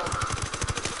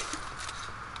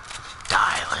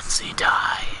 Die, Lindsay,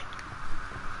 die.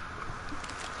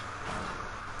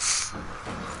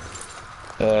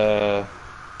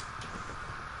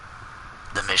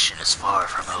 The mission is far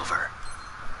from over.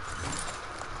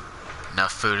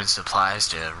 Enough food and supplies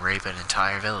to rape an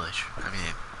entire village.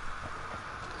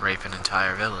 Rape an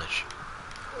entire village.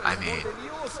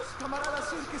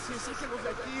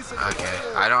 Okay,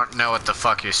 I don't know what the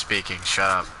fuck you're speaking, shut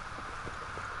up.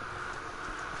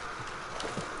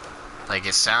 Like,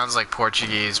 it sounds like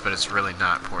Portuguese, but it's really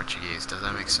not Portuguese. Does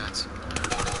that make sense?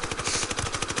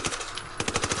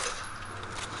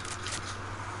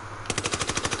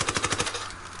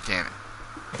 Damn it.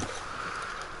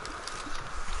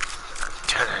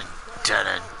 Dun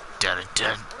dun dun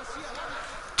dun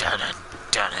dun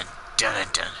dun dun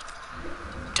dun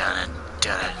dun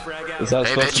dun. Is that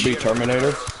Hey, supposed to be bitch.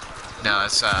 Terminator? No,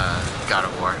 it's God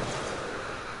of War.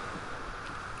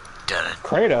 Dun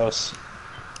Kratos?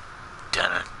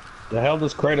 dun. The hell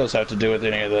does Kratos have to do with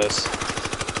any of this?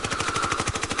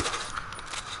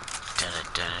 Dun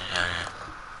dun dun.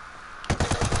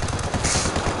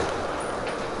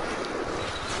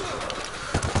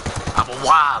 I'm a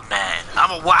wild man.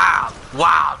 I'm a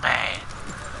wild man.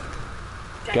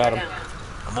 Got him.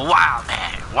 I'm a wild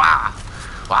man.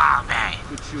 Wild man.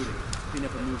 Good shooting. Clean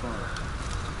up and move on.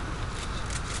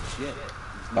 Shit.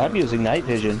 I'm using night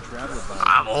vision. Traveler body.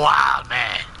 I'm a wild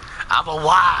man. I'm a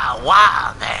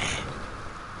wild man.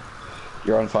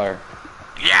 You're on fire.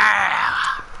 Yeah,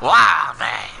 wild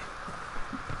man.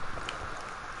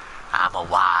 I'm a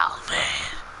wild man.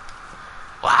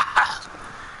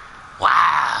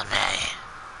 Wild man.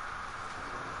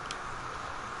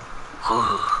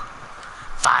 Whew.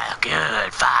 Fire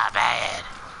good, fire bad.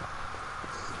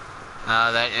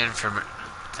 That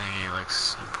thingy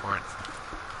looks important.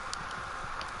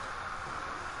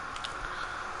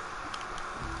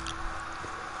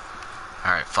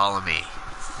 Alright, follow me.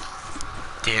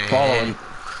 Following.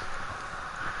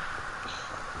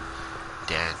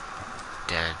 Dead.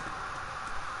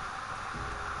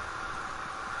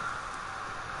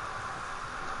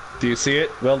 Do you see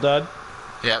it? Well done.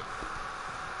 Yep.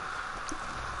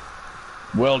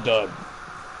 Well done.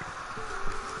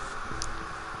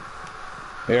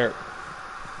 Here.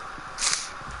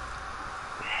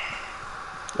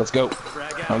 Let's go.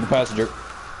 I'm the passenger.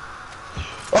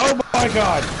 Oh my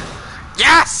god!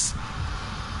 Yes!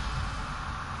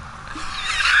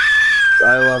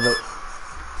 I love it.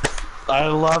 I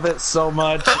love it so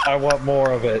much. I want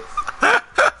more of it.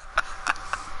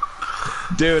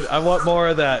 Dude, I want more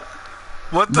of that.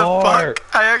 What the More. fuck?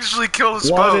 I actually killed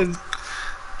us both.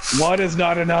 One is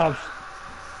not enough.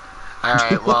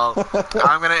 Alright, well,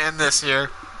 I'm gonna end this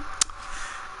here.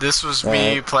 This was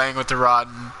me playing with the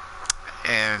Rodden.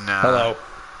 And, Hello.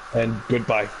 And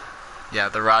goodbye. yeah,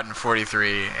 the Rodden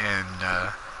 43 and,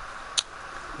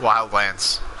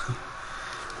 Wildlands.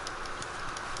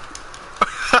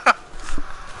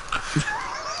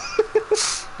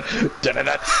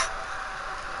 Da-da-da.